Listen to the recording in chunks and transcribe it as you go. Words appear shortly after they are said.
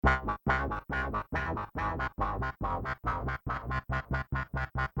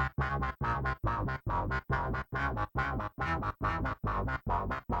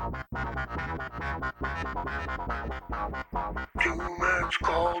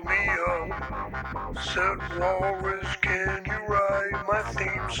called me up, said, Walrus, can you write my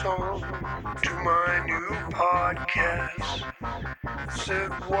theme song to my new podcast? Said,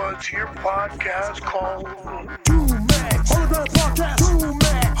 what's your podcast called? Hologram podcast.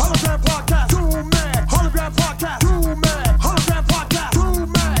 Hologram podcast. Hologram podcast. Hologram podcast.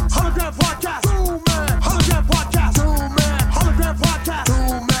 Hologram podcast. Hologram podcast. Hologram podcast.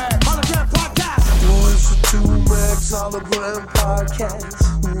 Hologram podcast.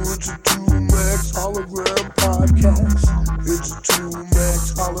 What's the 2Max Hologram Podcast? What's the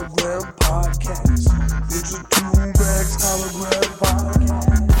 2Max Hologram Podcast? It's a 2Max Hologram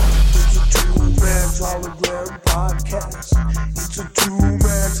Podcast. It's a 2Max Hologram Podcast. It's a 2Max Hologram Podcast. It's a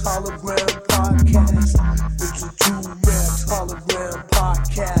 2Max Hologram Podcast. It's a 2Max Hologram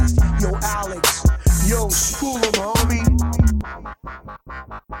Podcast. Yo, Alex. Yo, school him, homie.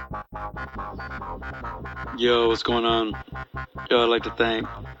 Yo, what's going on? Yo, I'd like to thank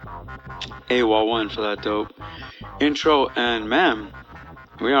AWOL1 for that dope intro. And man,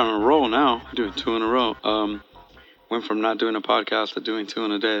 we're on a roll now. We're doing 2 in a row. Went from not doing a podcast to doing 2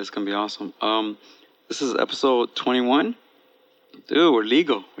 in a day. It's gonna be awesome. This is episode 21. Dude, we're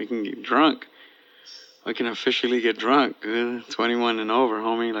legal. We can get drunk. We can officially get drunk. 21 and over,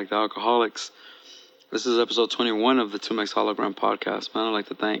 homie, like the alcoholics. This is episode 21 of the 2Max Hologram Podcast. Man, I'd like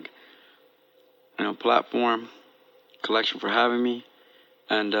to thank Platform Collection for having me,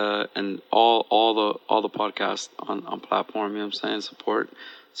 and all the podcasts on Platform. You know what I'm saying? Support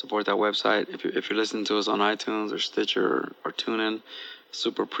that website. If you're listening to us on iTunes or Stitcher or TuneIn,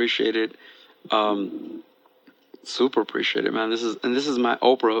 super appreciate it. Super appreciate it, man. This is my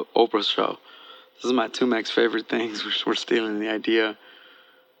Oprah show. This is my 2Max favorite things. We're stealing the idea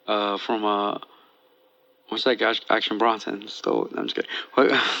from what's that guy? Action Bronson stole it. I'm just kidding.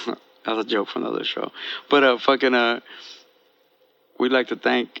 That was a joke from the other show. But we'd like to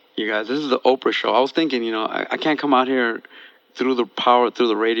thank you guys. This is the Oprah show. I was thinking, I can't come out here through the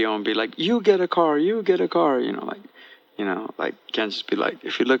radio and be like, you get a car. You can't just be like,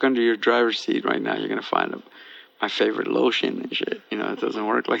 if you look under your driver's seat right now, you're gonna find my favorite lotion and shit. It doesn't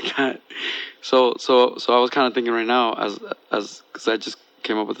work like that. So I was kind of thinking right now, as because I just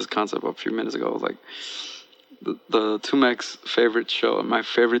came up with this concept a few minutes ago. I was like, the 2Max favorite show and my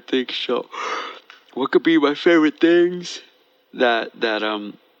favorite things show. What could be my favorite things that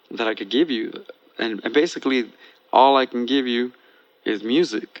I could give you? And basically all I can give you is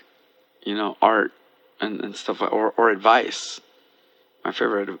music, art and stuff, or advice. My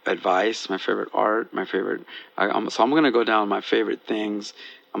favorite advice, my favorite art, my favorite. So I'm gonna go down my favorite things.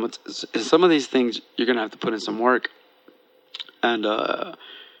 And some of these things you're gonna have to put in some work and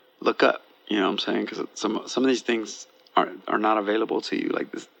look up. You know what I'm saying? Because some of these things are not available to you. Like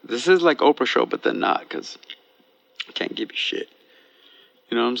this is like Oprah show, but then not, because I can't give you shit.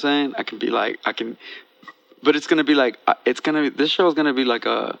 You know what I'm saying? But it's gonna be like this show is gonna be like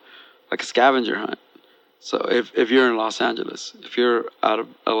a scavenger hunt. So if you're in Los Angeles, if you're out of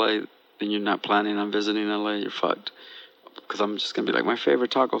LA and you're not planning on visiting LA, you're fucked. Because I'm just gonna be like, my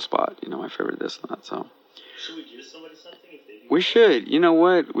favorite taco spot, my favorite this and that. So should we give somebody something? We should. You know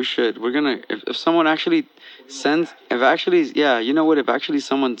what? We should. We're gonna. If someone actually sends, if actually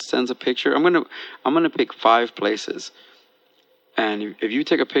someone sends a picture, I'm gonna pick 5 places, and if you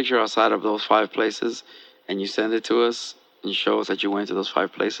take a picture outside of those 5 places, and you send it to us, and you show us that you went to those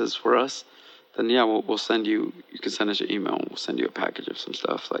 5 places for us, then yeah, we'll send you. You can send us your email. And we'll send you a package of some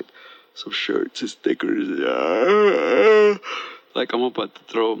stuff, like some shirts and stickers. Like I'm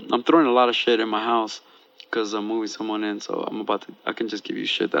throwing a lot of shit in my house, because I'm moving someone in, so I can just give you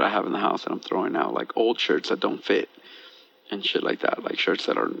shit that I have in the house that I'm throwing out, like old shirts that don't fit and shit like that. Like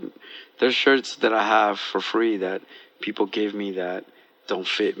there's shirts that I have for free that people give me that don't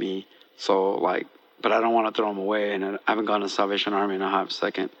fit me. So but I don't want to throw them away, and I haven't gone to Salvation Army in a half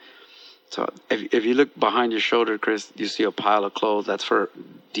second. So if you look behind your shoulder, Chris, you see a pile of clothes. That's for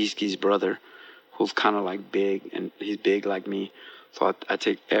Deeski's brother, who's kind of like big, and he's big like me. So I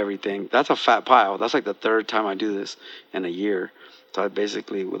take everything. That's a fat pile. That's like the 3rd time I do this in a year. So I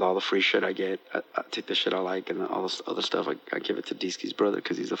basically, with all the free shit I get, I take the shit I like, and all this other stuff, I give it to Deeski's brother,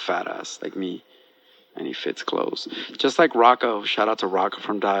 because he's a fat ass like me, and he fits clothes. Just like Rocco. Shout out to Rocco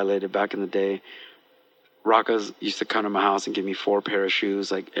from Dilated back in the day. Rocco's used to come to my house and give me 4 pair of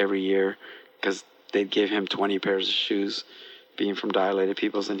shoes like every year, because they'd give him 20 pairs of shoes, being from Dilated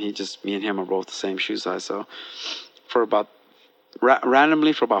Peoples, and me and him are both the same shoe size. So for about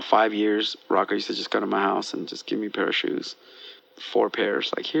randomly for about 5 years, Rocco used to just come to my house and just give me a pair of shoes, 4 pairs.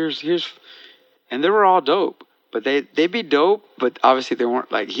 Like here's, and they were all dope, but they'd be dope, but obviously they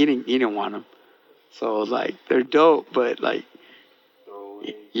weren't like he didn't want them. So like they're dope, but like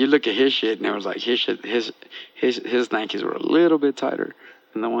you look at his shit, and it was like his Nikes were a little bit tighter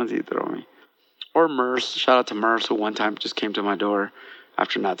than the ones he threw me. Or Merce, shout out to Merce, who one time just came to my door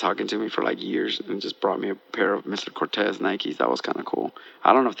after not talking to me for like years and just brought me a pair of Mr. Cortez Nikes. That was kind of cool.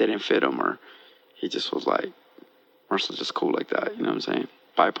 I don't know if they didn't fit him or he just was like, Merce was just cool like that, you know what I'm saying?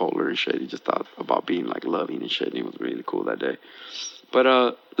 Bipolar and shit. He just thought about being like loving and shit, and he was really cool that day.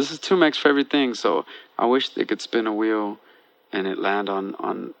 But this is Tumac's favorite thing, so I wish they could spin a wheel and it land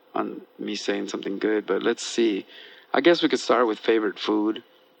on me saying something good. But let's see. I guess we could start with favorite food.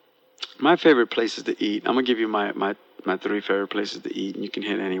 My favorite places to eat. I'm gonna give you my 3 favorite places to eat, and you can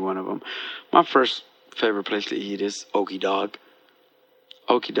hit any one of them. My first favorite place to eat is Okie Dog.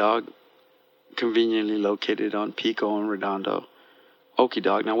 Okie Dog, conveniently located on Pico and Redondo. Okie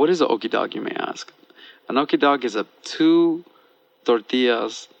Dog. Now, what is an Okie Dog, you may ask? An Okie Dog is 2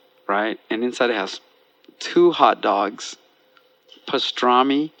 tortillas, right? And inside it has 2 hot dogs,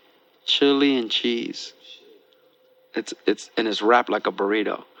 pastrami, chili, and cheese. It's wrapped like a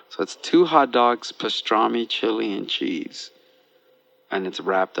burrito. So it's 2 hot dogs, pastrami, chili, and cheese, and it's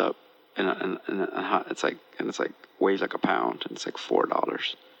wrapped up in it's like weighs like a pound, and it's like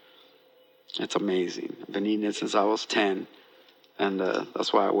 $4. It's amazing. I've been eating it since I was 10, and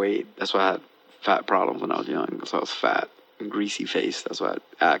that's why I weighed. That's why I had fat problems when I was young. That's why I was fat and greasy face. That's why I had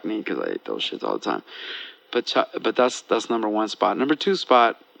acne, because I ate those shits all the time. But that's number 1 spot. Number 2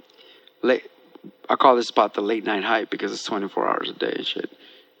 spot, I call this spot the late night hype because it's 24 hours a day and shit.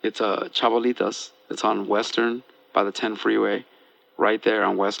 It's Chabolitas. It's on Western by the 10 freeway, right there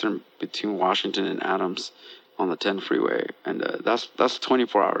on Western between Washington and Adams on the 10 freeway. And that's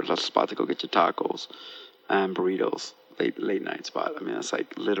 24 hours. That's a spot to go get your tacos and burritos. Late night spot. I mean, that's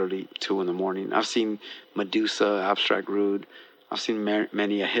like literally 2 in the morning. I've seen Medusa, Abstract Rude. I've seen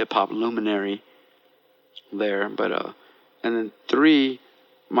many a hip hop luminary there. But and then 3,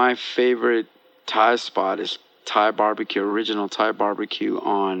 my favorite Thai spot is Thai barbecue, original Thai barbecue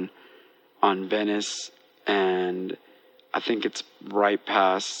on Venice, and I think it's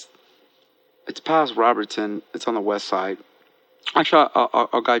past Robertson. It's on the west side. Actually,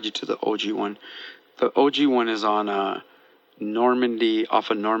 I'll guide you to the OG one. The OG one is on Normandy, off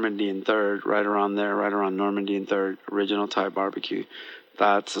of Normandy and 3rd, right around there, right around Normandy and 3rd. Original Thai barbecue.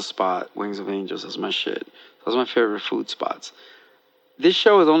 That's the spot. Wings of Angels. That's my shit. Those are my favorite food spots. This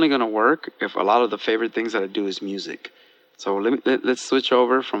show is only going to work if a lot of the favorite things that I do is music. So let's switch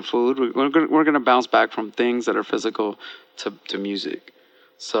over from food. We're going to bounce back from things that are physical to music.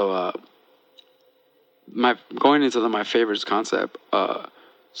 So going into my favorites concept,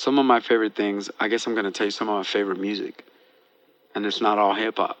 some of my favorite things, I guess I'm going to tell you some of my favorite music. And it's not all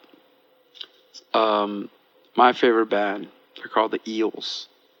hip-hop. My favorite band, they're called the Eels.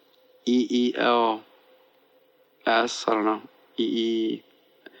 EELS, I don't know. EELLS,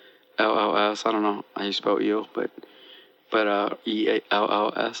 I don't know how you spell eel, but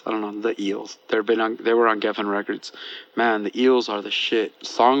EALLS, I don't know, the Eels. They were on Geffen Records. Man, the Eels are the shit.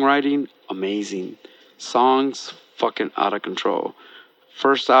 Songwriting, amazing. Songs, fucking out of control.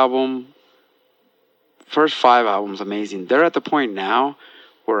 First 5 albums, amazing. They're at the point now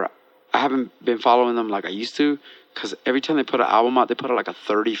where I haven't been following them like I used to, because every time they put an album out, they put out like a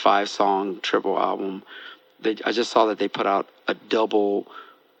 35-song triple album. I just saw that they put out a double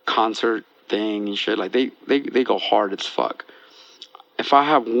concert thing and shit. Like they go hard as fuck. If I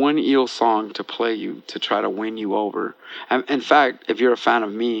have one Eel song to play you to try to win you over, and in fact, if you're a fan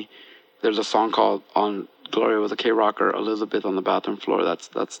of me, there's a song called On Gloria with a K-Rocker, Elizabeth on the Bathroom Floor.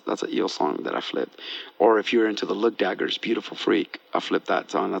 That's an Eel song that I flipped. Or if you're into the Look Daggers, Beautiful Freak, I flipped that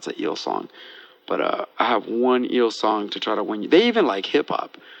song. That's an Eel song. But I have one Eel song to try to win you. They even like hip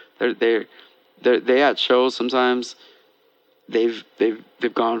hop. They at shows sometimes. They've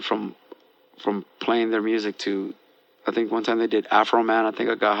gone from playing their music to, I think one time they did Afro Man, I think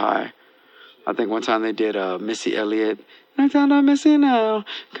I Got High. I think one time they did Missy Elliott. I found out Missy now.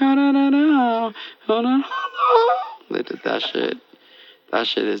 They did that shit. That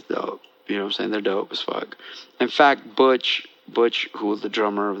shit is dope. You know what I'm saying? They're dope as fuck. In fact, Butch, who was the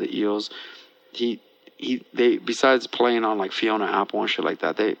drummer of the Eels, they besides playing on like Fiona Apple and shit like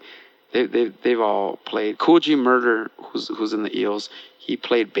that, they've all played. Cool G Murder, who's in the Eels, he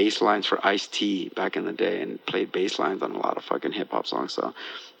played bass lines for Ice-T back in the day and played bass lines on a lot of fucking hip hop songs. So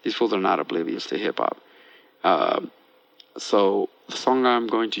these fools are not oblivious to hip hop. So the song I'm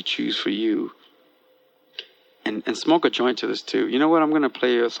going to choose for you, and smoke a joint to this too. You know what? I'm gonna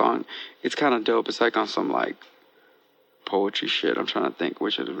play you a song. It's kind of dope. It's like on some like poetry shit. I'm trying to think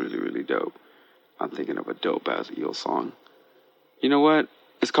which is really, really dope. I'm thinking of a dope ass Eel song. You know what?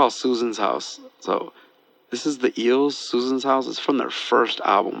 It's called Susan's House. So This is the Eels, Susan's House. It's from their first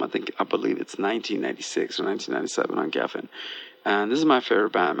album. I believe it's 1996 or 1997 on Geffen. And this is my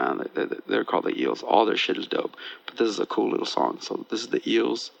favorite band, man. They're called the Eels. All their shit is dope. But this is a cool little song. So this is the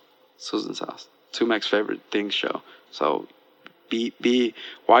Eels, Susan's House. 2Mac's favorite things show. So be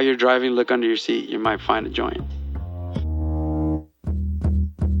while you're driving, look under your seat. You might find a joint.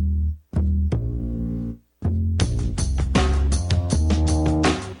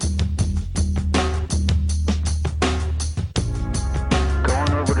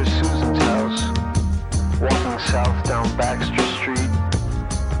 South down Baxter Street.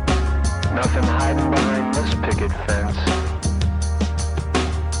 Nothing hiding behind this picket fence.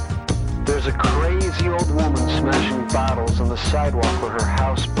 There's a crazy old woman smashing bottles on the sidewalk where her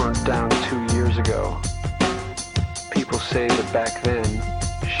house burnt down 2 years ago. People say that back then,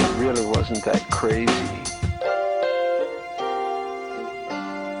 she really wasn't that crazy.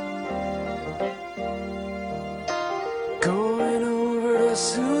 Going over to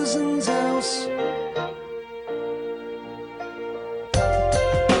Susan's house.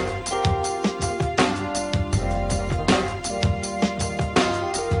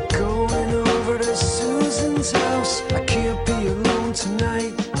 House. I can't be alone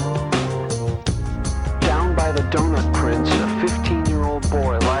tonight. Down by the Donut Prince, a 15-year-old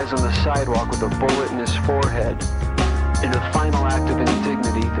boy lies on the sidewalk with a bullet in his forehead. In a final act of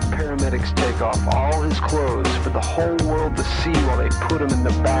indignity, the paramedics take off all his clothes for the whole world to see while they put him in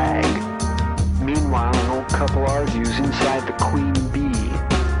the bag. Meanwhile, an old couple argues inside the Queen Bee,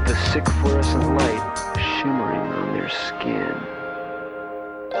 the sick fluorescent light shimmering on their skin.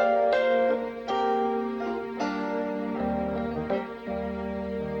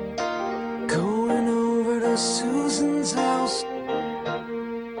 Susan's house.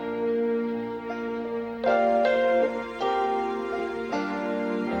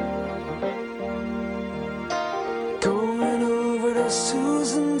 Going over to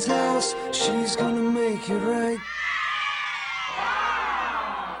Susan's house. She's gonna make it right.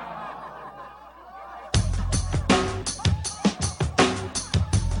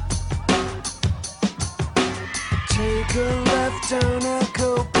 Take a left down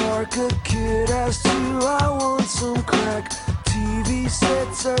Echo Park. A kid asks you, I want some crack. TV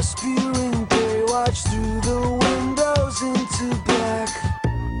sets are spewing Baywatch through the windows into black.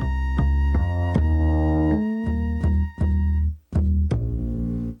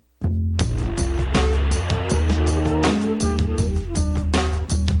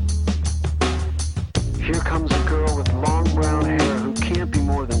 Here comes a girl with long brown hair who can't be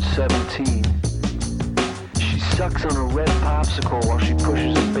more than 17. She sucks on a red popsicle while she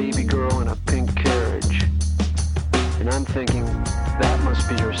pushes a baby girl in a pink carriage. And I'm thinking, that must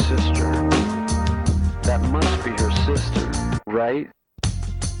be her sister. That must be her sister, right?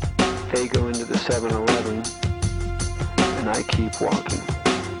 They go into the 7-Eleven, and I keep walking.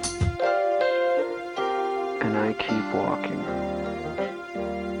 And I keep walking.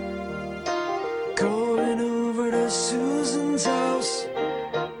 Going over to Susan's house.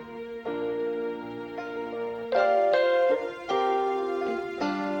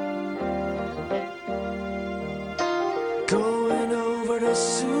 Going over to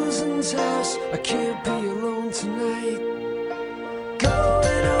Susan's house. I can't be alone tonight.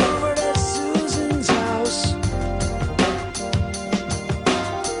 Going over to Susan's house.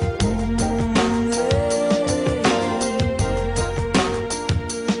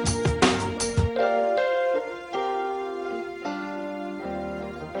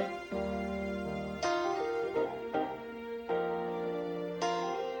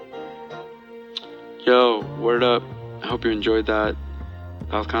 Yo, word up. I hope you enjoyed that.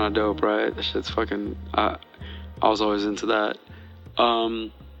 That was kind of dope, right? That shit's fucking... I was always into that.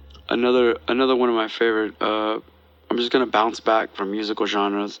 Another one of my favorite... I'm just going to bounce back from musical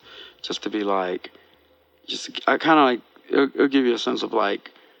genres just to be like... I kind of like... It'll give you a sense of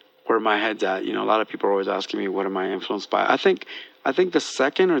like where my head's at. You know, a lot of people are always asking me, what am I influenced by? I think the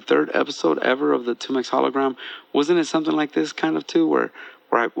second or third episode ever of the 2Max hologram, wasn't it something like this kind of too, where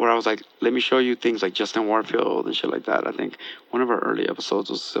I was like, let me show you things like Justin Warfield and shit like that. I think one of our early episodes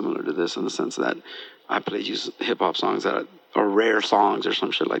was similar to this in the sense that I played you hip-hop songs that are rare songs or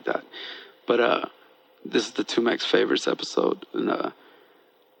some shit like that. But this is the 2Max favorites episode. And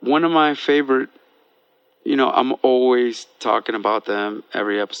one of my favorite, you know, I'm always talking about them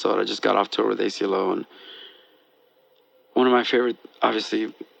every episode. I just got off tour with ACLO, and one of my favorite,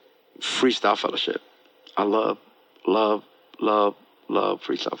 obviously, Freestyle Fellowship. I love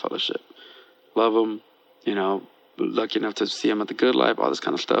Freestyle Fellowship. Love them, you know, lucky enough to see them at the Good Life, all this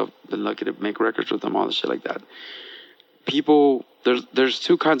kind of stuff. Been lucky to make records with them, all this shit like that. People, there's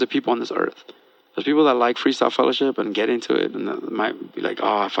two kinds of people on this earth. There's people that like Freestyle Fellowship and get into it and might be like,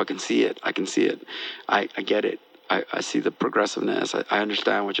 oh, I fucking see it. I can see it. I get it. I see the progressiveness. I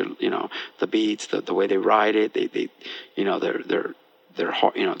understand what the beats, the way they ride it. They they're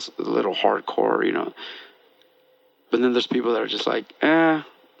hard, it's a little hardcore, But then there's people that are just like, I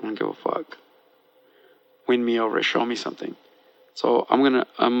don't give a fuck. Win me over, show me something. So I'm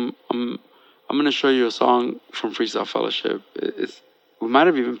gonna show you a song from Freestyle Fellowship. We might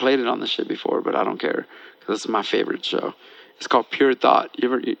have even played it on the shit before, but I don't care because this is my favorite show. It's called Pure Thought.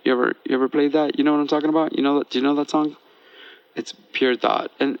 You ever played that? You know what I'm talking about? Do you know that song? It's Pure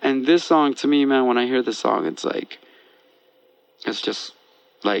Thought. And this song, to me, man, when I hear this song, it's just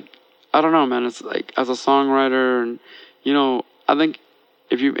like, I don't know, man. It's like, as a songwriter, and I think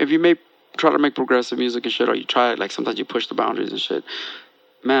if you may try to make progressive music and shit, or you try it, like sometimes you push the boundaries and shit.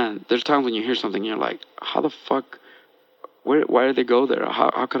 Man, there's times when you hear something and you're like, how the fuck? Why did they go there?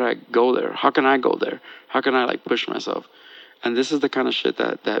 How could I go there? How can I go there? How can I like push myself? And this is the kind of shit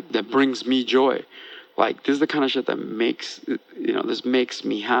that brings me joy. Like, this is the kind of shit that makes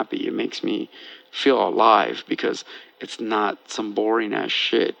me happy. It makes me feel alive because it's not some boring ass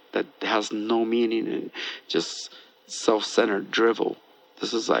shit that has no meaning and just self-centered drivel.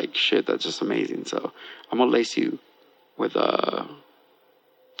 This is like shit that's just amazing. So I'm gonna lace you with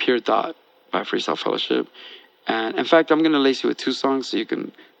Pure Thought by Freestyle Fellowship. And in fact, I'm going to lace you with 2 songs so you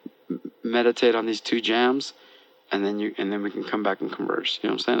can meditate on these 2 jams, and then we can come back and converse. You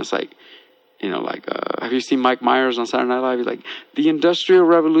know what I'm saying? It's like, have you seen Mike Myers on Saturday Night Live? He's like, the Industrial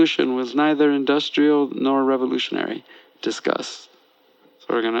Revolution was neither industrial nor revolutionary. Discuss.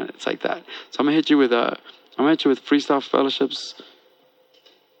 So it's like that. So I'm going to hit you with Freestyle Fellowship's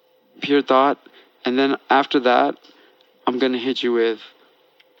Pure Thought, and then after that, I'm going to hit you with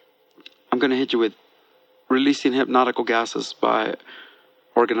Releasing Hypnotical Gases by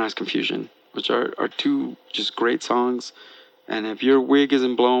Organized Confusion, which are 2 just great songs. And if your wig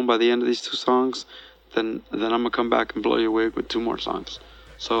isn't blown by the end of these 2 songs, then I'm going to come back and blow your wig with 2 more songs.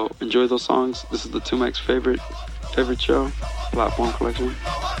 So enjoy those songs. This is the 2Max favorite show, Platform Collection.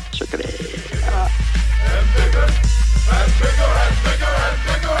 Check it out. And bigger, and bigger, and bigger, and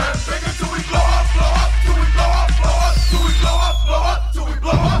bigger, and bigger, till we blow up, till we blow up, till we blow up, till we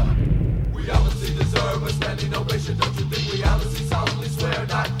blow up. We obviously deserve a standing ovation. Don't you think we obviously solemnly swear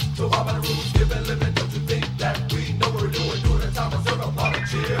not to abide by the rules given limit? Don't you think that we know what we're doing during the time of serve upon a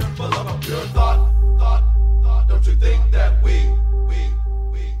cheer full of a pure thought? Don't you think that we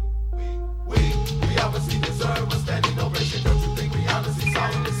obviously deserve a standing ovation? Don't you think we obviously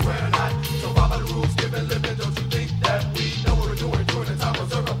solemnly swear not to abide by the rules given limit? Don't you think that we know what we're doing during the time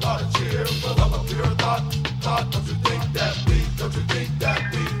of serve upon a cheer full of a pure thought? Don't you think that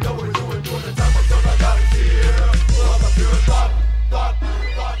we know what we're doing during the time of serve upon a cheer full of a pure thought?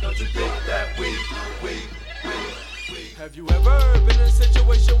 Don't you think that we Have you ever been in a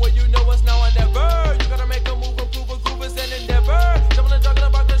situation where you know it's now or never? You gotta make a move, improve, a groove is an endeavor. Jumping and talking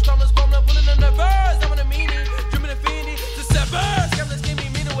about this, coming, scrolling, pulling the nevers. I'm in a meaning, dreaming of fiending, to sever. Scandalous give me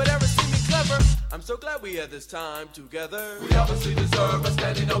meaning, whatever, see me clever. I'm so glad we had this time together. We obviously deserve a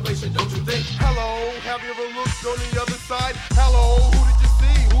standing ovation, don't you think? Hello, have you ever looked on the other side? Hello, who did you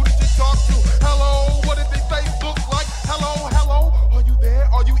see? Who did you talk to? Hello, what did they face look like? Hello, are you there?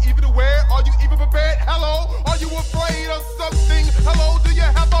 Are you even aware? Are you even prepared? Hello, are you afraid of something? Hello, do you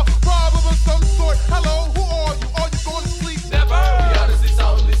have a problem of some sort? Hello, who are you? Are you going to sleep? Never. We honestly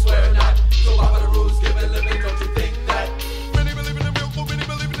solemnly swear not to abide by the rules given living. Don't you think that? Many believe in the miracle, many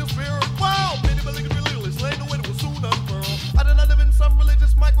believe in the spirit. Wow, many believe in the littlest land, the wind will soon unfurl. I do not live in some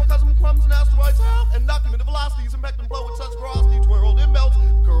religious microcosm, crumbs and asteroids out, and knocking the velocities, impact and blow with such ferocity, twirled and melts,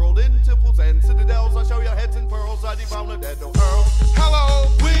 curled in temples and citadels. I show your heads and pearls, I devour the dead, no earl. Hello,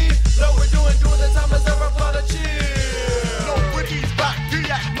 We know we're doing the time of serve upon a cheer. no British back,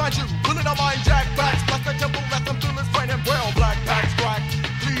 D-Act, mind you, pulling our mind jack backs, plus the temple, let them feel his brain and brown black packs crack.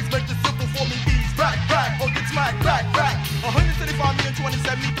 Please make this simple for me, ease back, or get smacked back.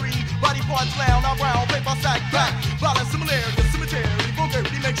 175,273 body parts down, our brown paper sack back. Violent similarity, the cemetery,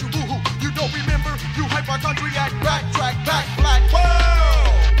 vulgarity makes you woohoo. You don't remember, you hypochondriac, backtrack, back, black, whoa!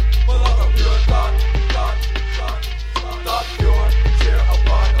 Full of a pure thought pure, cheer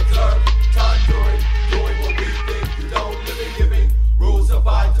upon, observe, time doing what we think. You don't live in giving, rules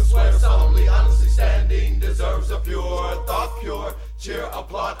abide to swear solemnly, honestly standing, deserves a pure thought pure, cheer,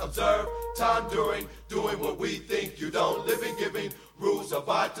 applaud, observe, time doing what we think. You don't live in giving, rules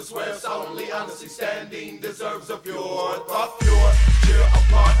abide to swear solemnly, honestly standing, deserves a pure thought pure, cheer,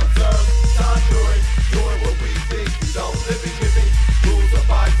 applaud, observe, time doing what we think. You don't live in giving, rules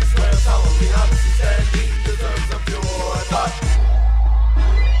abide to swear solemnly, honestly standing, deserves a pure thought.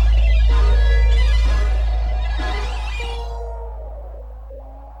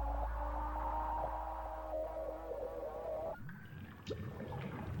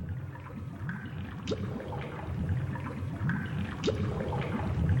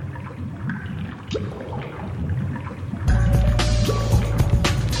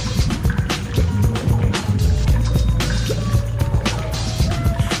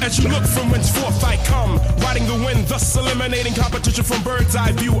 Look from whenceforth I come, riding the wind, thus eliminating competition from bird's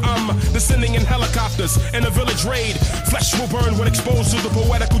eye view. I'm descending in helicopters in a village raid. Flesh will burn when exposed to the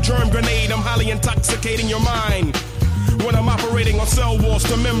poetical germ grenade. I'm highly intoxicating your mind. When I'm operating on cell walls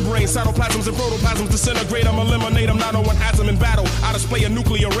to membranes, cytoplasms and protoplasms disintegrate. I'm eliminate them, not no one has them in battle. I display a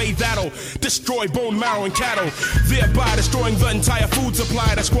nuclear ray that'll destroy bone marrow and cattle, thereby destroying the entire food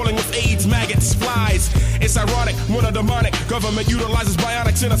supply that's crawling with AIDS, maggots, flies. It's ironic when a demonic government utilizes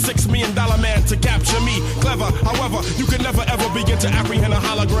bionics in a $6 million man to capture me. Clever, however, you can never ever begin to apprehend a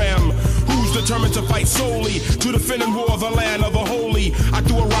hologram who's determined to fight solely to defend and war the land of the holy. I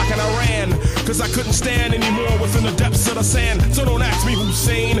threw a rock and I ran, cause I couldn't stand anymore within the depths of the sand. So don't ask me who's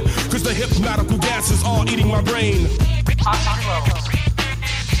sane, cause the hypnotical gases are eating my brain.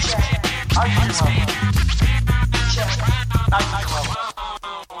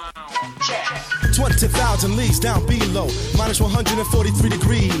 20,000 leagues down below, minus 143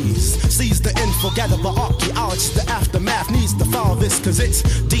 degrees. Seize the info gathered by archaeologists. The aftermath needs to follow this, cause it's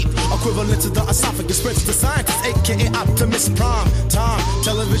deep, equivalent to the esophagus. Prince the scientist, aka Optimus Prime. Time,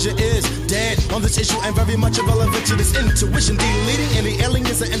 television is dead on this issue, and very much irrelevant to this intuition. Deleting any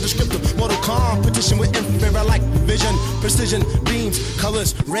aliens and indescriptive mortal competition with infrared light vision, precision, beams,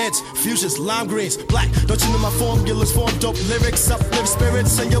 colors, reds, fuchsias, lime greens, black. Don't you know my formulas form dope lyrics, uplift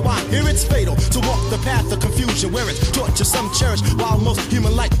spirits, and yo, I hear it's fatal to walk the path of confusion where it's torture some cherish, while most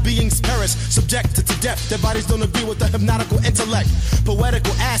human-like beings perish, subjected to death. Their bodies don't agree with the hypnotical intellect.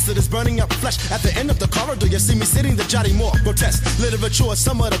 Poetical acid is burning up flesh. At the end of the corridor, you see me sitting, the jotting more grotesque. Literature is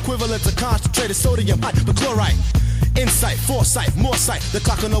somewhat equivalent to concentrated sodium hypochlorite. Insight, foresight, more sight. The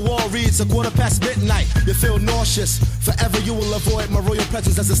clock on the wall reads 1:15 midnight. You feel nauseous. Forever you will avoid my royal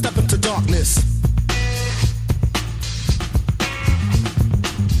presence as I step into darkness.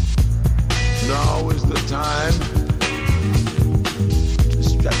 Now is the time to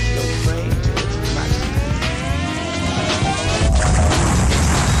stretch your brain to its maximum.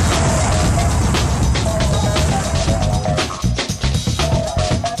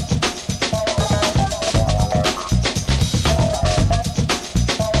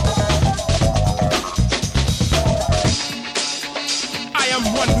 I am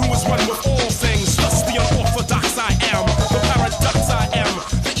one who is one with all things, thus the unorthodox I am, the paradox I am,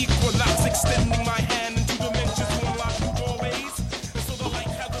 the equinox extending my hand into dimensions to unlock new doorways. And so the light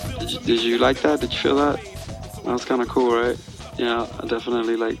has a Did you like that? Did you feel that? That was kind of cool, right? Yeah, I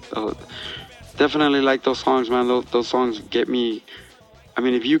definitely like those songs, man. Those songs get me. I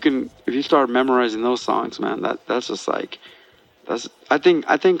mean, if you start memorizing those songs, man, that's just like, I think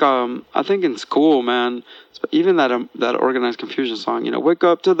in school, man, even that organized confusion song, you know, wake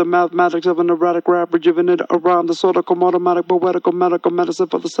up to the mathematics of an erratic rap, rejuvenate around the sortical, automatic, poetical, medical medicine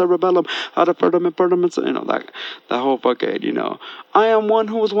for the cerebellum, out of firmament, you know, that whole bucket, you know. I am one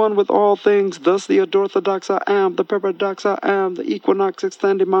who is one with all things, thus the unorthodox I am, the paradox I am, the equinox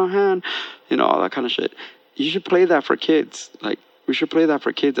extending my hand, you know, all that kind of shit. You should play that for kids. Like, we should play that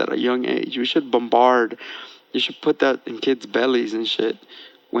for kids at a young age. We should bombard. You should put that in kids' bellies and shit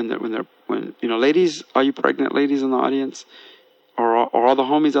when you know, ladies, are you pregnant ladies in the audience? Or all the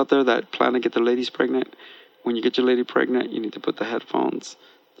homies out there that plan to get their ladies pregnant? When you get your lady pregnant, you need to put the headphones,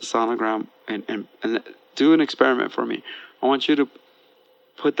 the sonogram, and do an experiment for me. I want you to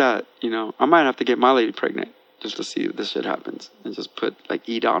put that, you know, I might have to get my lady pregnant just to see if this shit happens. And just put, like,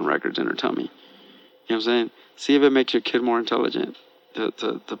 E-Down records in her tummy. You know what I'm saying? See if it makes your kid more intelligent.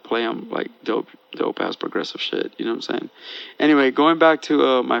 To play them like dope ass progressive shit, you know what I'm saying? Anyway, going back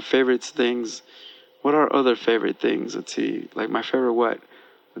to my favorite things. What are other favorite things? Let's see. Like my favorite what?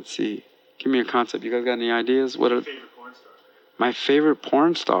 Let's see. Give me a concept. You guys got any ideas? What are favorite porn star? My favorite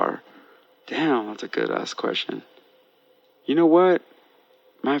porn star? Damn, that's a good ass question. You know what?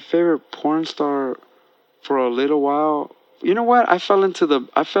 My favorite porn star for a little while. You know what? I fell into the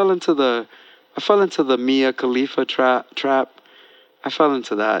Mia Khalifa trap. I fell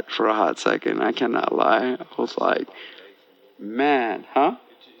into that for a hot second. I cannot lie. I was like, man, huh?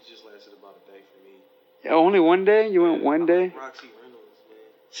 It just lasted about a day for me. Yeah, only one day? You went one day? Roxy Reynolds, man.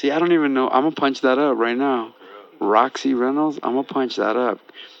 See, I don't even know. I'm going to punch that up right now. Roxy Reynolds? I'm going to punch that up.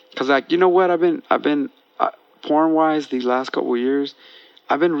 Because, like, you know what? I've been porn-wise, these last couple of years,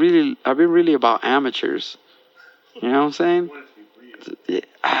 I've been really about amateurs. You know what I'm saying?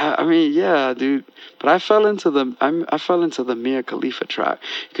 I mean, yeah, dude. But I fell into the Mia Khalifa trap.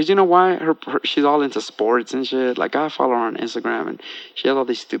 Because you know why? She's all into sports and shit. Like, I follow her on Instagram, and she has all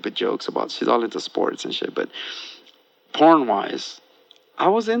these stupid jokes about she's all into sports and shit. But porn-wise, I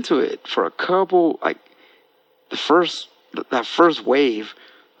was into it for a couple, like, that first wave,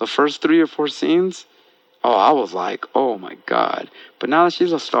 the first 3 or 4 scenes, Oh, I was like, oh my God. But now that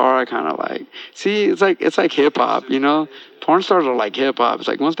she's a star, I kind of like, see, it's like hip hop, you know? Porn stars are like hip hop. It's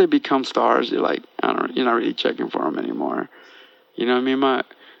like once they become stars, you're like, you're not really checking for them anymore. You know what I mean?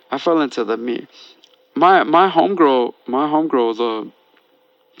 I fell into my homegirl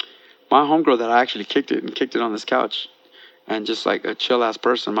that I actually kicked it on this couch, and just like a chill ass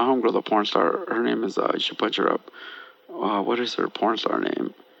person. My homegirl, the porn star, her name is, you should punch her up. What is her porn star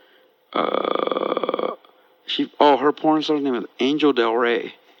name? Her porn star's name is Angel Del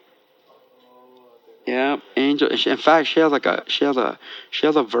Rey. Yeah, Angel. In fact, she has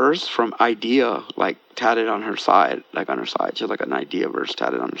a verse from Idea like tatted on her side, She has like an Idea verse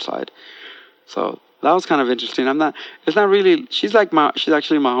tatted on her side. So that was kind of interesting. It's not really. She's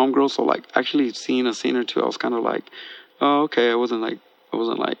actually my homegirl. So like actually seeing a scene or two, I was kind of like, oh okay. It wasn't like.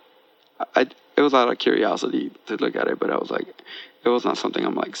 It was out of curiosity to look at it, but I was like, it was not something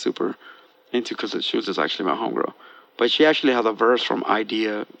I'm like super into because she was just actually my homegirl. But she actually has a verse from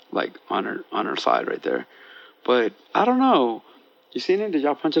Idea like on her side right there. But I don't know. You seen it? Did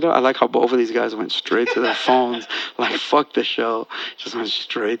y'all punch it up? I like how both of these guys went straight to their phones. Like fuck the show, just went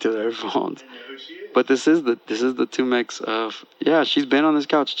straight to their phones. But this is the 2Mex of she's been on this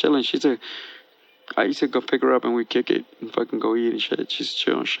couch chilling. I used to go pick her up and we kick it and fucking go eat and shit. She's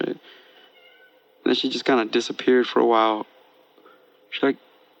chill and shit. And then she just kind of disappeared for a while. She like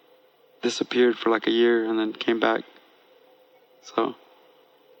disappeared for like a year and then came back. So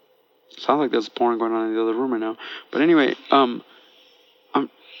sounds like there's porn going on in the other room right now. But anyway, I'm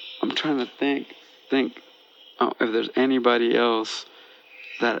trying to think if there's anybody else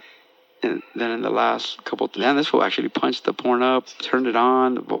that in the last couple. Damn, this fool actually punched the porn up, turned it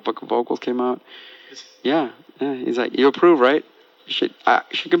on. The vocals came out. Yeah. He's like, you approve, right? She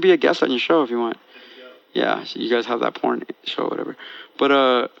could be a guest on your show if you want. Yeah, you guys have that porn show, or whatever.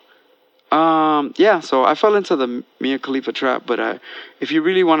 But so I fell into the Mia Khalifa trap. But if you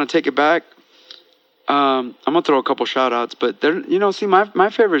really want to take it back, I'm gonna throw a couple shout outs. But see, my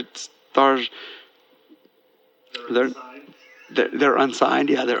favorite stars, they're unsigned.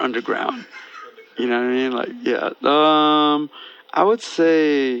 Yeah, they're underground. You know what I mean? Like, yeah. I would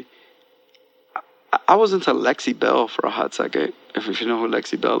say I was into Lexi Bell for a hot second. If you know who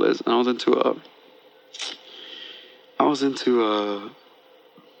Lexi Bell is, and I was into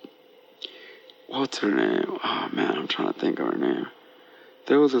what's her name? Oh man, I'm trying to think of her name.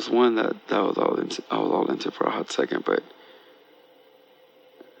 There was this one that I was all into for a hot second, but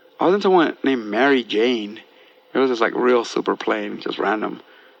I was into one named Mary Jane. It was just like real super plain, just random.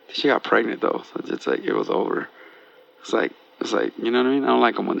 She got pregnant though, so it's like it was over. It's like you know what I mean? I don't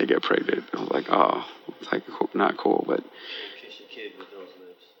like them when they get pregnant. It was like, oh, it's like not cool, but Kiss your kid with those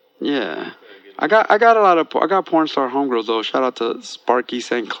lips. Yeah, I got porn star homegirls though. Shout out to Sparky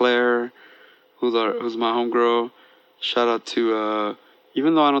St. Clair, who's my homegirl. Shout out to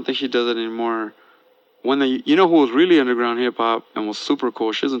even though I don't think she does it anymore. Who was really underground hip hop and was super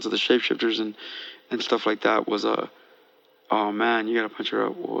cool. She was into the Shapeshifters and stuff like that. Was oh man, you gotta punch her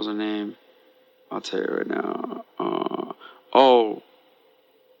up. What was her name? I'll tell you right now.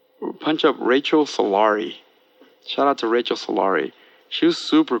 Punch up Rachel Solari. Shout out to Rachel Solari. She was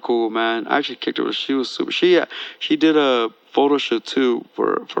super cool, man. I actually kicked her. She was super. She did a photo shoot too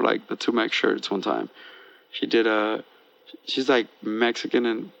for like the 2Mex shirts one time. She did she's like Mexican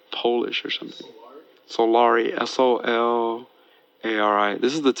and Polish or something. Solari. Solari.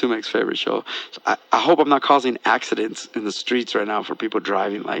 This is the 2Mex favorite show. So I hope I'm not causing accidents in the streets right now for people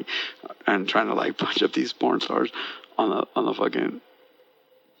driving like and trying to like punch up these porn stars on the fucking.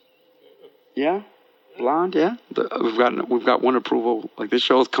 Yeah. Blonde, yeah. We've got one approval. Like this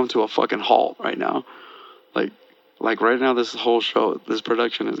show has come to a fucking halt right now. Like right now, this whole show, this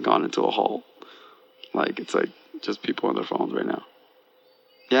production has gone into a halt. Like it's like just people on their phones right now.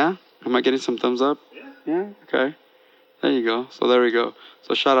 Yeah, am I getting some thumbs up? Yeah. Okay. There you go. So there we go.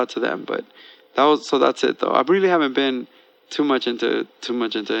 So shout out to them. But that's it though. I really haven't been too much into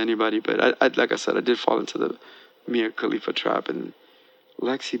anybody. But I like I said, I did fall into the Mia Khalifa trap and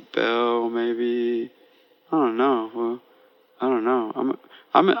Lexi Bell maybe. I don't know.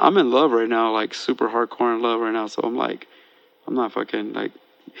 I'm in love right now, like super hardcore in love right now. So I'm not fucking like.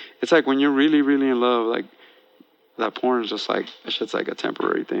 It's like when you're really, really in love, like that porn is just like that shit's like a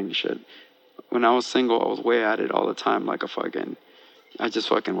temporary thing. Shit. When I was single, I was way at it all the time, like I just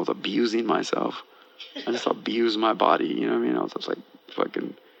fucking was abusing myself. I just abused my body. You know what I mean? I was just like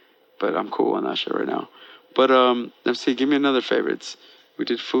fucking. But I'm cool on that shit right now. But let's see. Give me another favorites. We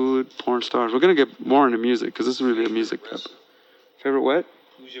did food, porn stars. We're going to get more into music because this is really a music type. Favorite what?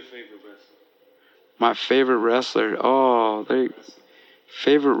 Who's your favorite wrestler? My favorite wrestler. Oh,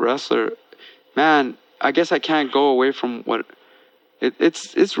 favorite wrestler. Man, I guess I can't go away from what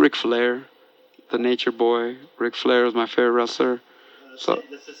it's Ric Flair, the Nature Boy. Ric Flair was my favorite wrestler. So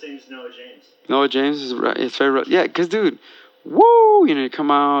that's the same as Noah James. Noah James is his favorite. Yeah, cause dude, woo, you know, he'd come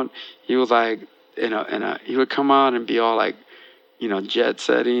out. He was like, he would come out and be all like, you know, jet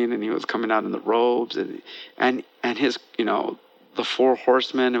setting, and he was coming out in the robes, and his, you know, the Four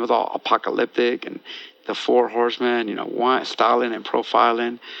Horsemen. It was all apocalyptic, and the Four Horsemen, you know, styling and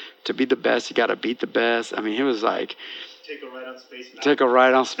profiling. To be the best, you got to beat the best. I mean, he was like, take a ride on Space Mountain. Take a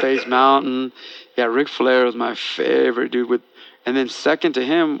ride on Space Mountain. Yeah, Ric Flair was my favorite dude. And then second to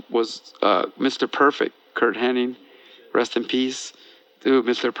him was Mr. Perfect, Kurt Hennig. Rest in peace, dude.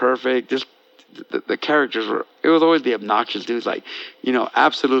 Mr. Perfect. Just the characters were. It would always be obnoxious dudes, like, you know,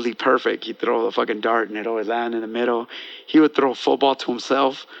 absolutely perfect. He'd throw the fucking dart and it'd always land in the middle. He would throw a football to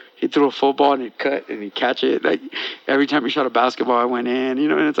himself. He threw a football and he'd cut and he'd catch it. Like every time he shot a basketball, I went in. You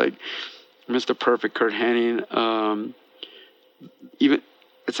know, and it's like Mr. Perfect, Kurt Hennig. Even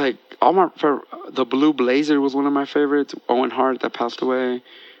it's like the Blue Blazer was one of my favorites. Owen Hart that passed away.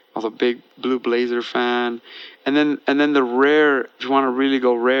 I was a big Blue Blazer fan. And then the rare, if you want to really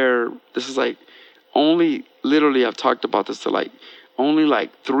go rare, this is like only literally I've talked about this to like only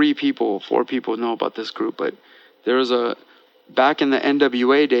like 4 people know about this group. But there was back in the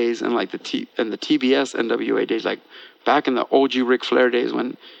NWA days and like the TBS NWA days, like back in the OG Ric Flair days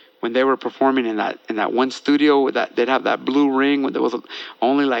when they were performing in that one studio with that, they'd have that blue ring when there was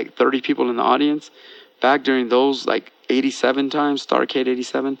only like 30 people in the audience. Back during those like 87 times, Starrcade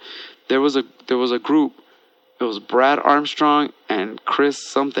 87, there was a group. It was Brad Armstrong and Chris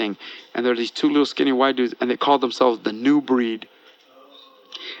something, and there were these 2 little skinny white dudes, and they called themselves the New Breed.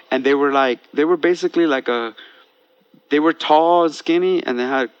 And they were basically like they were tall and skinny, and they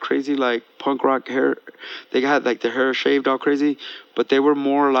had crazy like punk rock hair. They had like their hair shaved all crazy, but they were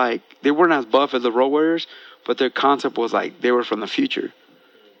more like, they weren't as buff as the Road Warriors, but their concept was like they were from the future.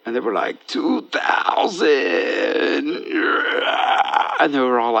 And they were like 2000, and they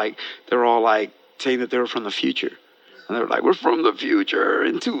were all like saying that they were from the future, and they were like, we're from the future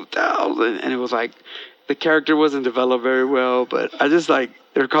in 2000, and it was like the character wasn't developed very well, but I just like,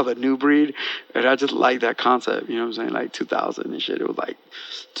 they're called the New Breed, and I just like that concept, you know what I'm saying, like 2000 and shit. It was like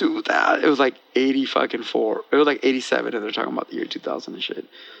 2000, it was like 84, it was like 87, and they're talking about the year 2000 and shit.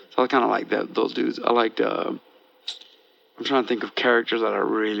 So I kind of like those dudes. I liked I'm trying to think of characters that I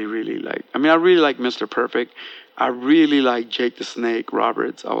really, really like. I mean, I really like Mr. Perfect. I really like Jake the Snake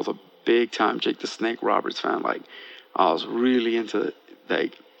Roberts. I was a big time Jake the Snake Roberts fan. Like, I was really into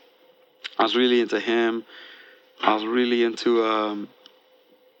him. I was really into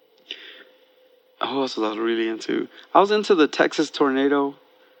who else was I really into? I was into the Texas Tornado.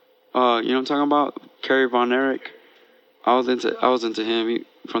 You know what I'm talking about? Kerry Von Erich. I was into him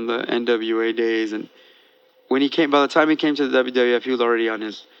from the NWA days, and by the time he came to the WWF, he was already on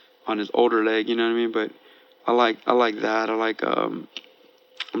his older leg, you know what I mean? But I like that. I like I'm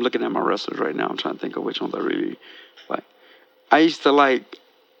looking at my wrestlers right now. I'm trying to think of which ones I really like. I used to like,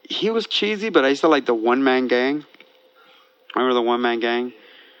 he was cheesy, but I used to like the One Man Gang. Remember the One Man Gang?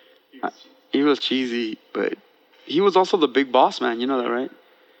 He was cheesy, but he was also the big boss man. You know that, right?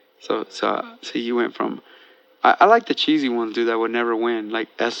 So he went from. I like the cheesy ones, dude, that would never win.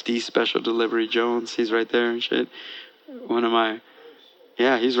 Like SD Special Delivery Jones. He's right there and shit.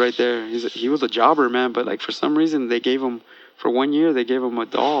 He's right there. He was a jobber, man, but like for some reason for 1 year, they gave him a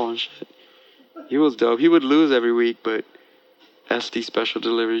doll and shit. He was dope. He would lose every week, but SD Special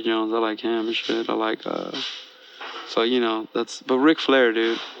Delivery Jones, I like him and shit. I like, so, you know, but Ric Flair,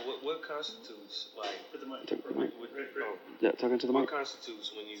 dude. What constitutes, like, talking to the mic. What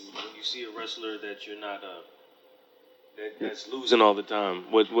constitutes when you see a wrestler that you're not, that's losing all the time?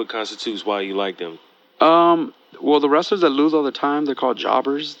 What constitutes why you like them? Well, the wrestlers that lose all the time, they're called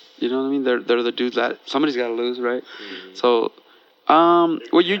jobbers. You know what I mean? They're the dudes that somebody's got to lose, right? Mm-hmm. So,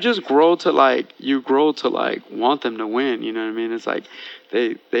 well, you just grow to like want them to win. You know what I mean? It's like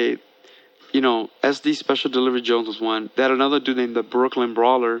they, you know, SD Special Delivery Jones was one. They had another dude named the Brooklyn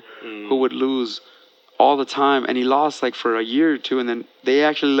Brawler who would lose all the time, and he lost like for a year or two, and then they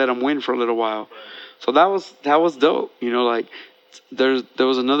actually let him win for a little while. So that was dope. You know, like there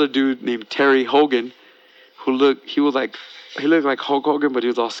was another dude named Terry Hogan who looked like Hulk Hogan, but he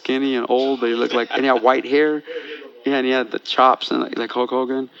was all skinny and old, but and he had white hair. Yeah, and he had the chops and like Hulk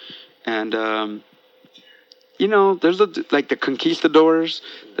Hogan. And you know, there's the Conquistadors.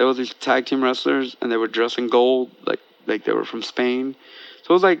 There was these tag team wrestlers, and they were dressed in gold, like they were from Spain.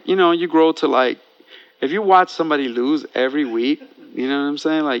 So it was like, you know, you grow to like, if you watch somebody lose every week, you know what I'm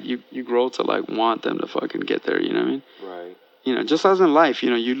saying? Like you grow to like want them to fucking get there. You know what I mean? Right. You know, just as in life,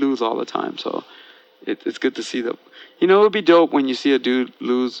 you know, you lose all the time. So it's good to see the. You know, it would be dope when you see a dude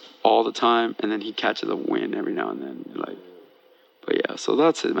lose all the time and then he catches a win every now and then. Like, but yeah, so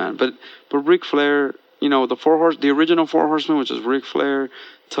that's it, man. But Ric Flair, you know, the original Four Horsemen, which is Ric Flair,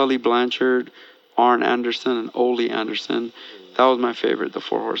 Tully Blanchard, Arn Anderson, and Ole Anderson. That was my favorite, the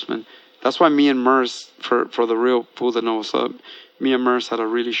Four Horsemen. That's why me and Merce, for the real fools that know what's up, me and Merce had a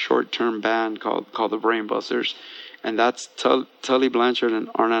really short-term band called the Brainbusters. And that's Tully Blanchard and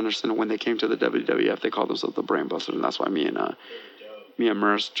Arn Anderson. When they came to the WWF, they called themselves the Brainbusters, and that's why me and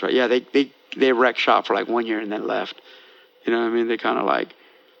Merce tried. Yeah, they wrecked shop for like 1 year and then left. You know what I mean? They kind of like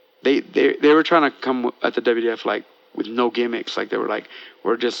they were trying to come at the WWF like with no gimmicks. Like they were like,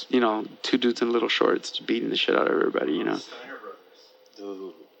 we're just, you know, two dudes in little shorts beating the shit out of everybody. You know. Steiner Brothers.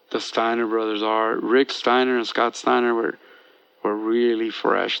 Dude. The Steiner brothers are Rick Steiner and Scott Steiner were really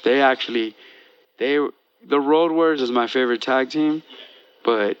fresh. The Road Warriors is my favorite tag team,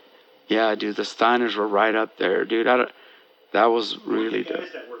 but yeah, dude, the Steiners were right up there, dude. That was really the dope.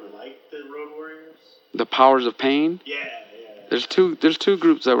 guys that were like the Road Warriors. The Powers of Pain. Yeah. There's two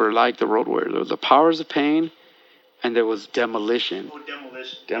groups that were like the Road Warriors. There was the Powers of Pain, and there was Demolition. Oh,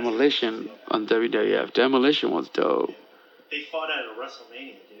 Demolition. Demolition on WWF. Demolition was dope. They fought at a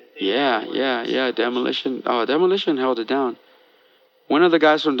WrestleMania, didn't they? Yeah. Demolition. Oh, Demolition held it down. One of the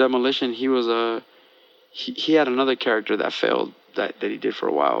guys from Demolition, he was he had another character that failed that he did for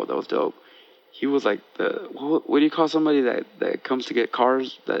a while. That was dope. He was like what do you call somebody that comes to get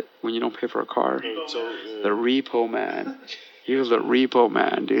cars that when you don't pay for a car? The Repo Man. He was the Repo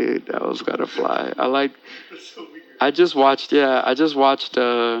Man, dude. That was gotta fly. That's so weird.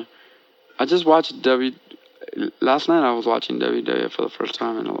 Last night I was watching WWF for the first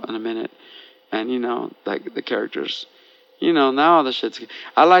time in a minute, and you know, like the characters. You know, now the shit's...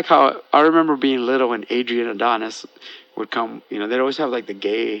 I like how... I remember being little and Adrian Adonis would come... You know, they'd always have, like, the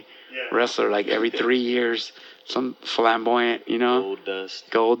gay wrestler, like, every 3 years. Some flamboyant, you know?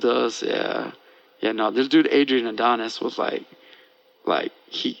 Goldust, yeah. Yeah, no, this dude Adrian Adonis was, like...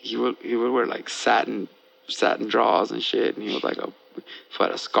 He would wear, like, satin drawers and shit. And he was, like, had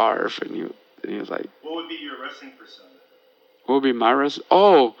a scarf. And he was, like... What would be your wrestling persona? What would be my wrestling...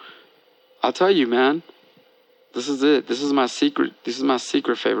 Oh! I'll tell you, man. This is it. This is my secret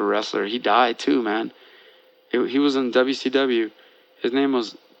favorite wrestler. He died too, man. He was in WCW. His name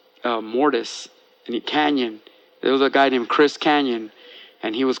was Mortis, and Canyon. There was a guy named Chris Canyon,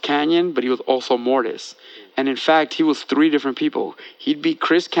 and he was Canyon, but he was also Mortis. And in fact, he was 3 different people. He'd be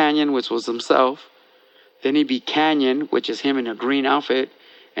Chris Canyon, which was himself. Then he'd be Canyon, which is him in a green outfit,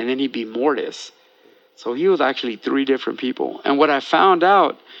 and then he'd be Mortis. So he was actually 3 different people. And what I found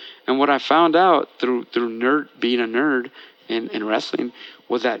out through being a nerd in wrestling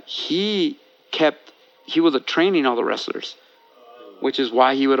was that he was training all the wrestlers, which is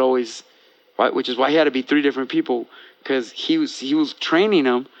why he had to be 3 different people, because he was training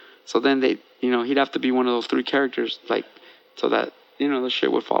them. So then he'd have to be one of those 3 characters, like, so that, you know, the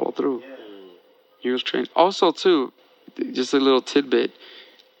shit would follow through. He was trained. Also, too, just a little tidbit.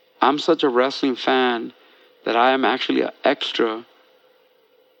 I'm such a wrestling fan that I am actually an extra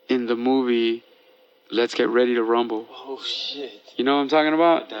in the movie Let's Get Ready to Rumble. Oh, shit. You know what I'm talking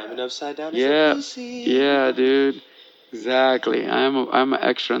about? Diamond upside down. Yeah. Yeah, dude. Exactly. I'm an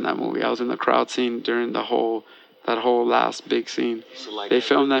extra in that movie. I was in the crowd scene during that whole last big scene. So, like, they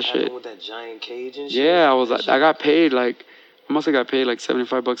filmed that shit. With that giant cage and shit? Yeah, I got paid I must have got paid like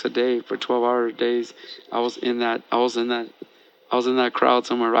 $75 a day for 12-hour days. I was in that crowd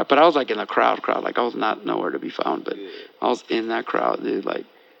somewhere, right? But I was like in the crowd. Like I was not nowhere to be found, but I was in that crowd, dude. Like,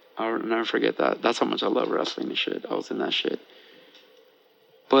 I'll never forget that. That's how much I love wrestling and shit. I was in that shit.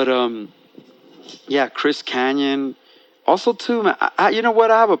 But yeah, Chris Canyon. Also, too, man. You know what?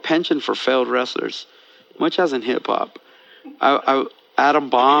 I have a penchant for failed wrestlers, much as in hip hop. Adam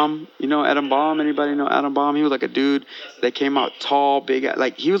Bomb. You know Adam Bomb? Anybody know Adam Bomb? He was like a dude that came out tall, big.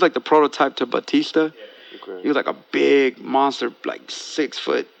 Like he was like the prototype to Batista. He was like a big monster, like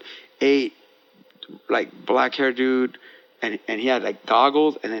 6'8", like black hair dude, and he had like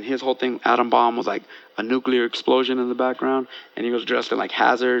goggles, and then his whole thing, Adam Bomb, was like a nuclear explosion in the background, and he was dressed in like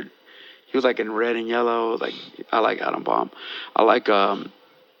Hazard. He was like in red and yellow. Like, I like Adam Bomb. I like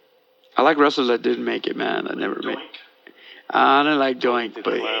wrestlers that didn't make it, man. That never made. I didn't like Doink,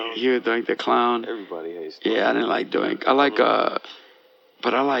 but he was Doink the Clown. Everybody hates Doink. Yeah, I didn't like Doink.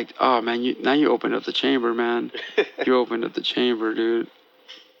 But I liked, oh man, now you opened up the chamber, man. You opened up the chamber, dude.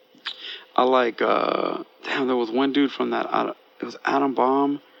 I like, damn, there was one dude from that, it was Adam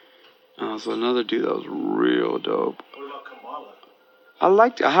Bomb. There was another dude that was real dope. What about Kamala?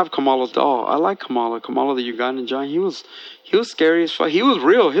 I have Kamala's doll. I like Kamala the Ugandan giant. He was scary as fuck. He was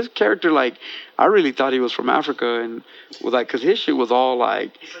real. His character, like, I really thought he was from Africa, and was like, cause his shit was all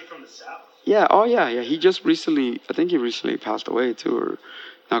like. He's like from the south. Yeah. Oh yeah. He just recently, I think he recently passed away too. Or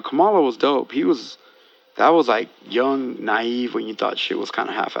now Kamala was dope. That was like young, naive when you thought shit was kind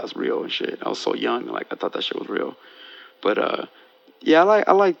of half-ass real and shit. I was so young, like I thought that shit was real. But yeah,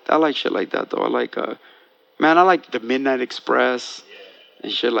 I like shit like that though. I like I like the Midnight Express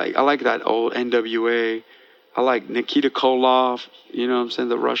and shit. Like I like that old NWA. I like Nikita Koloff. You know what I'm saying?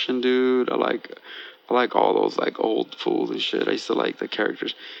 The Russian dude. I like all those like old fools and shit. I used to like the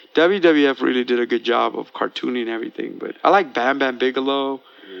characters. WWF really did a good job of cartooning everything. But I like Bam Bam Bigelow.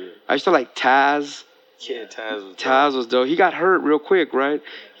 Yeah. I used to like Taz. Yeah, Taz was dope. He got hurt real quick, right?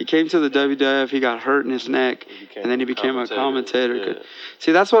 He came to the WWF. He got hurt in his neck, and then he became a commentator. Yeah.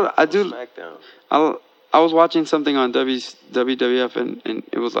 See, that's what I do. SmackDown. I was watching something on WWF, and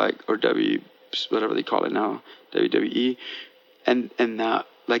it was like, or whatever they call it now, WWE, and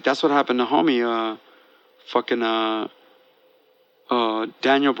like that's what happened to homie,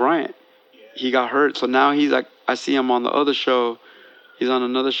 Daniel Bryant. He got hurt, so now he's like, I see him on the other show. He's on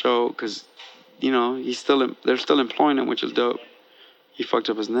another show because, you know, they're still employing him, which is dope. He fucked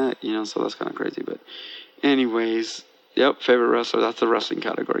up his neck, you know, so that's kind of crazy. But anyways, yep, favorite wrestler. That's the wrestling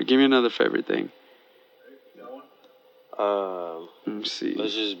category. Give me another favorite thing. Let me see.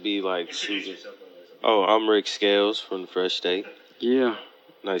 Let's just be like Susan. Oh, I'm Ric Scales from theFRESHstate. Yeah.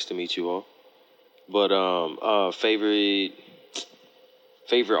 Nice to meet you all. But favorite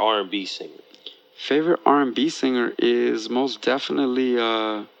R&B singer. Favorite R&B singer is most definitely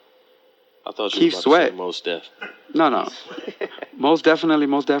I thought you Keith were Sweat. Most Def. No. Most definitely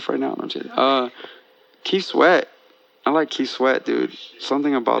Most Def right now. I'm kidding. Keith Sweat. I like Keith Sweat, dude.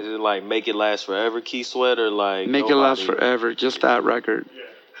 Something about... Is it like Make It Last Forever, Keith Sweat, or like... Make It Last Forever, just that record. Yeah.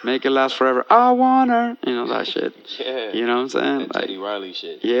 Make It Last Forever. I want her. You know, that shit. Yeah. You know what I'm saying? That Teddy Riley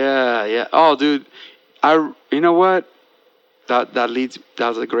shit. Yeah. Oh, dude. You know what? That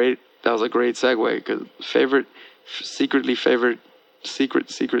was a great segue, because secret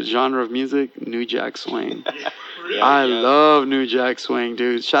genre of music, New Jack Swing. I love New Jack Swing,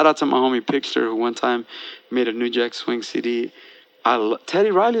 dude. Shout out to my homie Pixter, who one time made a New Jack Swing CD.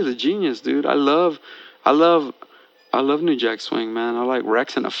 Teddy Riley's a genius, dude. I love New Jack Swing, man. I like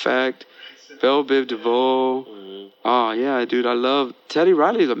Rex and Effect, Belle Biv DeVoe. Mm-hmm. Oh yeah, dude. I love Teddy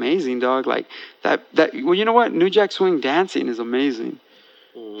Riley's amazing, dog. Like that. Well, you know what? New Jack Swing dancing is amazing.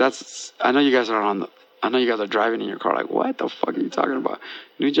 Mm-hmm. I know you guys are driving in your car like, what the fuck are you talking about?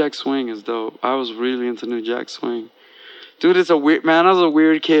 New Jack Swing is dope. I was really into New Jack Swing. Dude, I was a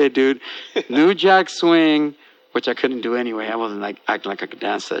weird kid, dude. New Jack Swing, which I couldn't do anyway. I wasn't like acting like I could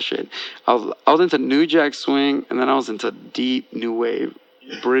dance that shit. I was into New Jack Swing, and then I was into deep new wave,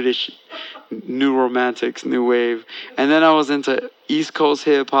 British new romantics, new wave. And then I was into East Coast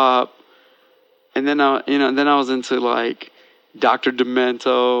hip hop. And then I was into like Dr.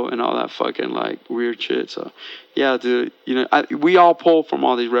 Demento and all that fucking like weird shit. So yeah, dude, you know, we all pull from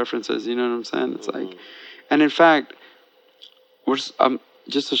all these references, you know what I'm saying? It's like, and in fact,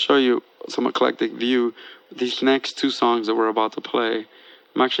 just to show you some eclectic view, these next two songs that we're about to play,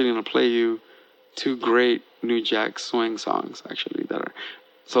 I'm actually going to play you two great New Jack Swing songs, actually,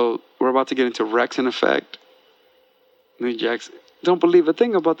 so we're about to get into Rex and Effect, New Jack's, don't believe a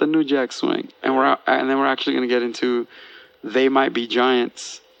thing about the New Jack Swing, and then we're actually going to get into They Might Be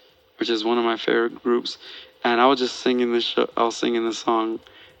Giants, which is one of my favorite groups, and I was just singing this song.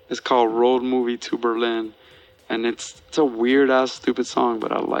 It's called Road Movie to Berlin. And it's a weird ass stupid song,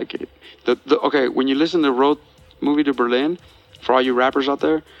 but I like it. Okay, when you listen to Road Movie to Berlin, for all you rappers out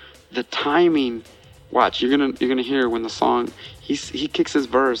there, the timing, watch, you're gonna hear when the song he kicks his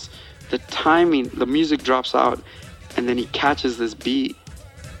verse, the timing, the music drops out, and then he catches this beat.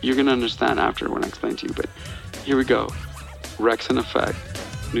 You're gonna understand after when I explain to you. But here we go. Rex and Effect,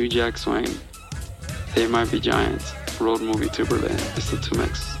 New Jack Swing, They Might Be Giants, Road Movie to Berlin. It's the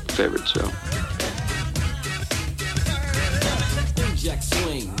 2M's favorite show. Jack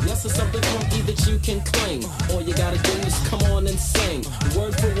Swing, yes, it's something funky that you can cling. All you gotta do is come on and sing,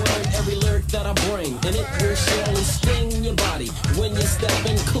 word for word, every lyric that I bring, and it will surely sting your body when you're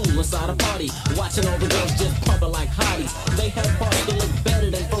stepping cool inside a party, watching all the girls just pumping like hotties. They have parts that look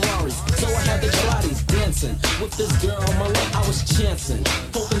better than Ferraris, so I had the Pilates dancing with this girl on my lap. I was chancing,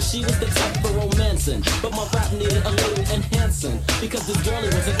 hoping she was the type for romancing, but my rap needed a little enhancing because this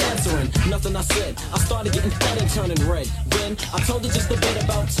girlie wasn't answering nothing I said. I started getting fat and turning red. Then I told her just a bit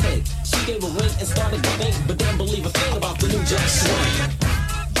about Ted. She gave a wink and started to think, but didn't believe a thing about the New Jack Swing.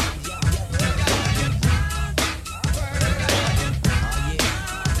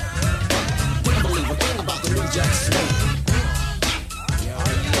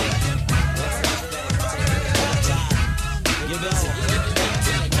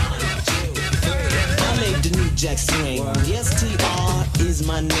 Jack Swing. Yes, TR is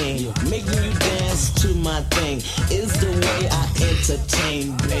my name. Making you dance to my thing is the way I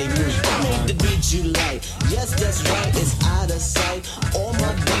entertain, baby. I make the beat you like. Yes, that's right, it's out of sight. All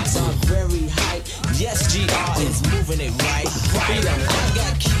my beats are very hype. Yes, GR is moving it right. I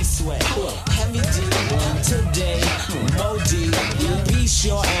got Key Sweat, Heavy D, today, Modi, Be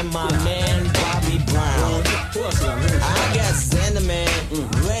Sure, and my man Bobby Brown. I got Xanaman,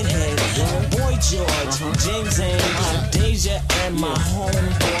 Redhead, Boy George, James Ames, Deja, and my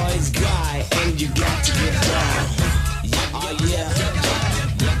homeboys Guy. And you got to get down. Oh yeah.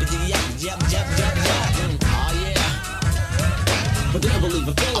 Oh yeah. But they don't believe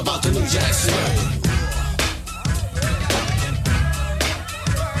a thing about the new Jack Swing.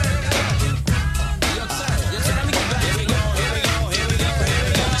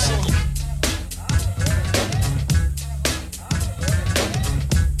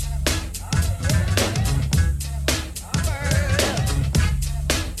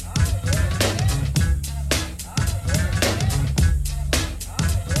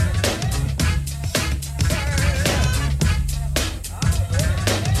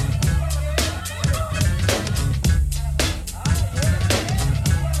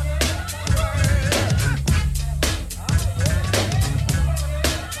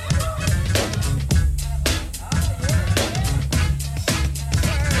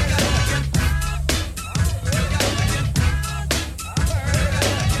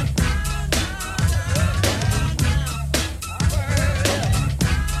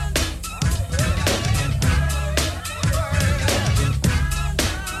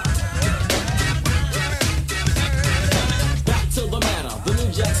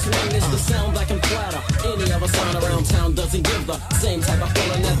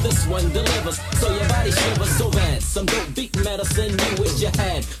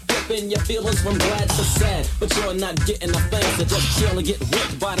 From glad to sad, but you're not getting a thing, so just chill and get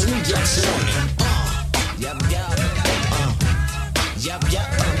whipped by the new Jack Swing. Yep.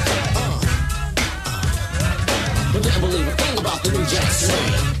 But they don't believe a thing about the new Jack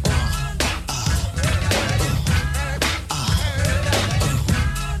Swing.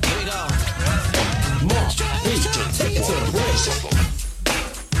 Here we go. Mark, take it to the bridge.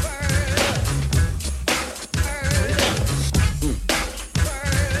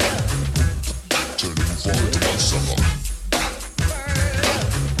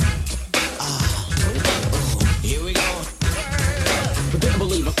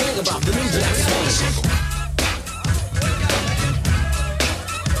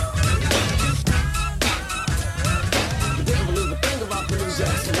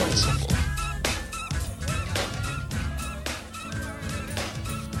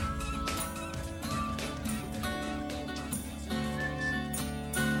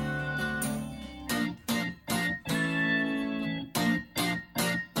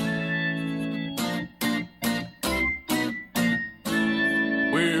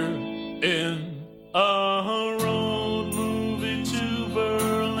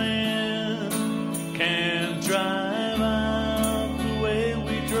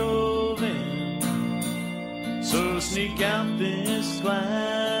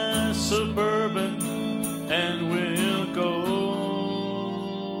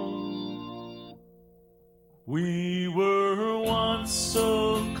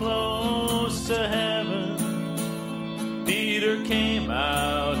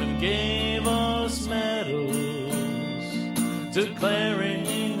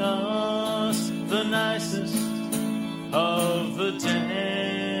 Declaring us the nicest of the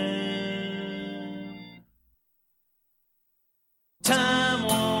damned. Time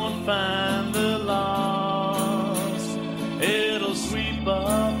won't find the lost. It'll sweep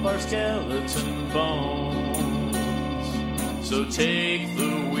up our skeleton bones. So take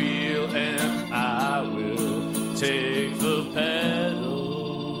the wheel and I will take the pedal.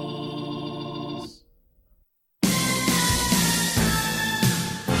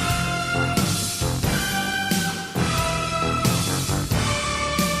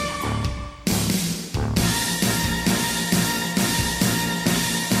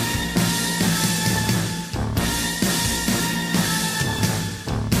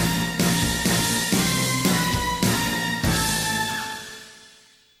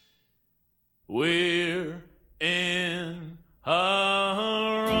 We're in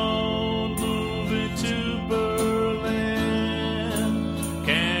our own movie to Berlin.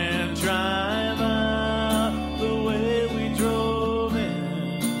 Can't drive out the way we drove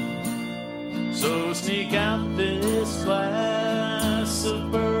in. So sneak out this glass of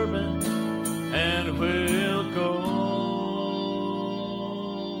bourbon and we'll go.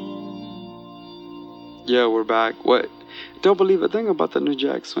 Yeah, we're back. What? Don't believe a thing about the new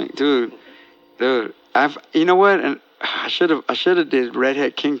Jack Swing, dude. You know what? And I should have did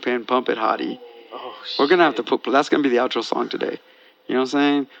Redhead Kingpin, Pump It Hottie. Oh, shit. We're gonna have to that's gonna be the outro song today. You know what I'm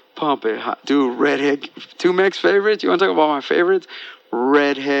saying? Pump It Hot, dude. Redhead. 2 Mex favorites. You want to talk about my favorites?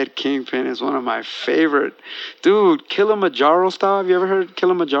 Redhead Kingpin is one of my favorite. Dude, Kilimanjaro Style. Have you ever heard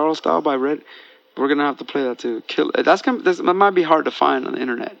Kilimanjaro Style by Red? We're gonna have to play that too. That might be hard to find on the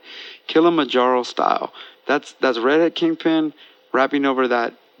internet. Kilimanjaro Style. That's Redhead Kingpin rapping over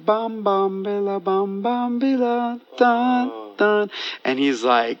that bam bam bila dun dun, and he's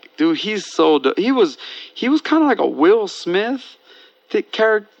like, dude, he's so he was kind of like a Will Smith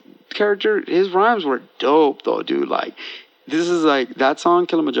character. His rhymes were dope though, dude. Like, this is like that song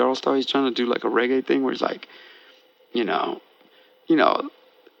Kilimanjaro Style. He's trying to do like a reggae thing where he's like,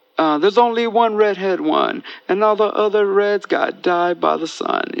 there's only one redhead one, and all the other reds got dyed by the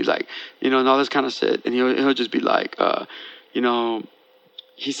sun. He's like, and all this kind of shit. And he'll just be like,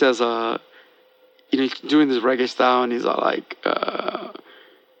 he says, he's doing this reggae style, and he's all like,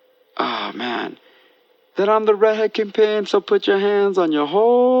 oh man, that I'm the redhead Kingpin, so put your hands on your,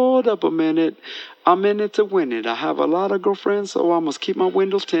 hold up a minute. I'm in it to win it. I have a lot of girlfriends, so I must keep my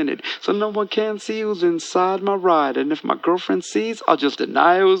windows tinted, so no one can see who's inside my ride. And if my girlfriend sees, I'll just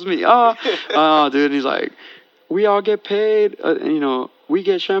deny it was me. Dude, he's like, we all get paid. We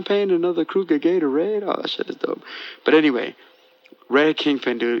get champagne, and other crew get Gatorade. Oh, that shit is dope. But anyway, Red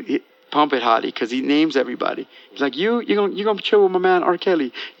Kingpin, dude, Pump It Hottie, because he names everybody. He's like, you're gonna chill with my man R.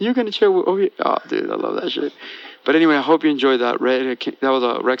 Kelly. You're gonna chill with dude, I love that shit. But anyway, I hope you enjoyed that. That was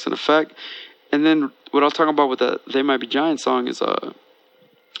a Rex and Effect. And then what I was talking about with the They Might Be Giants song is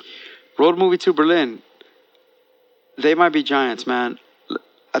Road Movie to Berlin. They Might Be Giants, man.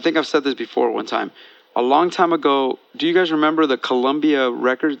 I think I've said this before one time. A long time ago, do you guys remember the Columbia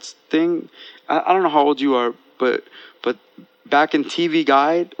Records thing? I don't know how old you are, but back in TV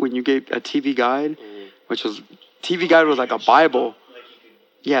Guide, when you get a TV Guide, which was, TV Guide was like a Bible.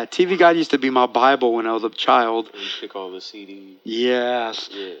 Yeah, TV Guide used to be my Bible when I was a child. You pick all the CDs. Yes.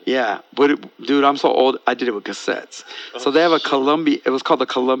 Yeah. But, dude, I'm so old, I did it with cassettes. So they have it was called the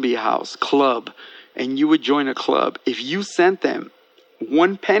Columbia House Club. And you would join a club. If you sent them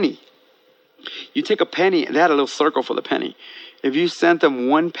 1 penny, you take a penny, and they had a little circle for the penny. If you sent them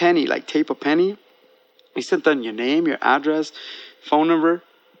 1 penny, like tape a penny, you sent them your name, your address, phone number.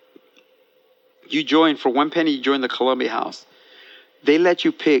 You join, for 1 penny, you join the Columbia House. They let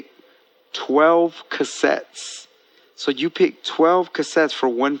you pick 12 cassettes. So you pick 12 cassettes for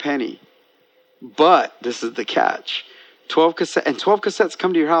 1 penny. But this is the catch. 12 cassettes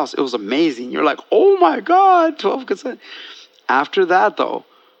come to your house. It was amazing. You're like, oh my God, 12 cassettes. After that, though,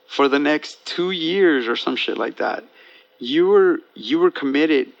 for the next 2 years or some shit like that, you were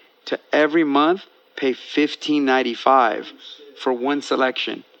committed to every month pay $15.95 for 1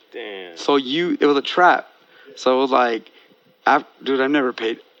 selection. Damn. So it was a trap. So it was like, dude, I never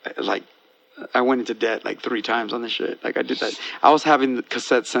paid. Like, I went into debt like 3 times on this shit. Like, I did that. I was having the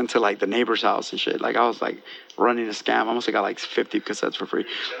cassettes sent to like the neighbor's house and shit. Like, I was like running a scam. I must have got like 50 cassettes for free.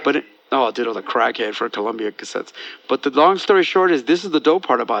 But dude, I was a crackhead for Columbia cassettes. But the long story short is, this is the dope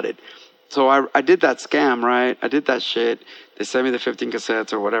part about it. So I did that scam, right? I did that shit. They sent me the 15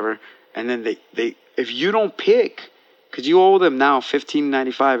 cassettes or whatever. And then they if you don't pick, because you owe them now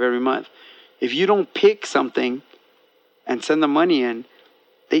 $15.95 every month. If you don't pick something and send the money in,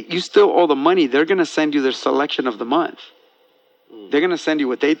 you still owe the money. They're going to send you their selection of the month. They're going to send you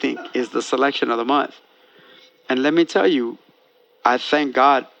what they think is the selection of the month. And let me tell you, I thank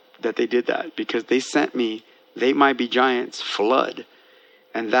God that they did that, because they sent me They Might Be Giants Flood.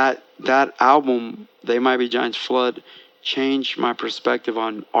 And that album, They Might Be Giants Flood, changed my perspective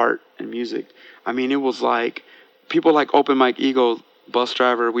on art and music. I mean, it was like, people like Open Mike Eagle, Bus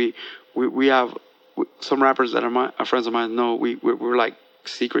Driver, we have some rappers that are friends of mine know we're like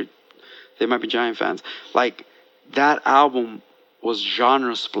secret They Might Be Giant fans. Like, that album was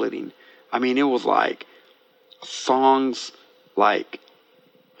genre splitting. I mean, it was like songs, like,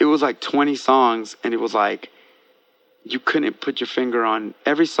 it was like 20 songs, and it was like, you couldn't put your finger on.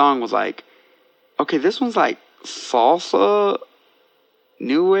 Every song was like, okay, this one's like salsa,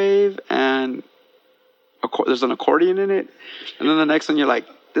 new wave, and there's an accordion in it. And then the next one, you're like,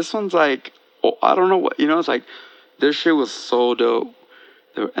 this one's like, I don't know what, it's like, this shit was so dope.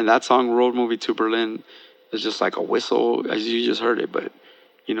 And that song, Road Movie to Berlin, is just like a whistle, as you just heard it. But,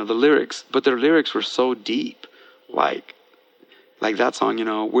 the lyrics, their lyrics were so deep. Like that song,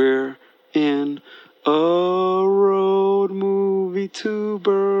 we're in a road movie to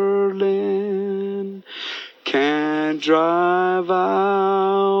Berlin. can't drive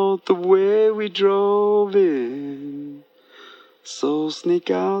out the way we drove in. So sneak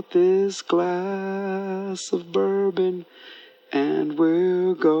out this glass of bourbon and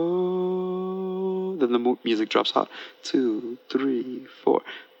we'll go. Then the music drops out. 2, 3, 4.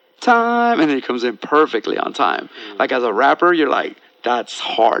 Time. And then it comes in perfectly on time. Like as a rapper, you're like, that's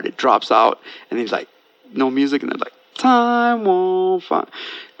hard. It drops out. And he's like, no music. And then like, time won't find.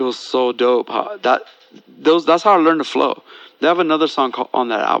 It was so dope. That's how I learned the flow. They have another song on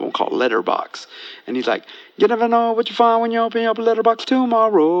that album called Letterbox. And he's like, you never know what you find when you open up a letterbox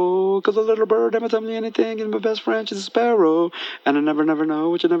tomorrow. Cause a little bird never tell me anything. And my best friend is a sparrow. And I never know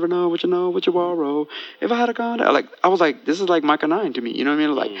what you never know what you know what you borrow. If I had a contact, I was like, this is like Micah 9 to me. You know what I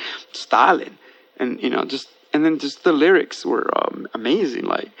mean? Like styling. And, and then just the lyrics were amazing.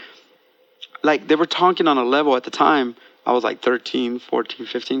 Like they were talking on a level at the time. I was like 13, 14,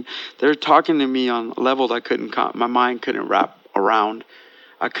 15. They were talking to me on levels my mind couldn't wrap around.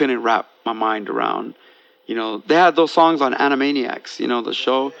 I couldn't wrap my mind around. They had those songs on Animaniacs, the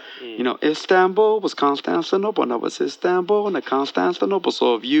show. Istanbul was Constantinople. No, it's Istanbul and Constantinople.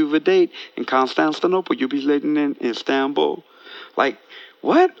 So if you have a date in Constantinople, you'll be living in Istanbul. Like,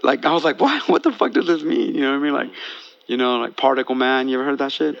 what? Like, I was like, what? What the fuck does this mean? You know what I mean? Like, like Particle Man. You ever heard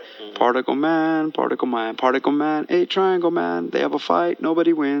that shit? Particle Man, 8 triangle man. They have a fight,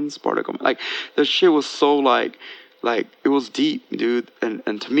 nobody wins. Particle Man. Like, the shit was so like it was deep, dude.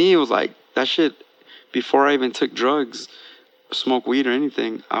 And to me, it was like that shit. Before I even took drugs, smoke weed or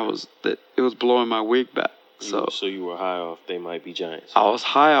anything, it was blowing my wig back. So you were high off They Might Be Giants. I was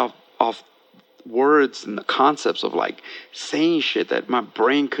high off words and the concepts of like saying shit that my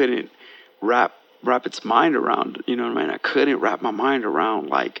brain couldn't wrap its mind around. You know what I mean? I couldn't wrap my mind around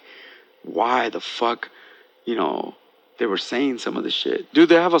like why the fuck, they were saying some of this shit. Dude,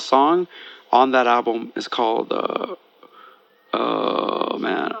 they have a song on that album. It's called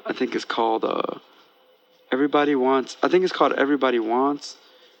I think it's called Everybody Wants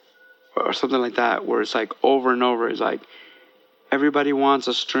or something like that, where it's like over and over. It's like everybody wants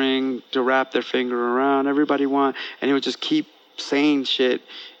a string to wrap their finger around. Everybody want, and he would just keep saying shit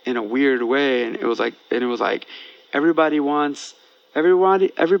in a weird way, and it was like everybody wants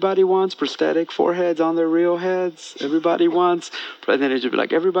prosthetic foreheads on their real heads. Everybody wants, and then it would be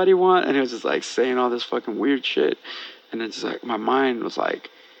like everybody want, and it was just like saying all this fucking weird shit, and it's just like my mind was like,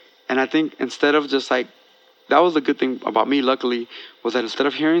 and I think instead of just like, that was the good thing about me, luckily, was that instead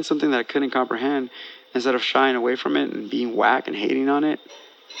of hearing something that I couldn't comprehend, instead of shying away from it and being whack and hating on it,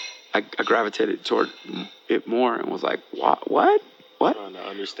 I gravitated toward it more and was like, what? Trying to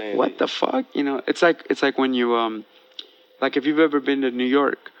understand what the fuck? It's like when you like if you've ever been to New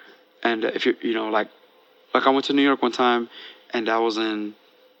York, and if you like I went to New York one time, and I was in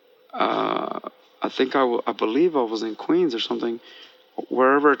I believe I was in Queens or something,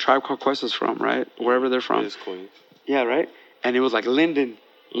 wherever A Tribe Called Quest is from, right? Wherever they're from. It is Queens. Yeah, right. And it was like Linden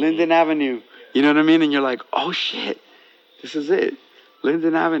Avenue. You know what I mean? And you're like, oh shit, this is it,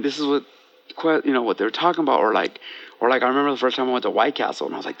 Linden Avenue. This is what what they were talking about, or like I remember the first time I went to White Castle,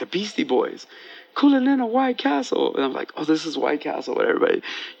 and I was like, the Beastie Boys, cooling in a White Castle, and I'm like, oh, this is White Castle, with everybody.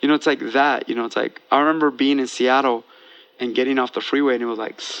 It's like that. It's like I remember being in Seattle and getting off the freeway, and it was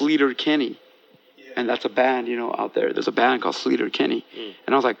like Sleater Kinney. And that's a band, out there. There's a band called Sleater Kinney.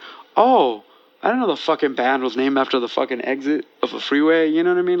 And I was like, oh, I didn't know the fucking band was named after the fucking exit of a freeway. You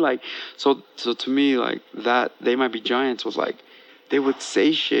know what I mean? Like, so to me, like, that They Might Be Giants was like, they would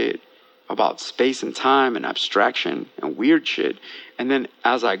say shit about space and time and abstraction and weird shit. And then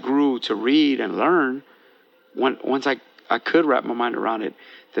as I grew to read and learn, once I could wrap my mind around it,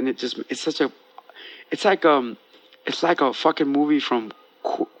 then it's like a fucking movie from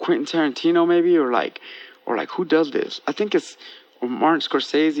Quentin Tarantino, maybe, or like who does this? I think it's Martin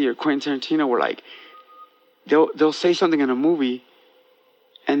Scorsese or Quentin Tarantino, where like they'll say something in a movie,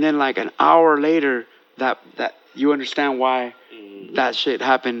 and then like an hour later that you understand why that shit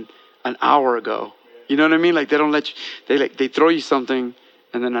happened an hour ago. You know what I mean? Like they don't let you. They throw you something,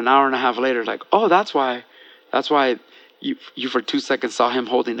 and then an hour and a half later, like, oh, that's why you for 2 seconds saw him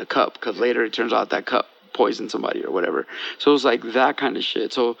holding the cup, because later it turns out that cup poison somebody or whatever. So it was like that kind of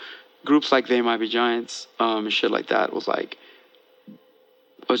shit. So groups like They Might Be Giants and shit like that was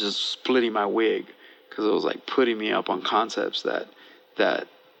just splitting my wig, because it was like putting me up on concepts that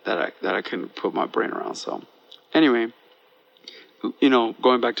I couldn't put my brain around. So anyway,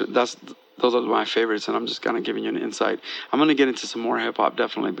 going back to those are my favorites, and I'm just kind of giving you an insight. I'm gonna get into some more hip hop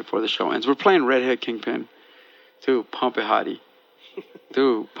definitely before the show ends. We're playing Redhead Kingpin. Dude, pump it, hottie.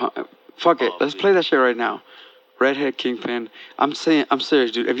 Dude, fuck it. Let's play that shit right now. Redhead Kingpin. I'm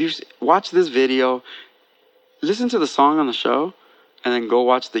serious, dude. If you watch this video, listen to the song on the show, and then go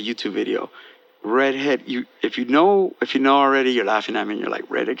watch the YouTube video. Redhead, if you know already, you're laughing at me and you're like,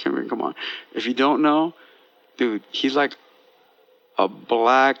 Redhead KILLcRey, come on. If you don't know, dude, he's like a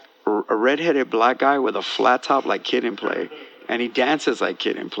redheaded black guy with a flat top like Kid and Play. And he dances like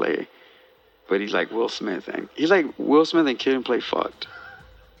Kid and Play. But he's like Will Smith. And he's like Will Smith and Kid and Play fucked.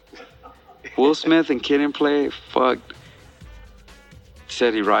 Will Smith and Kid and Play fucked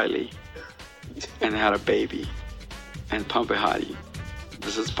Teddy Riley. And they had a baby. And Pump It Hottie.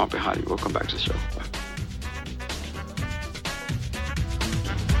 This is Pump It Hottie. Welcome back to the show. Bye.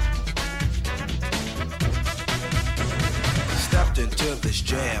 Stepped into this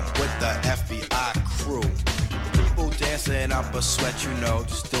jam with the FBI crew. People dancing up a sweat, you know,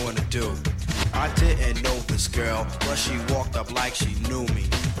 just doing the do. I didn't know this girl, but she walked up like she knew me.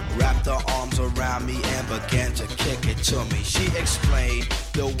 Wrapped her arms around me and began to kick it to me. She explained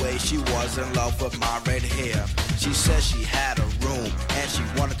the way she was in love with my red hair. She said she had a room and she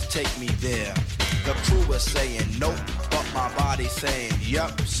wanted to take me there. The crew was saying nope, but my body saying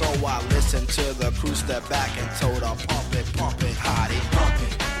yup. So I listened to the crew step back and told her pump it, hottie. Pump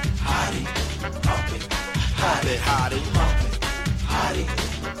it, hottie. Pump it, hottie. Hottie, pump it, hottie.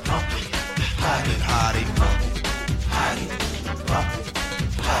 Pump it, hottie. Hottie, pump it, hottie. Pump it,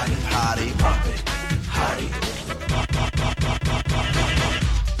 hottie. Hottie, pump it, hottie.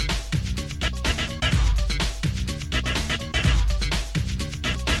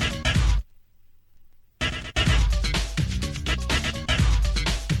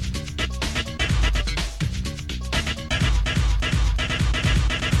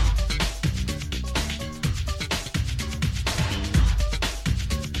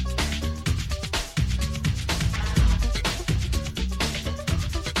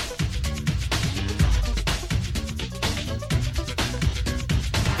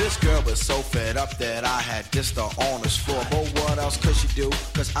 So fed up that I had just her on the floor. But what else could she do?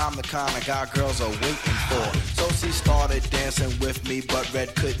 Cause I'm the kind of guy girls are waiting for. So she started dancing with me, but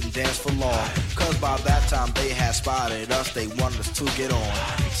Red couldn't dance for long. Cause by that time they had spotted us, they wanted us to get on.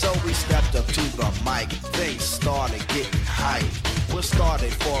 So we stepped up to the mic, things started getting hype. We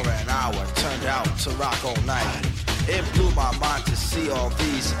started for an hour, turned out to rock all night. It blew my mind to see all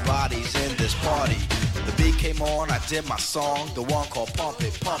these bodies in this party. The beat came on, I did my song, the one called Pump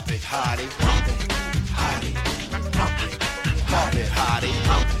It, Hottie. Pump it, hottie. Pump it, pump it, hottie.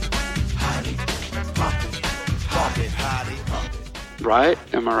 Pump it, hottie. Pump it, hottie. Pump it. Right?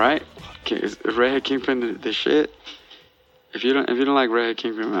 Am I right? Is Redhead Kingpin the shit? If you don't like Redhead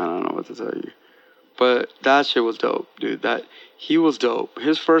Kingpin, man, I don't know what to tell you. But that shit was dope, dude. He was dope.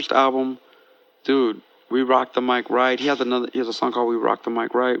 His first album, dude, We Rock the Mic Right. He has a song called We Rock the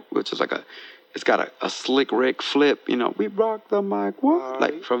Mic Right, which is like it's got a slick Rick flip, you know, we rock the mic, what?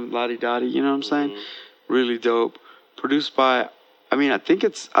 Like from Lottie Dottie, you know what I'm saying? Really dope. Produced by, I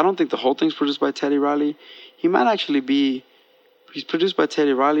don't think the whole thing's produced by Teddy Riley. He might actually be, he's produced by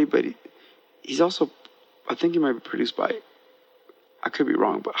Teddy Riley, but he's also, I think he might be produced by, I could be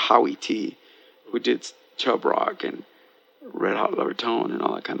wrong, but Howie T, who did Chub Rock and Red Hot Lover Tone and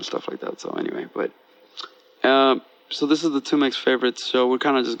all that kind of stuff like that. So anyway, but, so this is the Two Mix Favorites show. We're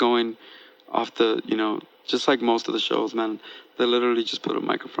kind of just going off the, you know, just like most of the shows, man, they literally just put a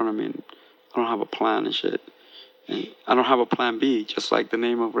mic in front of me and I don't have a plan and shit. And I don't have a plan B, just like the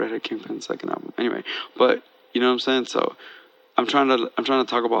name of Redhead Kingpin's second album. Anyway, but you know what I'm saying? So I'm trying to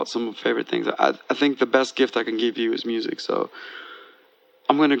talk about some favorite things. I think the best gift I can give you is music. So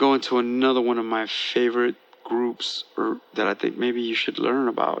I'm going to go into another one of my favorite groups that I think maybe you should learn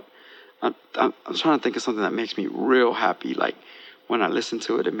about. I'm trying to think of something that makes me real happy, like, when I listen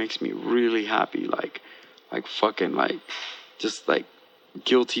to it, it makes me really happy, like fucking, like, just, like,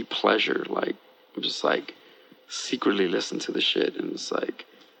 guilty pleasure, like, I'm just, like, secretly listen to the shit, and it's, like,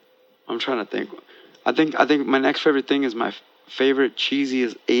 I'm trying to think. I think my next favorite thing is my favorite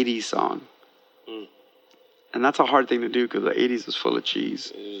cheesiest 80s song. And that's a hard thing to do, because the 80s is full of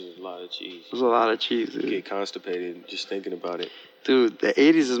cheese. There's a lot of cheese. There's a lot of cheese, dude. You get constipated just thinking about it. Dude, the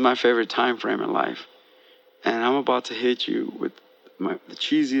 80s is my favorite time frame in life. And I'm about to hit you with the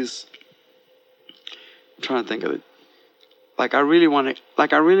cheesiest. I'm trying to think of it. Like I really want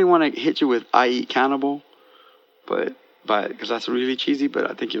to hit you with I Eat Cannibal, but because that's really cheesy. But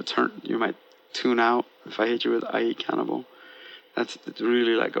I think you might tune out if I hit you with I Eat Cannibal. It's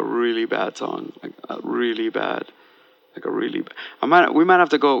really like a really bad song, like a really bad. We might have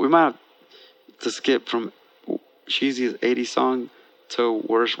to skip from cheesiest 80s song to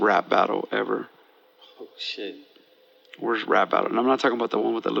worst rap battle ever. Oh shit. Worst rap battle. And I'm not talking about the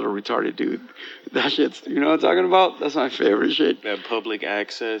one with the little retarded dude. That shit's, you know what I'm talking about? That's my favorite shit. That public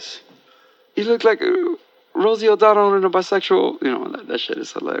access. He looked like Rosie O'Donnell and a bisexual. You know, that shit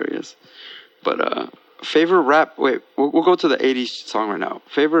is hilarious. But favorite rap. Wait, we'll go to the '80s song right now.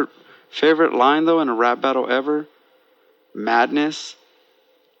 Favorite line though in a rap battle ever. Madness.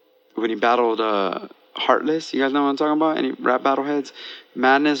 When he battled Heartless. You guys know what I'm talking about? Any rap battle heads?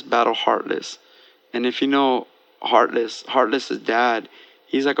 Madness battle Heartless. And if you know Heartless's dad,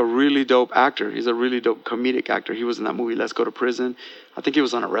 he's like a really dope actor. He's a really dope comedic actor. He was in that movie Let's Go to Prison. I think he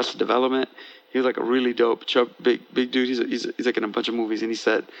was on Arrested Development. He was like a really dope, big dude. He's like in a bunch of movies. And he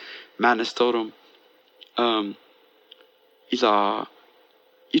said, Madness told him, he's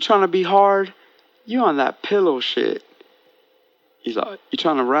you trying to be hard? You on that pillow shit. He's like, you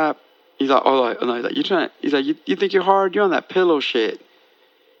trying to rap? He's like, oh no, he's like, you think you're hard? You on that pillow shit.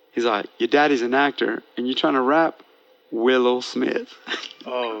 He's like, your daddy's an actor and you trying to rap? Willow Smith.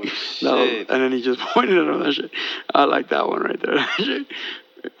 Oh, shit. And then he just pointed at him. That shit. I like that one right there. That shit.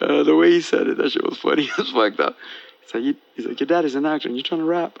 The way he said it, that shit was funny. It was fucked up. He's like, your daddy's an actor and you trying to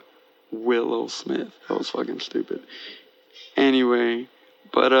rap? Willow Smith. That was fucking stupid. Anyway,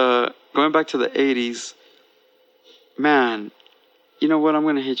 but going back to the 80s, man, you know what? I'm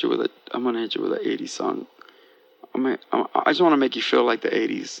gonna hit you with an 80s song. I just want to make you feel like the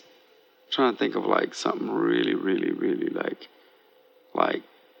 80s. I'm trying to think of like something really, really, really like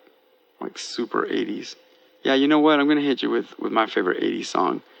super 80s. Yeah, you know what? I'm gonna hit you with my favorite 80s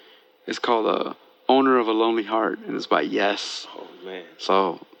song. It's called "Owner of a Lonely Heart" and it's by Yes. Oh man.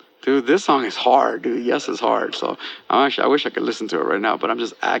 So, dude, this song is hard, dude. Yes is hard. So I wish I could listen to it right now, but I'm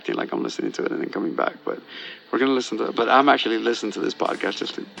just acting like I'm listening to it and then coming back. But we're gonna listen to it. But I'm actually listening to this podcast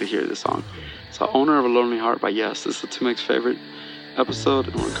just to hear this song. So "Owner of a Lonely Heart" by Yes. This is the 2Mix favorite episode,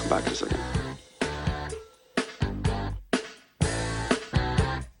 and we're gonna come back in a second.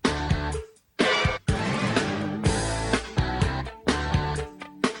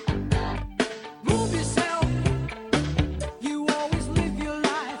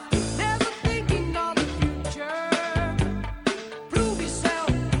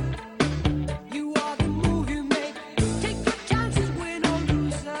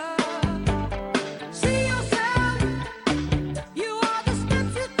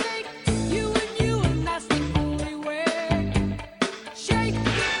 You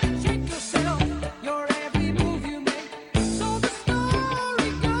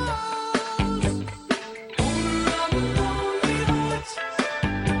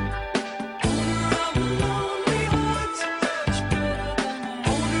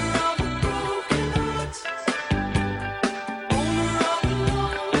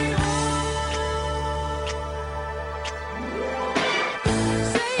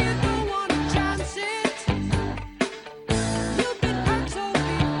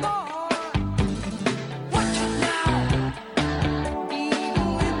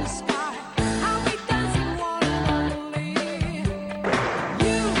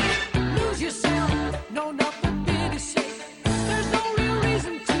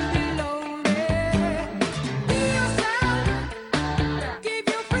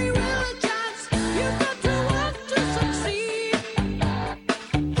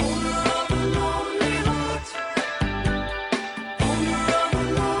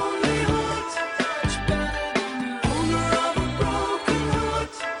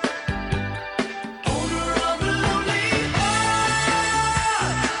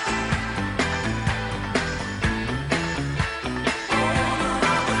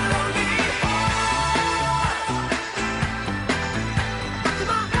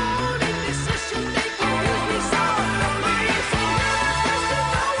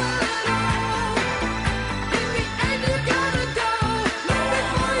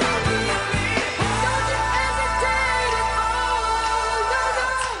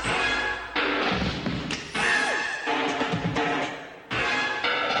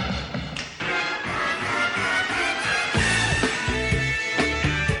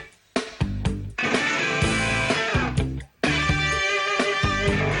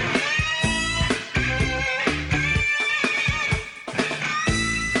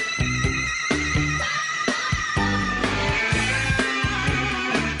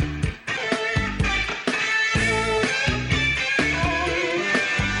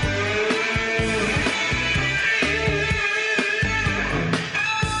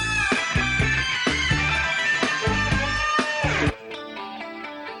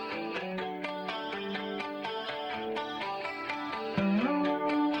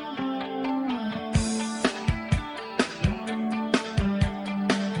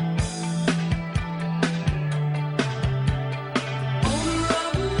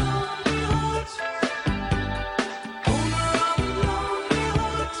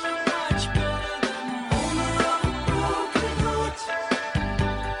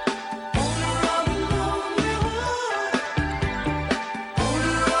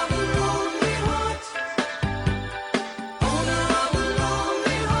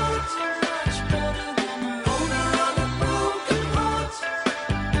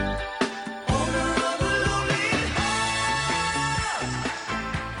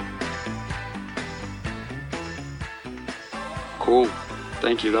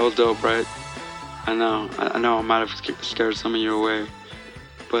Thank you. That was dope, right? I know I might have scared some of you away.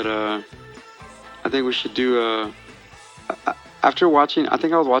 But I think we should do after watching, I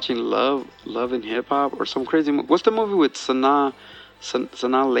think I was watching Love and Hip Hop or some crazy movie. What's the movie with Sanaa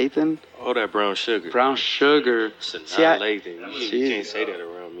Lathan? Oh, that Brown Sugar. Brown Sugar. Sanaa Lathan. You can't say that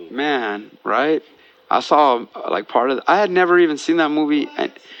around me. Man, right? I saw like part of I had never even seen that movie.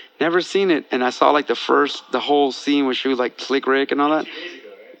 Never seen it. And I saw like the whole scene where she was like Slick Rick and all that.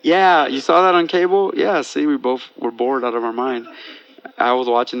 Yeah, you saw that on cable? Yeah, see, we both were bored out of our mind. I was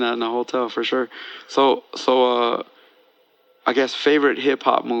watching that in the hotel for sure. So I guess favorite hip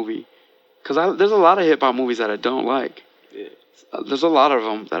hop movie, because there's a lot of hip hop movies that I don't like. Yeah. There's a lot of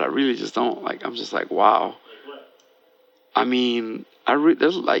them that I really just don't like. I'm just like, wow. Like what? I mean,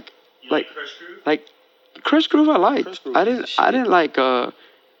 there's like Crush Groove? like Crush Groove. I like. I didn't like I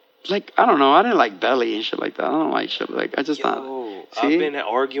don't know. I didn't like Belly and shit like that. I don't like shit like. I just not. See? I've been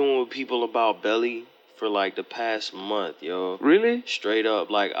arguing with people about Belly for like the past month, yo. Really? Straight up.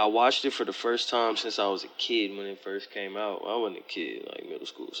 Like, I watched it for the first time since I was a kid when it first came out. Well, I wasn't a kid, like middle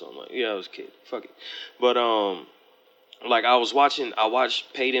school, so I'm like, yeah, I was a kid. Fuck it. But like I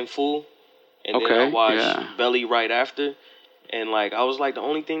watched Paid in Full, and then I watched Belly right after, and like I was like, the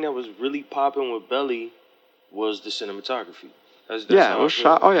only thing that was really popping with Belly was the cinematography. That's it was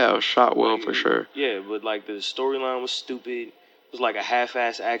shot. Oh yeah, it was shot well for sure. Yeah, but like the storyline was stupid. It was like a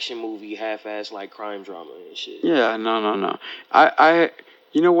half-ass action movie, half-ass like crime drama and shit. Yeah, no.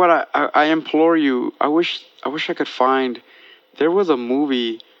 You know what? I implore you. I wish I could find. There was a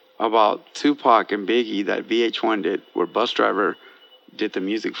movie about Tupac and Biggie that VH1 did, where Bus Driver did the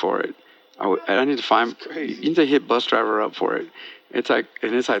music for it. I need to find. You need to hit Bus Driver up for it. It's like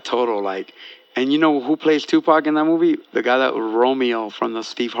total like. And you know who plays Tupac in that movie? The guy that was Romeo from the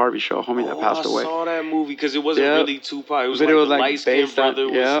Steve Harvey show, homie that passed away. I saw that movie because it wasn't really Tupac. It was like the light-skinned brother.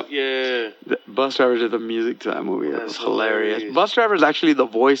 The Bus Driver did the music to that movie. That was hilarious. Bus Driver is actually the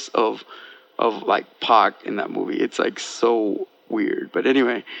voice of like Pac in that movie. It's like so weird. But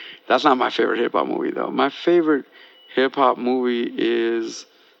anyway, that's not my favorite hip hop movie though. My favorite hip hop movie is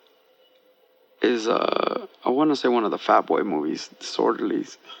I want to say one of the Fat Boy movies,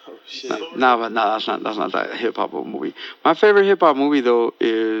 Disorderlies. Oh shit! No, that's not that hip hop movie. My favorite hip hop movie though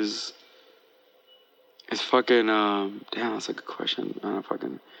is fucking damn, that's a good question.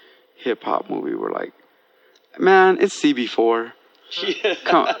 Fucking hip hop movie. We're like, man, it's CB4. Yeah.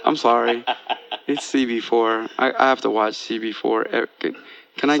 I'm sorry, it's CB4. I have to watch CB4.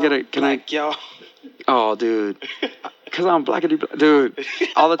 Can I get a? Can I? Y'all. Oh, dude, because I'm blackity black, dude.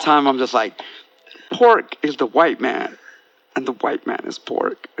 All the time I'm just like, pork is the white man, and the white man is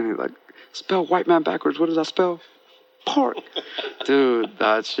pork. And he's like, spell white man backwards. What does that spell? Pork. Dude,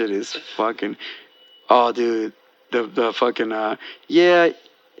 that shit is fucking. Oh, dude, the fucking I'm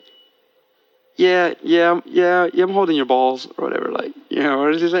holding your balls or whatever. Like, you know,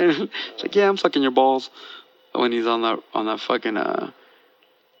 what is he saying? It's like, yeah, I'm sucking your balls. When he's on that fucking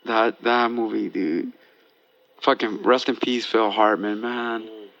that movie, dude. Fucking rest in peace, Phil Hartman, man.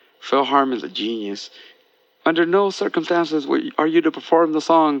 Phil Hartman's a genius. Under no circumstances are you to perform the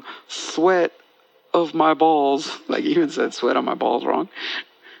song "Sweat of My Balls." Like, he even said "sweat on my balls" wrong.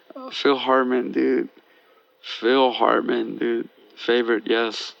 Phil Hartman, dude. Phil Hartman, dude. Favorite,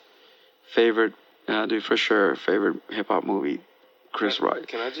 yes. Favorite, dude, for sure. Favorite hip hop movie, Chris Rock.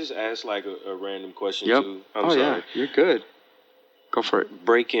 Can I just ask like a random question too? I'm sorry. Yeah, you're good. Go for it.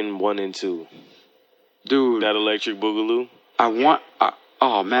 Breaking 1 and 2. Dude. That Electric Boogaloo.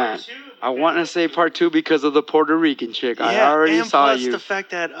 Oh man, I want to say part 2 because of the Puerto Rican chick. Yeah, I already and saw plus you. the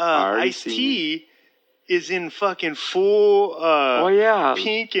fact that Ice-T is in fucking full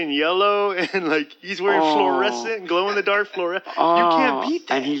pink and yellow, and like he's wearing fluorescent, glow in the dark fluorescent. You can't beat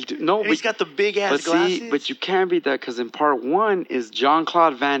that. And he's got the big ass glasses. But you can't beat that because in part 1 is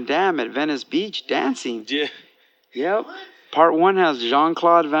Jean-Claude Van Damme at Venice Beach dancing. Yeah. Yep. Part 1 has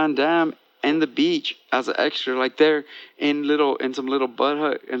Jean-Claude Van Damme in the beach as an extra, like they're in some little butt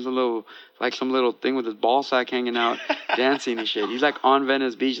hut and some little thing with his ball sack hanging out, dancing and shit. He's like on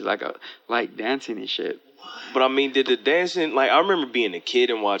Venice Beach, like dancing and shit. But I mean, did the dancing, like I remember being a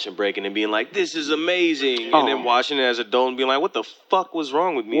kid and watching breaking and being like, "This is amazing," and then watching it as an adult and being like, "What the fuck was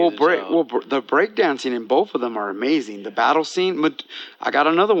wrong with me?" The break dancing in both of them are amazing. The battle scene, I got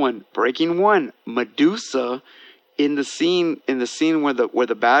another one. Breaking 1, Medusa. In the scene where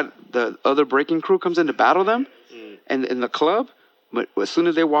the other breaking crew comes in to battle them, and in the club, but as soon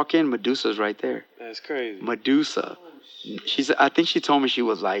as they walk in, Medusa's right there. That's crazy. Medusa, I think she told me she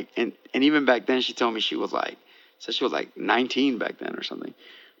was like, and even back then she told me she was like 19 back then or something.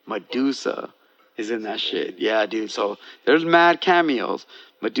 Medusa is in that shit. Yeah, dude. So there's mad cameos.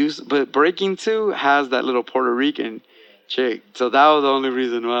 But Breaking 2 has that little Puerto Rican chick. So that was the only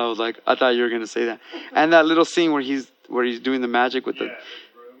reason why I was like, I thought you were gonna say that. And that little scene where he's doing the magic with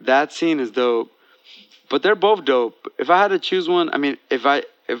that scene is dope. But they're both dope. If I had to choose one, I mean, if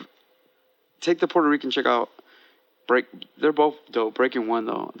take the Puerto Rican chick out, they're both dope. Breaking 1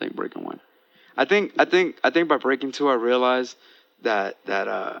 though, I think Breaking 1. I think by Breaking 2 I realized that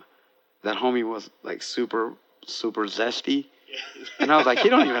homie was like super zesty. And I was like, he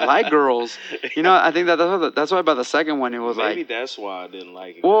don't even like girls. You know, I think that's why by the second one it was maybe that's why I didn't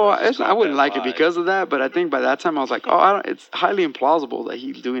like it. Well, I wouldn't like it because of that, but I think by that time I was like, it's highly implausible that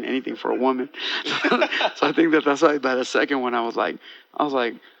he's doing anything for a woman. So I think that's why by the second one I was like, oh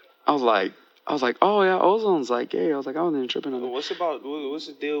yeah, Ozone's like gay. I was like, I wasn't even tripping on that. What's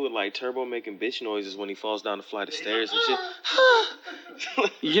the deal with like Turbo making bitch noises when he falls down the flight of stairs and shit?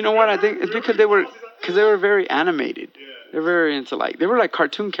 You know what? I think it's because they were very animated. They're very into they were like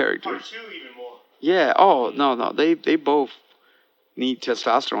cartoon characters. Cartoon even more. Yeah. Oh no, they both need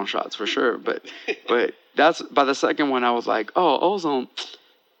testosterone shots for sure. But that's by the second one I was like, oh, Ozone,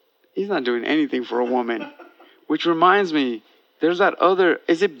 he's not doing anything for a woman. Which reminds me, there's that other.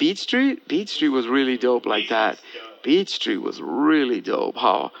 Is it Beach Street? Beach Street was really dope like that. Beach Street was really dope.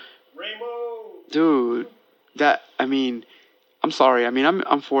 How? Rainbow. Dude, I'm sorry. I mean,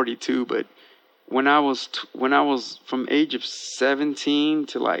 I'm 42, but. When I was from age of 17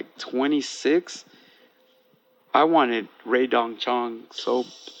 to like 26, I wanted Rae Dawn Chong. So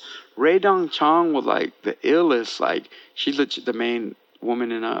Rae Dawn Chong was like the illest. Like she's the main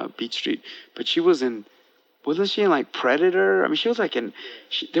woman in Beach Street, but wasn't she in like Predator? I mean, she was like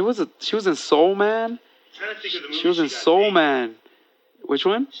she was in Soul Man. I'm trying to think of the movie she was in Soul naked. Man. Which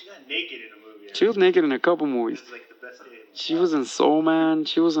one? She got naked in a movie. She was naked in a couple movies. It was like the best day. She was in Soul Man.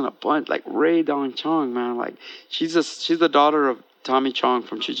 She was in a bunch, like Rae Dawn Chong, man. Like she's the daughter of Tommy Chong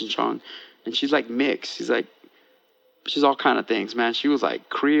from Cheech and Chong, and she's like mixed. She's all kind of things, man. She was like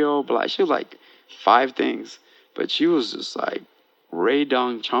Creole, Black. She was like 5 things, but she was just like Rae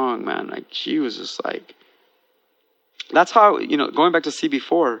Dawn Chong, man. Like she was just like. That's how going back to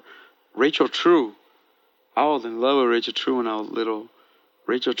CB4, Rachel True. I was in love with Rachel True when I was little.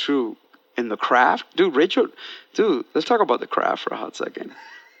 Rachel True. In The Craft? Dude, let's talk about The Craft for a hot second.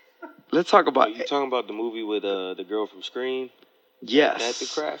 Let's talk about... You talking about the movie with the girl from Scream? Yes. At The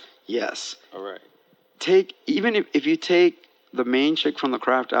Craft? Yes. All right. Even if you take the main chick from The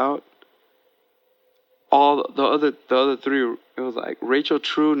Craft out, all the other 3, it was like Rachel